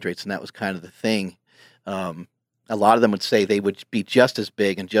carbohydrates, and that was kind of the thing. A lot of them would say they would be just as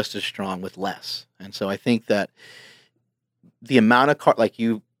big and just as strong with less. And so I think that the amount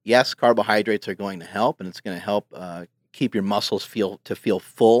of yes, carbohydrates are going to help, and it's going to help keep your muscles feel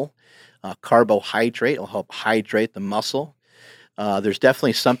full. Carbohydrate will help hydrate the muscle. There's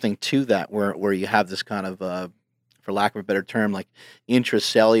definitely something to that where you have this kind of, for lack of a better term, like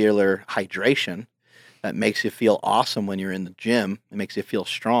intracellular hydration, that makes you feel awesome when you're in the gym. It makes you feel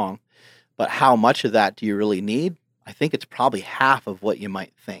strong. But how much of that do you really need? I think it's probably half of what you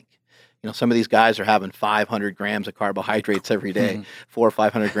might think. Some of these guys are having 500 grams of carbohydrates every day, 400 or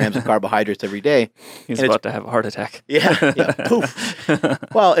 500 grams of carbohydrates every day. He's about to have a heart attack. Yeah, poof.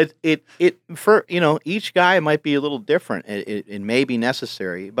 Well, for each guy might be a little different. It may be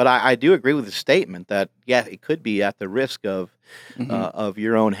necessary, but I do agree with the statement that it could be at the risk of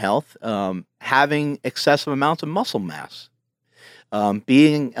your own health. Having excessive amounts of muscle mass,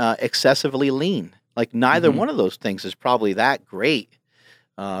 being excessively lean, like neither one of those things is probably that great.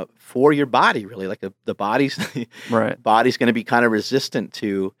 For your body, really, like the body's body's going to be kind of resistant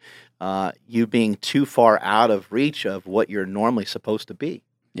to you being too far out of reach of what you're normally supposed to be.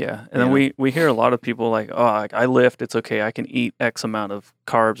 Yeah, and then we hear a lot of people like, oh, I lift, it's okay, I can eat X amount of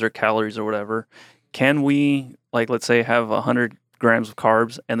carbs or calories or whatever. Can we, like, let's say, have 100 grams of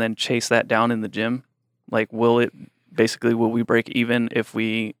carbs and then chase that down in the gym? Like, will we break even if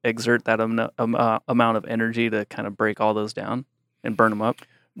we exert that amount of energy to kind of break all those down and burn them up?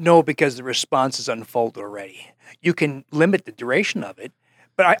 No, because the response is unfolded already. You can limit the duration of it,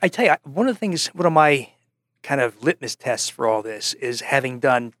 but I tell you, one of my kind of litmus tests for all this is having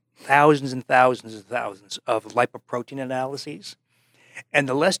done thousands and thousands and thousands of lipoprotein analyses. And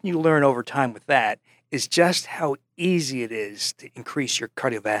the lesson you learn over time with that is just how easy it is to increase your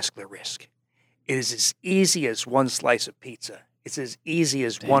cardiovascular risk. It is as easy as one slice of pizza. It's as easy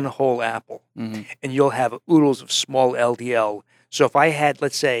as one whole apple. And you'll have oodles of small LDL. So if I had,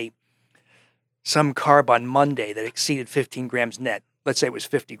 let's say, some carb on Monday that exceeded 15 grams net, let's say it was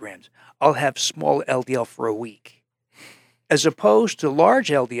 50 grams, I'll have small LDL for a week, as opposed to large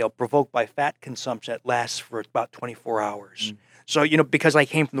LDL provoked by fat consumption that lasts for about 24 hours. So, because I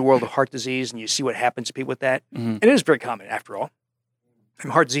came from the world of heart disease and you see what happens to people with that, it is very common after all.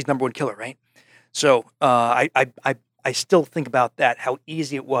 Heart disease, #1 killer, right? So I still think about that, how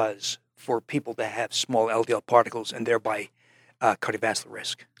easy it was for people to have small LDL particles and thereby cardiovascular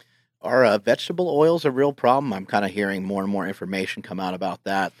risk. Are vegetable oils a real problem? I'm kind of hearing more and more information come out about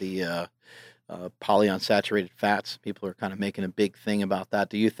that. The polyunsaturated fats, people are kind of making a big thing about that.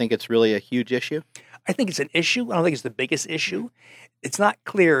 Do you think it's really a huge issue? I think it's an issue. I don't think it's the biggest issue. It's not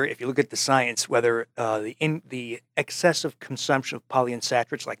clear, if you look at the science, whether the excessive consumption of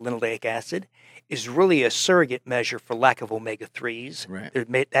polyunsaturates like linoleic acid is really a surrogate measure for lack of omega-3s.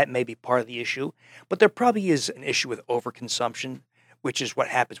 Right. That may be part of the issue. But there probably is an issue with overconsumption, which is what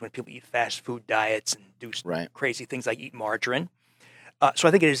happens when people eat fast food diets and do crazy things like eat margarine. So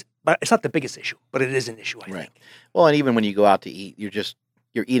I think it is, but it's not the biggest issue, but it is an issue, I think. Well, and even when you go out to eat,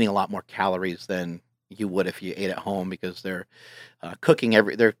 you're eating a lot more calories than you would if you ate at home, because they're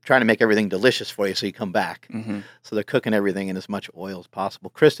they're trying to make everything delicious for you so you come back. So they're cooking everything in as much oil as possible.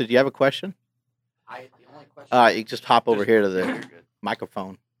 Chris, did you have a question? The only question. You just hop over here to the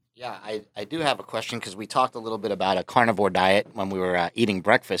microphone. Yeah, I do have a question, because we talked a little bit about a carnivore diet when we were eating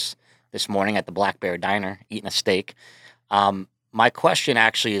breakfast this morning at the Black Bear Diner, eating a steak. My question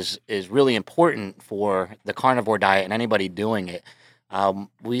actually is really important for the carnivore diet and anybody doing it.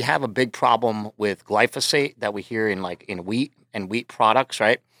 We have a big problem with glyphosate that we hear in wheat and wheat products,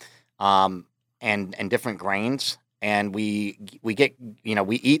 right? And different grains. And we get,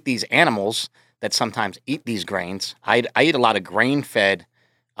 we eat these animals that sometimes eat these grains. I eat a lot of grain-fed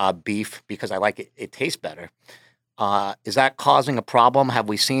beef because I like it. It tastes better. Is that causing a problem? Have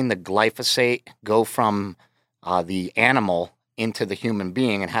we seen the glyphosate go from the animal into the human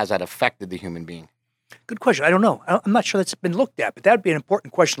being, and has that affected the human being? Good question. I don't know. I'm not sure that's been looked at, but that would be an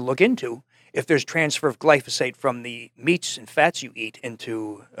important question to look into. If there's transfer of glyphosate from the meats and fats you eat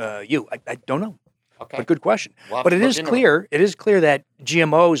into you, I don't know. Okay. But good question. But it is clear. It is clear that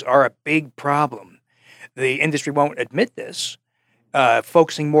GMOs are a big problem. The industry won't admit this,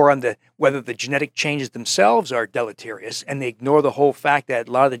 focusing more on whether the genetic changes themselves are deleterious, and they ignore the whole fact that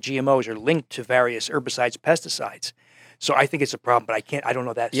a lot of the GMOs are linked to various herbicides, pesticides. So I think it's a problem, but I don't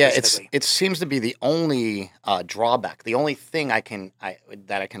know that specifically. It seems to be the only drawback, the only thing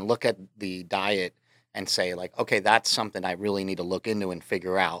that I can look at the diet and say, like, okay, that's something I really need to look into and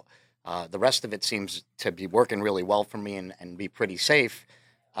figure out. The rest of it seems to be working really well for me and be pretty safe.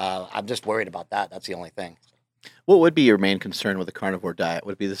 I'm just worried about that. That's the only thing. What would be your main concern with the carnivore diet?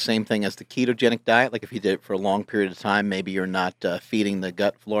 Would it be the same thing as the ketogenic diet? Like if you did it for a long period of time, maybe you're not feeding the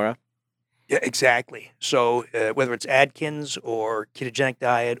gut flora? Yeah, exactly. So whether it's Atkins or ketogenic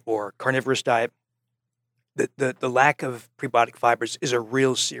diet or carnivorous diet, the lack of prebiotic fibers is a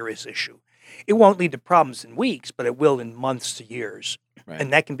real serious issue. It won't lead to problems in weeks, but it will in months to years. Right.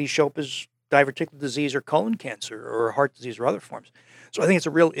 And that can show up as diverticular disease or colon cancer or heart disease or other forms. So I think it's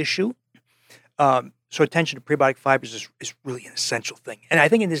a real issue. So attention to prebiotic fibers is really an essential thing. And I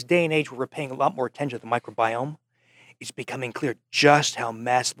think in this day and age where we're paying a lot more attention to the microbiome, it's becoming clear just how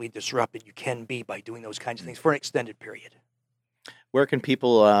massively disrupted you can be by doing those kinds of things for an extended period. Where can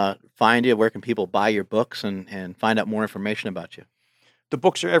people find you? Where can people buy your books and find out more information about you? The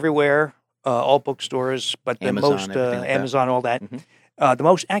books are everywhere, all bookstores, but the Amazon, most everything like that. Amazon, all that. Mhm. The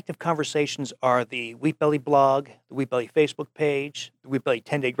most active conversations are the Wheat Belly blog, the Wheat Belly Facebook page, the Wheat Belly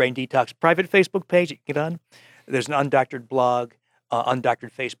 10-Day Grain Detox private Facebook page that you can get on. There's an Undoctored blog,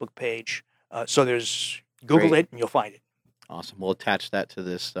 Undoctored Facebook page. So there's Google Great. it and you'll find it. Awesome. We'll attach that to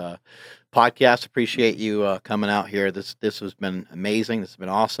this podcast. Appreciate you coming out here. This has been amazing. This has been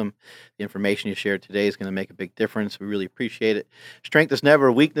awesome. The information you shared today is going to make a big difference. We really appreciate it. Strength is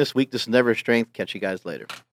never weakness. Weakness is never strength. Catch you guys later.